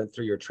as you went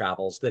through your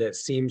travels that it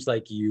seems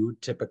like you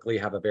typically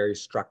have a very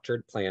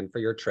structured plan for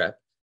your trip.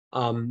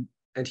 And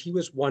he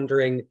was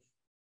wondering,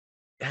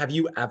 have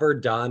you ever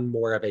done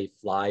more of a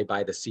fly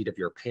by the seat of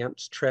your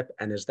pants trip?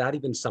 And is that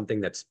even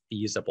something that's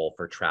feasible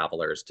for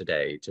travelers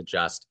today, to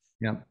just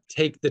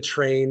take the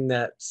train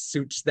that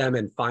suits them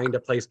and find a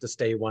place to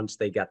stay once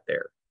they get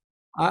there?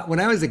 When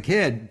I was a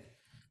kid,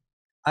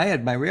 I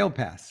had my rail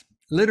pass.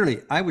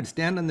 Literally, I would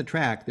stand on the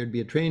track. There'd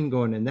be a train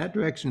going in that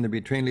direction. There'd be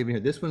a train leaving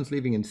here. This one's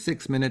leaving in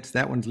 6 minutes.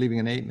 That one's leaving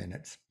in 8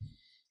 minutes.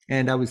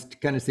 And I was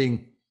kind of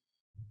seeing,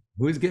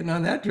 who's getting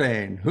on that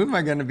train? Who am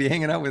I going to be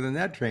hanging out with in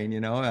that train?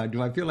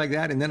 Do I feel like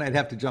that? And then I'd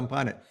have to jump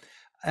on it.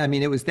 I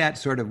mean, it was that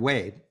sort of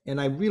way. And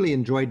I really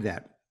enjoyed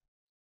that.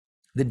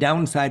 The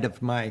downside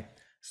of my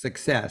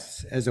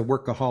success as a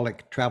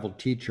workaholic travel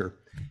teacher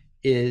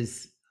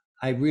is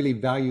I really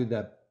value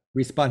the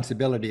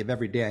responsibility of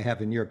every day I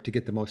have in Europe to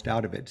get the most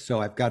out of it.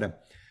 So I've got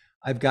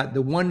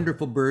the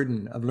wonderful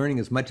burden of learning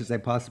as much as I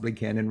possibly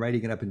can and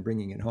writing it up and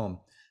bringing it home.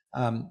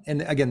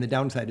 And again, the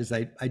downside is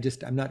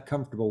I'm not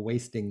comfortable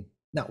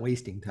not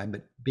wasting time,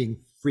 but being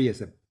free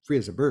as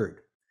a bird.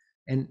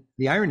 And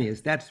the irony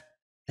is that's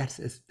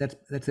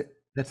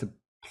a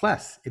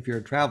plus if you're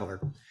a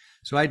traveler.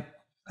 So I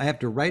have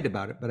to write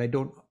about it, but I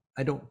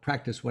don't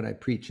practice what I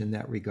preach in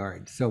that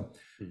regard. So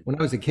when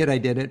I was a kid, I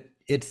did it.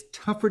 It's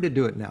tougher to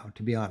do it now,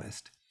 to be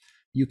honest.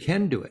 You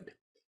can do it,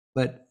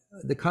 but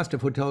the cost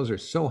of hotels are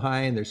so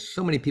high and there's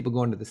so many people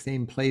going to the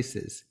same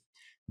places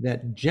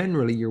that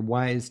generally you're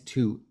wise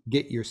to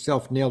get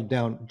yourself nailed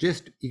down.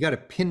 You got to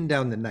pin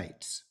down the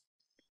nights.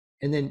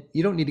 And then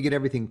you don't need to get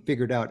everything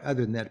figured out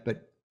other than that,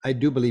 but I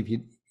do believe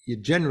you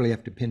generally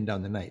have to pin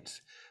down the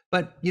nights.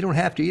 But you don't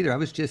have to either. I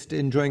was just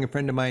enjoying a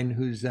friend of mine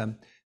who's a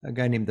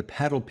guy named the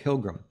Paddle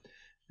Pilgrim,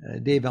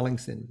 Dave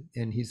Ellingson,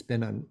 and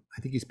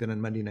I think he's been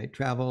on Monday Night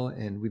Travel,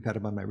 and we've had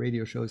him on my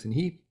radio shows, and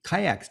he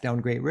kayaks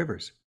down great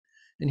rivers.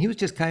 And he was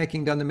just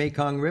kayaking down the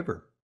Mekong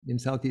River in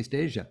Southeast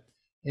Asia.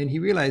 And he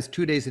realized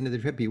 2 days into the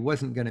trip, he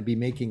wasn't going to be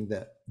making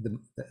the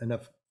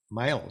enough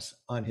miles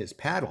on his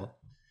paddle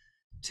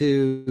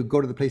to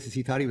go to the places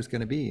he thought he was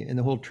going to be. And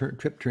the whole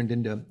trip turned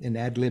into an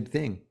ad lib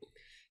thing.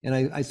 And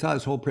I saw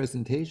his whole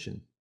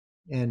presentation,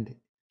 and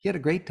he had a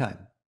great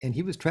time. And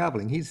he was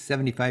traveling. He's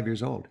 75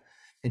 years old.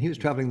 And he was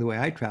traveling the way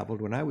I traveled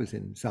when I was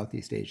in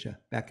Southeast Asia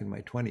back in my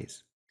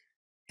 20s.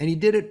 And he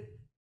did it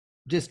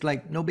just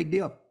like no big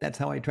deal. That's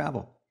how I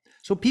travel.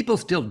 So people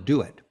still do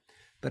it.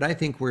 But I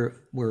think we're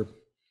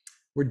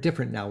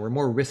different now. We're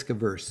more risk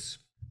averse.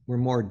 We're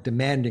more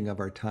demanding of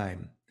our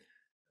time.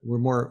 We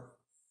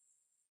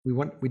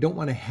don't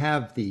want to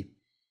have the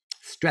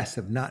stress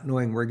of not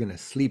knowing we're going to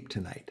sleep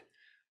tonight.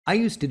 I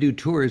used to do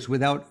tours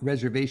without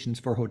reservations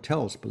for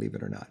hotels, believe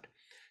it or not.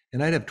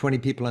 And I'd have 20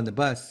 people on the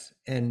bus,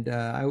 and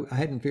I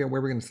hadn't figured out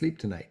where we're going to sleep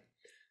tonight.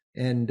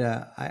 And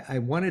I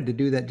wanted to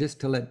do that just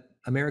to let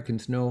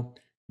Americans know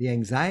the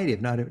anxiety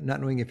of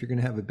not knowing if you're going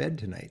to have a bed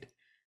tonight.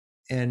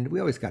 And we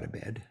always got a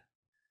bed,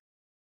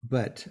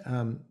 but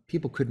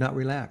people could not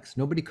relax.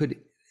 Nobody could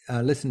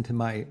listen to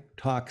my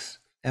talks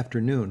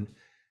after noon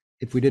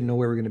if we didn't know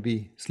where we're going to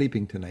be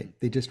sleeping tonight.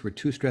 They just were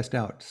too stressed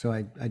out. So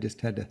I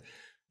just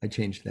I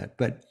changed that.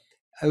 But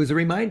it was a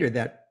reminder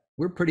that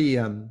we're pretty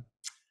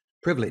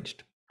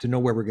privileged to know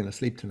where we're going to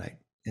sleep tonight.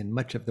 And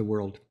much of the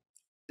world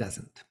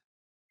doesn't.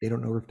 They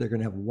don't know if they're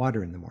going to have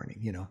water in the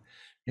morning,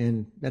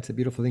 and that's a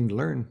beautiful thing to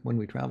learn when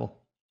we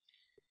travel.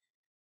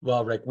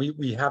 Well, Rick,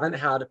 we haven't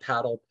had a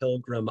Paddle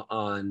Pilgrim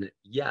on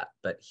yet,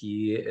 but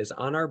he is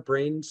on our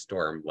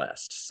brainstorm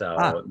list.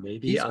 So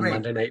maybe on great.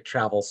 Monday Night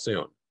Travel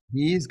soon.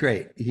 He's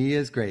great. He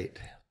is great.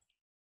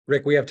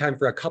 Rick, we have time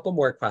for a couple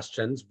more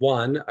questions.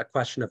 One, a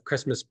question of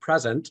Christmas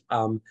present.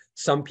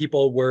 Some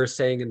people were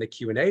saying in the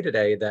Q&A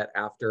today that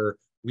after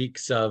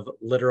weeks of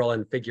literal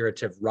and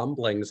figurative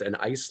rumblings in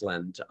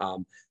Iceland,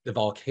 the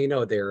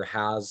volcano there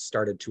has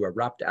started to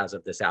erupt as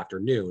of this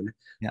afternoon.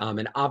 Yeah.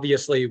 And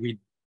obviously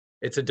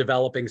it's a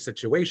developing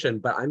situation,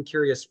 but I'm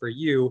curious for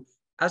you,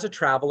 as a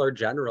traveler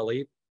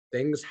generally,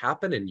 things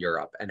happen in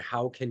Europe, and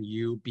how can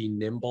you be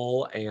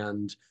nimble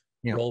and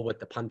roll with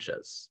the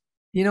punches?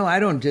 I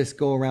don't just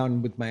go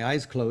around with my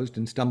eyes closed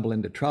and stumble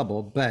into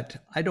trouble,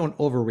 but I don't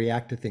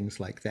overreact to things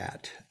like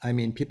that. I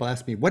mean, people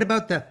ask me, what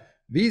about the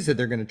visa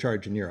they're going to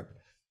charge in Europe?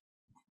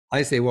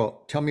 I say,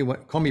 well,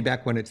 call me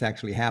back when it's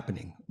actually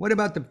happening. What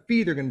about the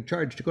fee they're going to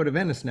charge to go to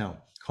Venice now?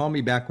 Call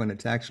me back when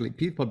it's actually,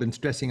 people have been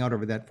stressing out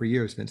over that for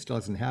years and it still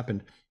hasn't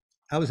happened.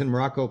 I was in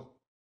Morocco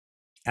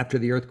after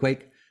the earthquake.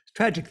 It's a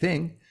tragic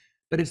thing,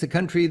 but it's a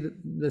country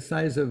the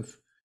size of,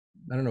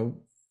 I don't know,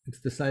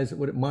 it's the size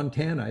of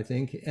Montana, I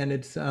think. And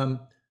it's,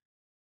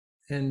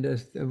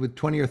 with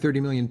 20 or 30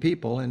 million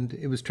people. And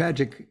it was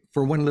tragic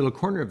for one little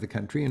corner of the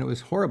country. And it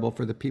was horrible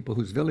for the people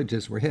whose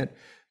villages were hit.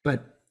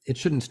 But it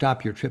shouldn't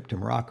stop your trip to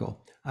Morocco.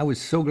 I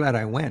was so glad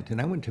I went, and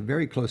I went to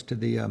very close to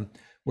the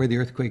where the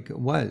earthquake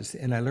was,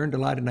 and I learned a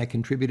lot, and I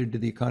contributed to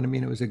the economy,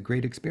 and it was a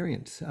great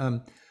experience.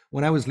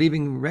 When I was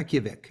leaving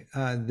Reykjavik,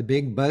 the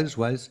big buzz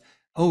was,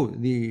 oh,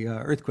 the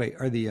earthquake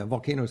or the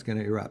volcano is going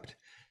to erupt.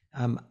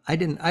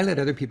 I let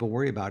other people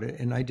worry about it,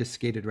 and I just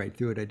skated right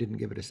through it. I didn't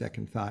give it a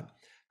second thought.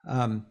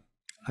 I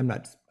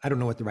don't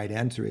know what the right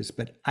answer is,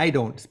 but I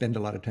don't spend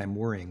a lot of time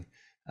worrying.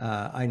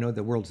 I know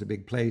the world's a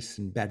big place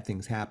and bad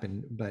things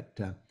happen, but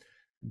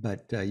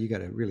you got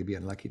to really be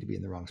unlucky to be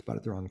in the wrong spot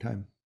at the wrong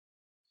time.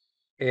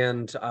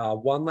 And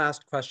one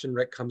last question,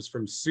 Rick, comes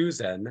from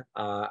Susan,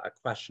 a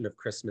question of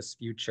Christmas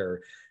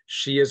future.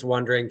 She is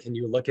wondering, can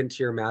you look into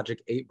your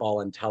magic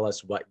 8-ball and tell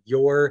us what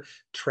your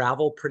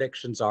travel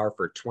predictions are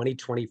for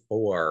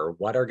 2024?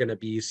 What are going to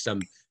be some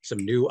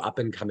new up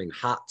and coming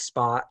hot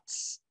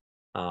spots?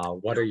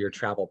 What are your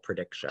travel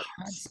predictions?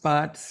 Hot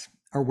spots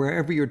are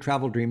wherever your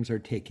travel dreams are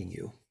taking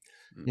you.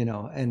 You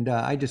know, and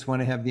I just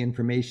want to have the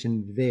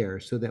information there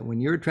so that when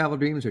your travel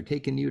dreams are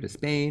taking you to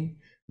Spain,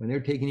 when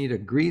they're taking you to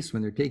Greece,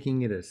 when they're taking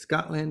you to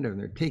Scotland, or when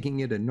they're taking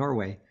you to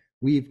Norway,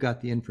 we've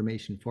got the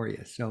information for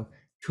you. So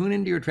tune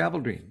into your travel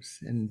dreams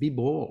and be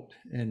bold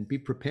and be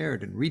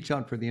prepared and reach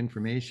out for the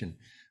information.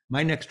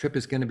 My next trip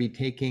is going to be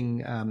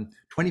taking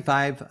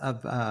 25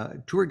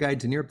 of tour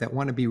guides in Europe that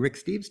want to be Rick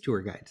Steves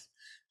tour guides.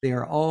 They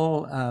are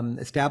all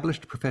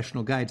established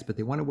professional guides, but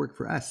they want to work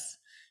for us.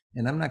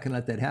 And I'm not going to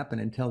let that happen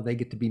until they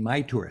get to be my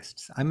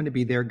tourists. I'm going to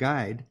be their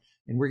guide,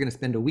 and we're going to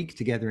spend a week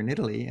together in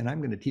Italy, and I'm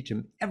going to teach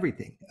them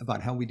everything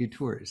about how we do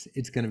tours.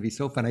 It's going to be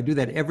so fun. I do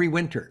that every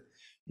winter,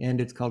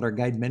 and it's called our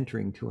guide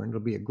mentoring tour, and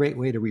it'll be a great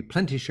way to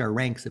replenish our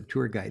ranks of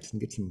tour guides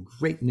and get some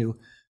great new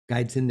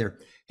guides in there.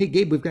 Hey,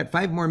 Gabe, we've got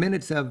 5 more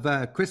minutes of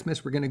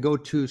Christmas. We're going to go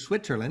to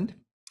Switzerland,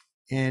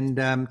 and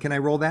can I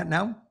roll that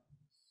now?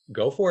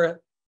 Go for it.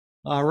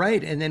 All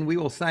right, and then we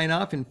will sign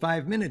off in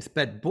 5 minutes.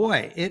 But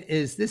boy,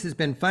 this has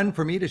been fun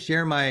for me to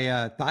share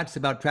my thoughts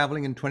about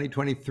traveling in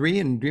 2023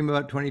 and dream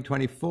about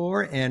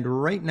 2024. And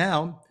right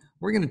now,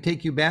 we're going to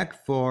take you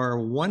back for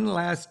one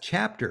last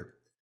chapter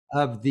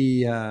of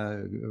the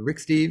Rick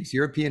Steves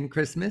European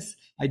Christmas.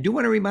 I do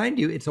want to remind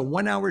you, it's a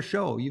 1-hour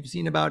show. You've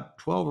seen about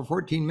 12 or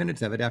 14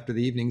 minutes of it after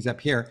the evening's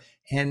up here.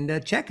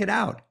 And check it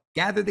out.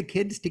 Gather the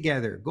kids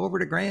together, go over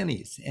to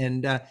Granny's,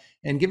 and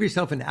give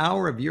yourself an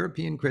hour of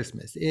European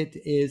Christmas. It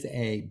is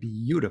a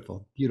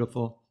beautiful,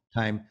 beautiful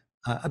time,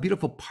 a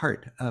beautiful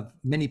part of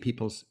many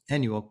people's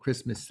annual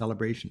Christmas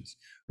celebrations.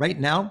 Right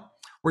now,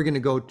 we're going to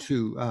go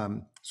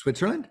to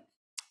Switzerland,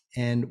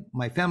 and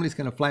my family's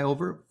going to fly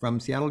over from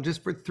Seattle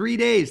just for 3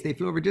 days. They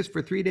flew over just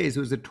for 3 days.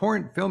 It was a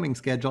torrent filming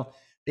schedule.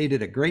 They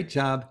did a great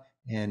job,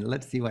 and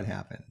let's see what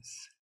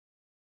happens.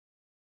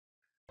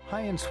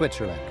 High in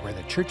Switzerland, where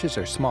the churches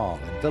are small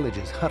and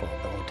villages huddle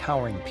below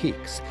towering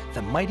peaks,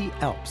 the mighty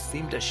Alps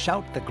seem to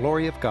shout the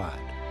glory of God.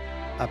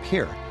 Up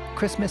here,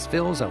 Christmas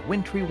fills a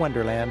wintry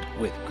wonderland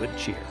with good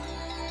cheer.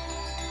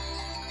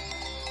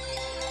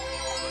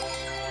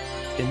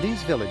 In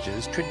these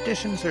villages,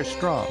 traditions are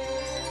strong.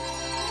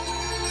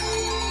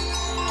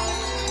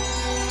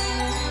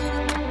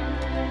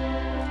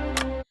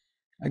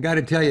 I got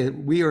to tell you,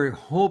 we are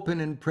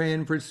hoping and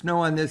praying for snow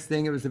on this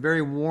thing. It was a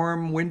very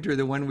warm winter,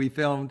 the one we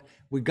filmed.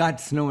 We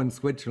got snow in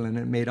Switzerland.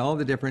 It made all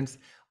the difference.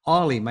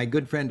 Ollie, my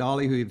good friend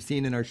Ollie, who you've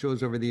seen in our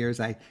shows over the years,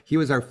 he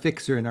was our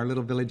fixer in our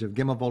little village of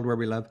Gimmelwald, where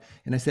we live.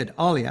 And I said,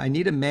 Ollie, I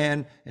need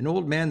an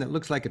old man that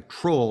looks like a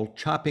troll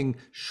chopping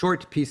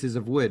short pieces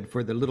of wood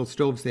for the little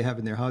stoves they have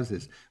in their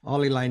houses.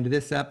 Ollie lined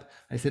this up.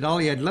 I said,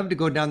 Ollie, I'd love to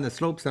go down the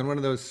slopes on one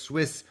of those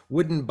Swiss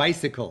wooden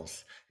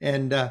bicycles.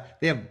 And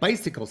they have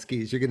bicycle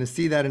skis. You're going to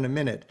see that in a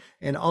minute.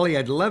 And Ollie,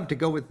 I'd love to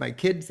go with my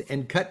kids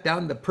and cut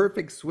down the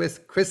perfect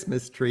Swiss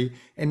Christmas tree.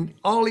 And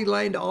Ollie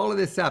lined all of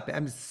this up.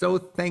 I'm so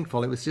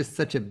thankful. It was just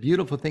such a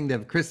beautiful thing to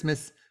have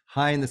Christmas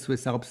high in the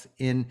Swiss Alps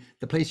in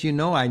the place I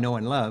know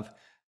and love,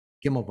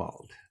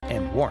 Gimmelwald.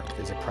 And warmth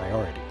is a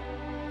priority.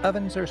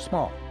 Ovens are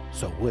small,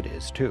 so wood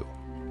is too.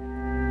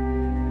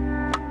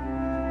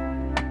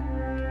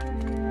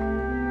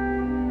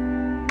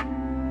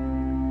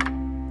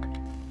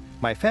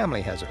 My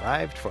family has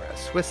arrived for a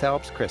Swiss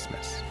Alps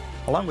Christmas.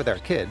 Along with our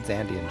kids,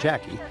 Andy and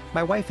Jackie,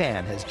 my wife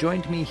Anne has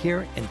joined me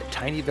here in the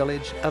tiny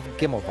village of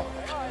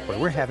Gimmelwald, where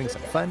we're having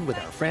some fun with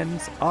our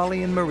friends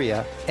Ollie and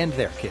Maria and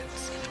their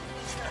kids.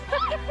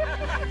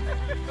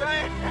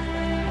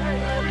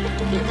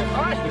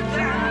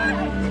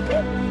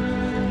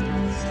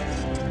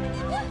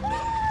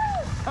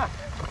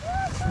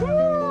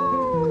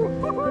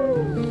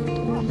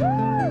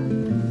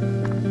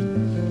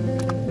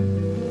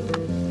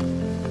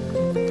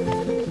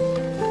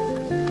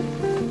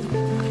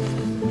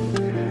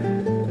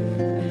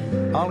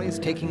 Ollie's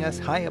taking us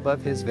high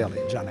above his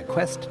village on a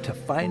quest to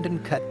find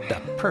and cut the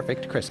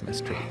perfect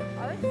Christmas tree.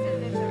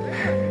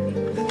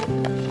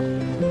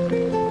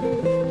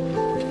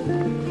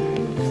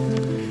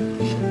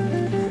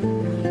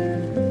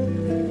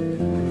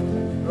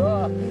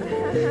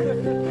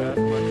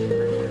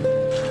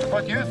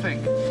 What do you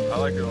think? I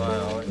like your line,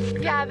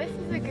 Ollie. Yeah, this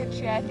is a good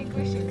tree. I think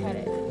we should cut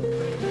it.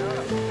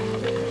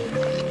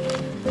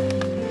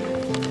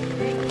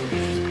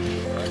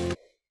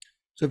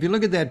 So if you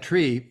look at that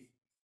tree,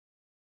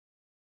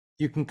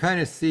 you can kind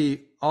of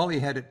see Ollie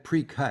had it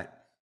pre-cut.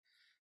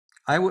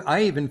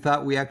 I even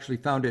thought we actually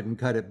found it and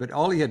cut it, but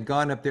Ollie had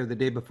gone up there the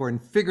day before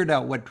and figured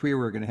out what tree we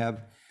were going to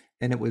have,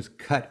 and it was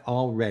cut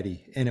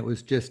already. And it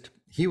was just,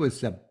 he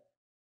was an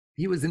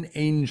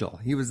angel.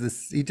 He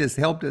just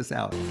helped us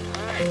out.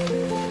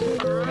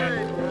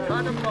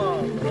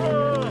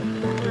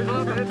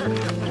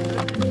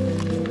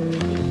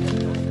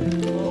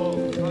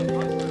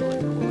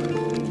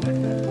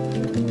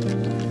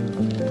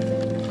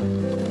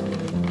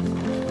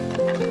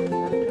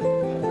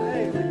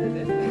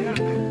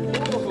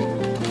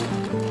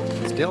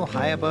 Still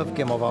high above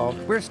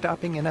Gimmelwald, we're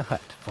stopping in a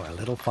hut for a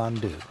little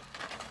fondue.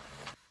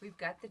 We've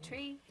got the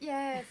tree.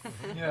 Yes.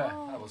 Yeah,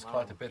 that was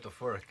quite a bit of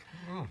work.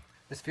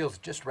 This feels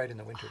just right in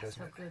the winter,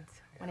 doesn't it? Good.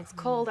 When it's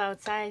cold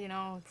outside,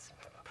 it's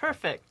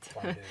perfect.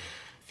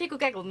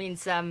 Figo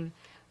means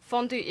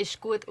fondue is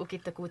good och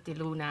gibt a gute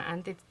Luna,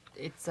 and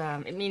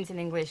it means in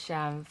English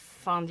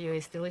fondue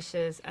is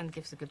delicious and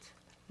gives a good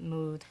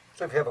mood.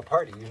 So if you have a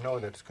party, you know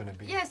that it's going to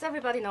be... Yes,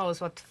 everybody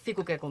knows what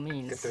figo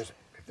means. If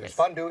there's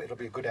fondue, it'll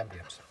be a good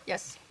ambience.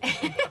 Yes.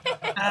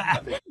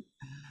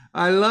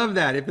 I love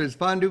that. If there's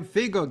fondue,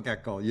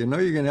 figo, you know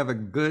you're going to have a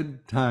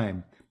good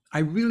time. I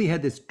really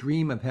had this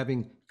dream of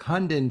having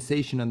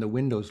condensation on the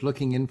windows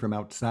looking in from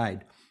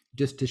outside,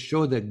 just to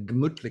show the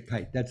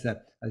Gemütlichkeit. That's a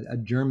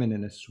German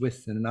and a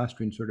Swiss and an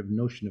Austrian sort of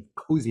notion of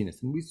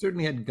coziness. And we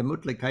certainly had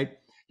Gemütlichkeit.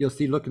 You'll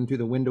see looking through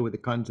the window with the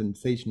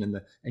condensation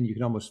and you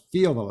can almost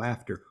feel the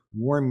laughter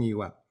warming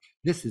you up.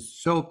 This is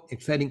so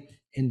exciting.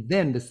 And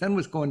then the sun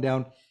was going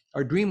down.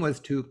 Our dream was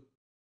to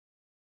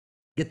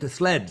get the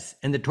sleds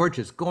and the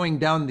torches going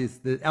down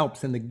the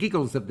Alps and the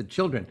giggles of the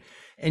children.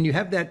 And you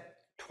have that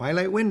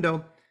twilight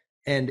window,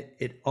 and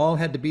it all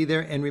had to be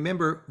there. And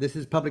remember, this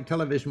is public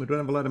television. We don't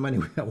have a lot of money.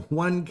 We have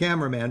one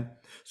cameraman.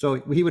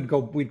 So we'd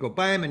go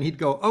by him and he'd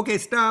go, okay,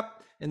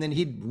 stop. And then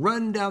he'd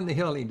run down the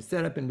hill. He'd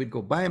set up and we'd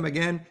go by him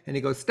again. And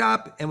he'd go,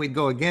 stop. And we'd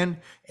go again.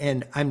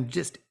 And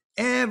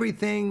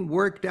everything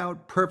worked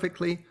out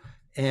perfectly.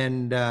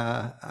 And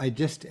I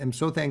just am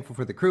so thankful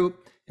for the crew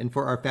and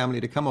for our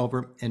family to come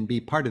over and be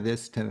part of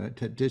this,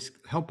 to just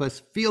help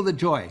us feel the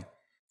joy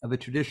of a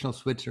traditional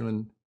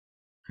Switzerland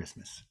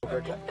Christmas.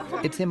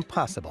 It's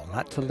impossible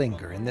not to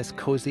linger in this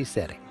cozy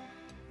setting.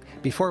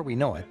 Before we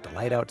know it, the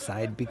light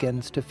outside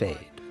begins to fade.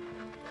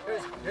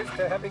 Here's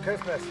to Happy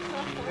Christmas.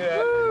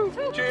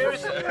 Yeah.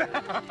 Cheers.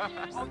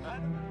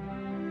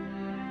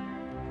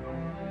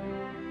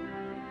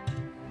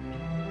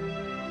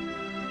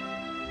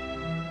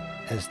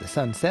 As the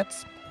sun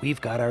sets, we've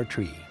got our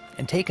tree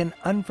and take an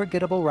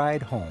unforgettable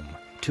ride home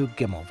to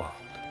Gimmelwald.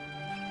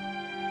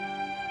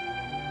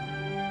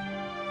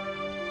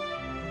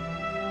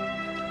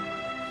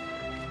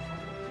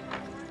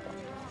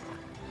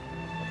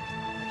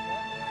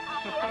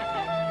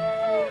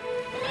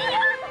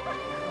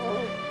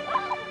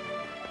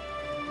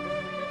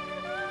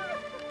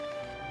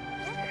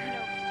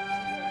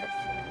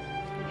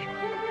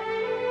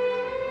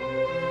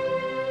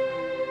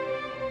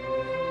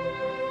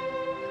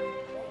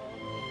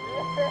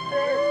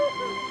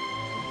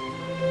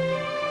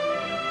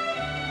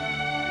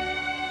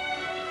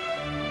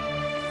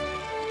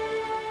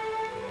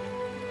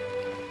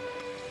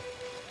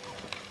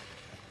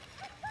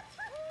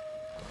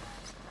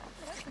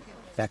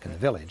 Back in the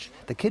village,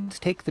 the kids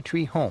take the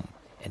tree home,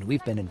 and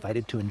we've been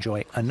invited to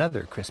enjoy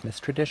another Christmas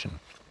tradition.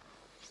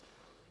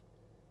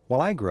 While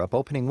I grew up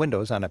opening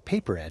windows on a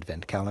paper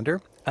advent calendar,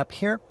 up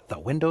here, the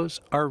windows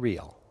are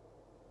real.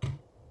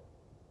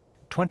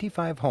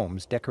 25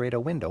 homes decorate a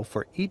window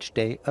for each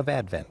day of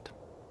Advent.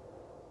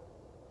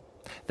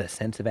 The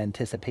sense of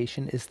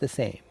anticipation is the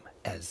same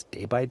as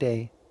day by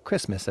day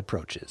Christmas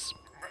approaches.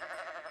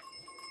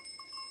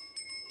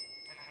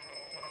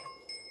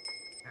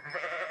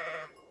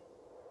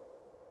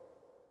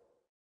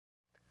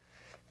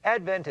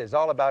 Advent is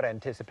all about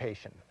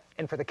anticipation.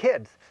 And for the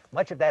kids,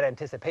 much of that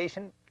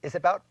anticipation is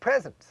about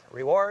presents,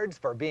 rewards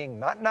for being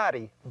not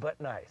naughty, but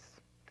nice.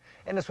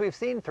 And as we've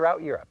seen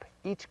throughout Europe,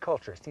 each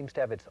culture seems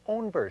to have its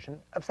own version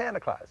of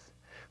Santa Claus,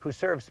 who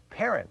serves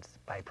parents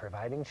by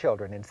providing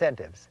children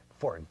incentives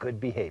for good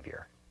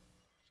behavior.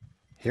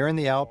 Here in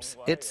the Alps,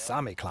 it's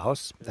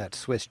Samichlaus, that's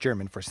Swiss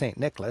German for St.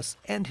 Nicholas,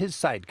 and his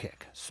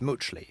sidekick,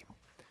 Smuchli.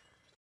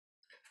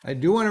 I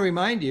do want to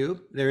remind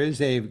you, there is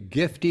a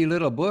gifty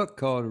little book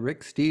called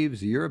Rick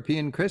Steves'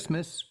 European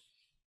Christmas.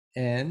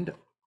 And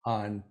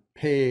on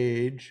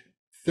page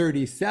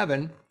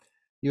 37,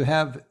 you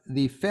have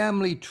the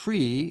family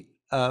tree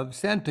of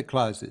Santa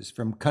Clauses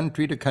from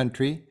country to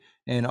country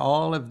and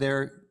all of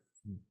their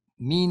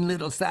mean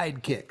little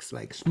sidekicks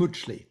like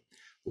Smuchli.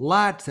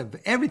 Lots of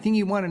everything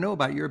you want to know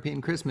about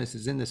European Christmas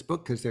is in this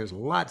book, because there's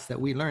lots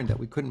that we learned that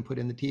we couldn't put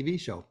in the TV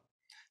show.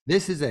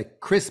 This is a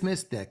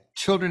Christmas that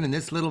children in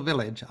this little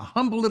village, a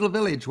humble little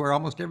village where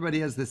almost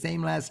everybody has the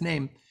same last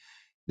name,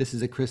 this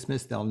is a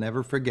Christmas they'll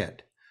never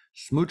forget.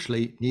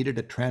 Smuchli needed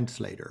a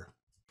translator.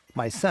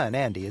 My son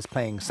Andy is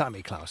playing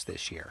Samichlaus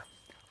this year.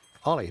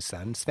 Ollie's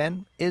son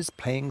Sven is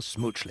playing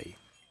Smuchli,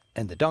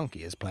 and the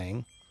donkey is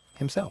playing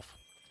himself.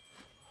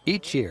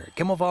 Each year,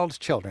 Gimmelwald's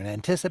children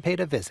anticipate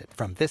a visit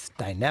from this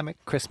dynamic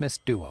Christmas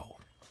duo.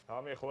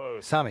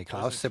 Sammy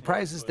Klaus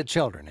surprises the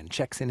children and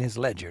checks in his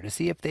ledger to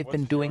see if they've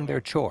been doing their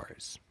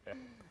chores.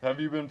 Have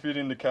you been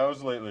feeding the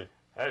cows lately?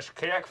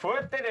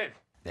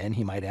 Then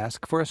he might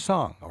ask for a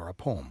song or a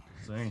poem.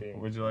 Sing.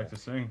 What would you like to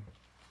sing?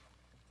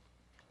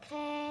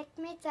 Trägt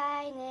mit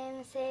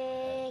seinem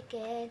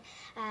Segen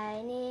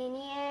ein in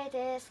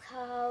jedes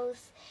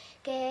Haus,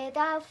 geht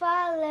auf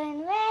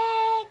allen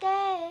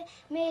Wege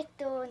mit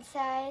uns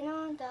ein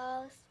und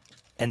aus.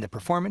 And the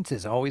performance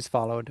is always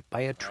followed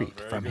by a treat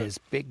from his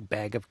big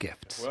bag of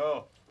gifts.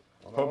 Well,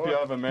 hope you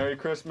have a Merry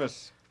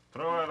Christmas.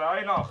 Frohe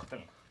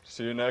Weihnachten.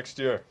 See you next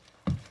year.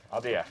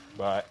 Adieu.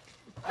 Bye.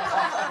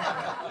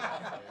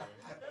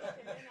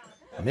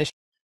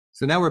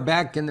 So now we're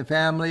back in the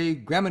family.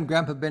 Grandma and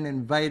Grandpa have been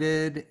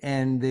invited,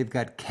 and they've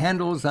got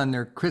candles on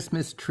their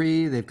Christmas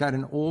tree. They've got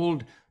an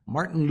old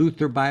Martin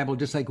Luther Bible,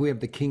 just like we have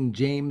the King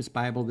James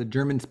Bible. The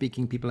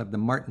German-speaking people have the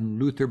Martin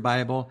Luther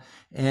Bible.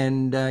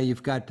 And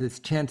you've got this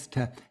chance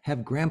to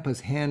have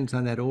Grandpa's hands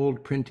on that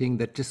old printing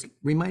that just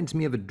reminds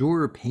me of a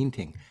Dürer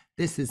painting.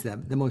 This is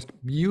the most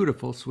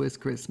beautiful Swiss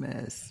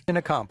Christmas. Been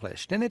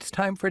accomplished, and it's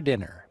time for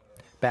dinner.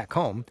 Back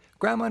home,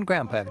 Grandma and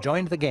Grandpa have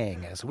joined the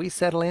gang as we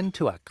settle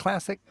into a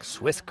classic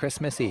Swiss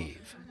Christmas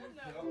Eve.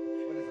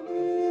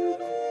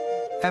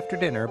 After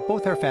dinner,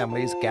 both our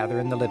families gather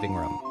in the living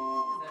room.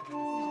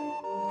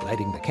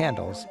 Lighting the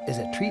candles is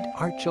a treat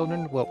our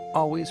children will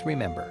always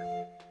remember.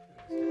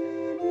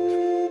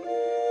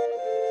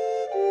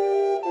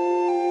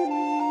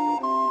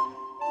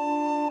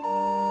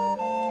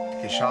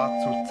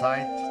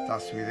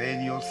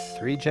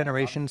 Three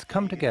generations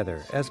come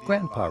together as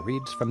Grandpa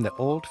reads from the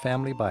old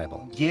family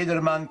Bible.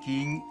 Jedermann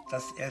ging,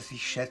 dass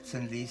sich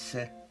schätzen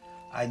ließe,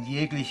 ein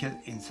jeglicher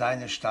in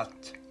seine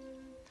Stadt.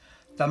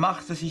 Da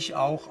machte sich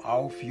auch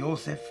auf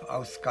Josef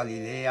aus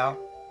Galiläa,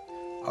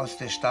 aus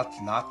der Stadt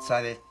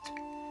Nazareth,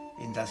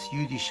 in das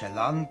jüdische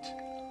Land,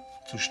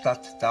 zur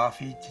Stadt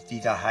David, die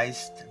da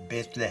heißt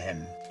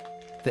Bethlehem.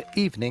 The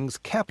evenings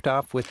capped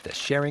off with the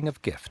sharing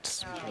of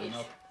gifts.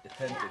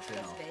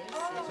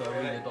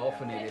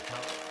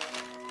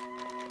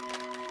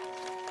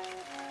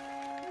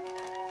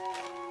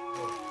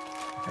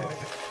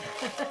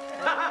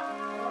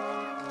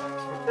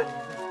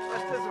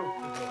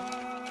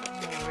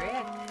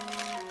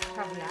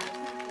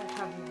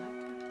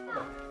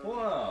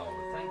 Wow,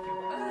 thank you.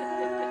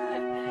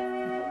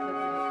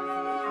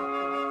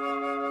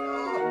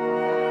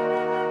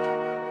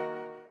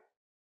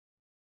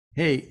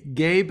 Hey,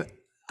 Gabe,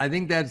 I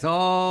think that's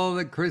all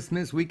the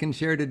Christmas we can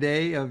share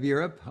today of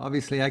Europe.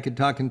 Obviously, I could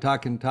talk and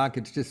talk and talk.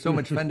 It's just so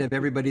much fun to have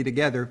everybody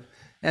together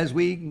as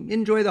we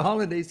enjoy the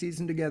holiday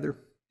season together.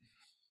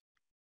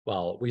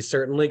 Well, we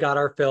certainly got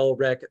our fill,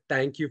 Rick.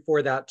 Thank you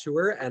for that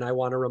tour. And I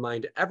want to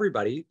remind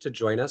everybody to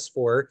join us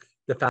for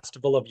the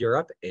Festival of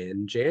Europe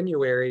in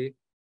January.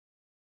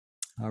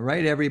 All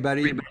right,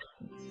 everybody.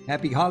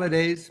 Happy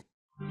holidays.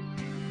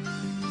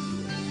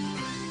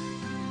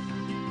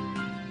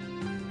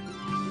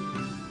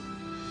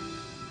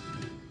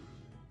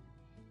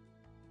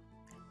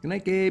 Good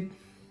night, Gabe.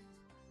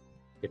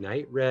 Good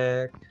night,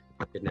 Rick.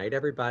 Good night,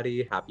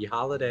 everybody. Happy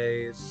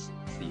holidays.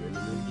 See you in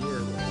the new year.